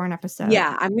Robert Thorne episode.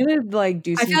 Yeah, I'm gonna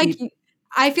do some.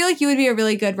 I feel like you would be a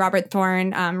really good Robert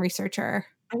Thorne researcher.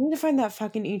 I need to find that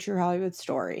fucking E True Hollywood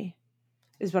story.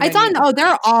 Is what it's on. Oh,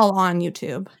 they're all on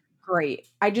YouTube. Great.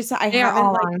 I haven't taken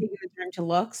the time to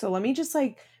look. So let me just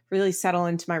really settle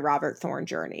into my Robert Thorne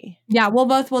journey. Yeah,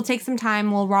 we'll take some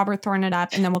time. We'll Robert Thorne it up,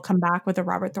 and then we'll come back with a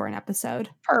Robert Thorne episode.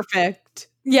 Perfect.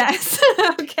 Yes.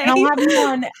 Okay. I'll have you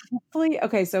on. Hopefully,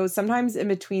 okay. So sometimes in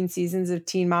between seasons of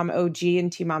Teen Mom OG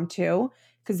and Teen Mom 2,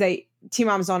 because Teen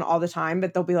Mom's on all the time,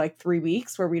 but there'll be like 3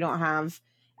 weeks where we don't have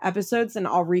episodes, and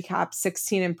I'll recap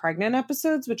 16 and pregnant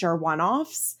episodes, which are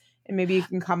one-offs, and maybe you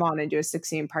can come on and do a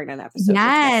 16 and pregnant episode.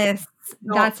 Yes, So,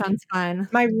 that sounds fun.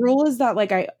 my rule is that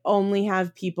like I only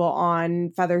have people on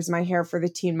Feathers My Hair for the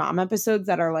Teen Mom episodes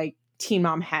that are like Teen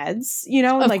Mom heads, you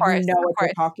know, and Of like course, know of what they're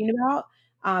course. talking about.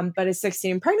 But a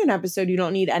 16 and pregnant episode, you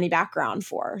don't need any background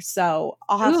for. So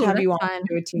I'll have to have Ooh, you on that's fun.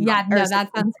 to do a Teen Yeah, Mom. no, that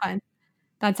sounds fun.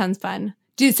 That sounds fun.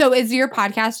 So is your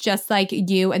podcast just like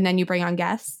you and then you bring on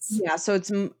guests? Yeah, so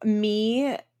it's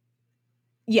me.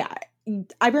 Yeah,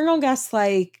 I bring on guests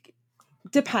like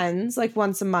depends, like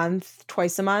once a month,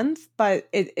 twice a month, but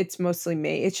it's mostly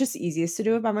me. It's just easiest to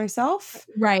do it by myself.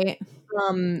 Right.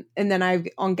 And then I've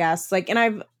on guests like, and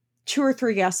I've 2 or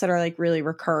 3 guests that are like really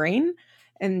recurring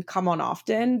and come on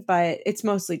often, but it's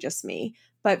mostly just me.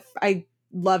 But I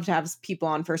love to have people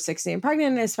on for 16 and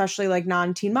pregnant, especially like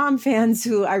non-Teen Mom fans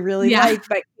who I really like,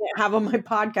 but can't have on my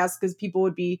podcast because people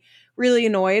would be really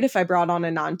annoyed if I brought on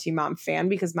a non-Teen Mom fan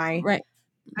because Right.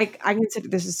 I consider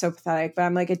this is so pathetic, but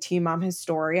I'm like a Teen Mom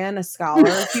historian, a scholar,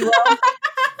 if you will.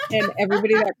 And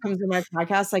everybody that comes on my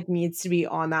podcast like needs to be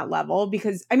on that level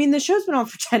because I mean the show's been on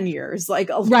for 10 years. Like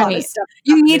a lot of stuff.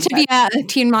 You need to be a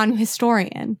Teen Mom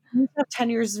historian. You have 10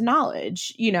 years of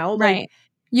knowledge, you know? Right. Like,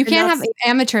 You and can't have that's-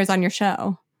 amateurs on your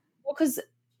show. well, because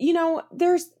you know,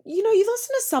 there's you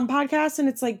listen to some podcasts and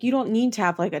it's like you don't need to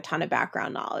have like a ton of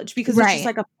background knowledge because it's just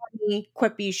Right. like a funny,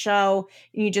 quippy show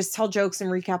and you just tell jokes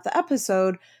and recap the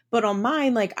episode. But on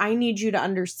mine, like I need you to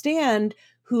understand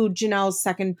who Janelle's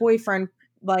second boyfriend,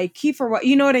 like Kiefer, what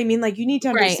you know what I mean? Like you need to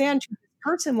understand who this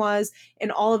person was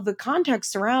and all of the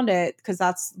context around it, because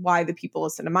that's why the people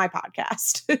listen to my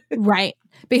podcast. Right.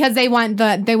 Because they want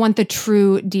the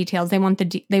true details. They want the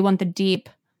deep,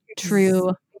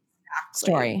 true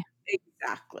story.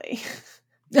 Exactly.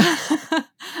 Well,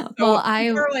 They're like,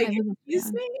 I would love excuse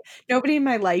that. me? Nobody in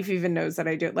my life even knows that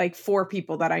I do it. Like 4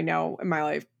 people that I know in my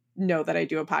life know that I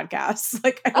do a podcast.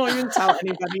 Like I don't even tell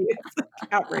anybody. It's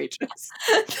like outrageous.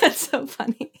 That's so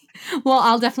funny. Well,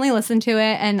 I'll definitely listen to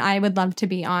it, and I would love to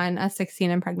be on a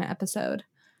 16 and pregnant episode.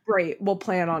 Great. We'll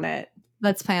plan on it.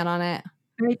 Let's plan on it.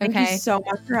 Thank Okay. you so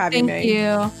much for having Thank me.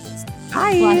 you.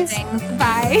 Bye. Blessings.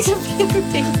 Bye.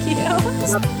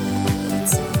 Thank you.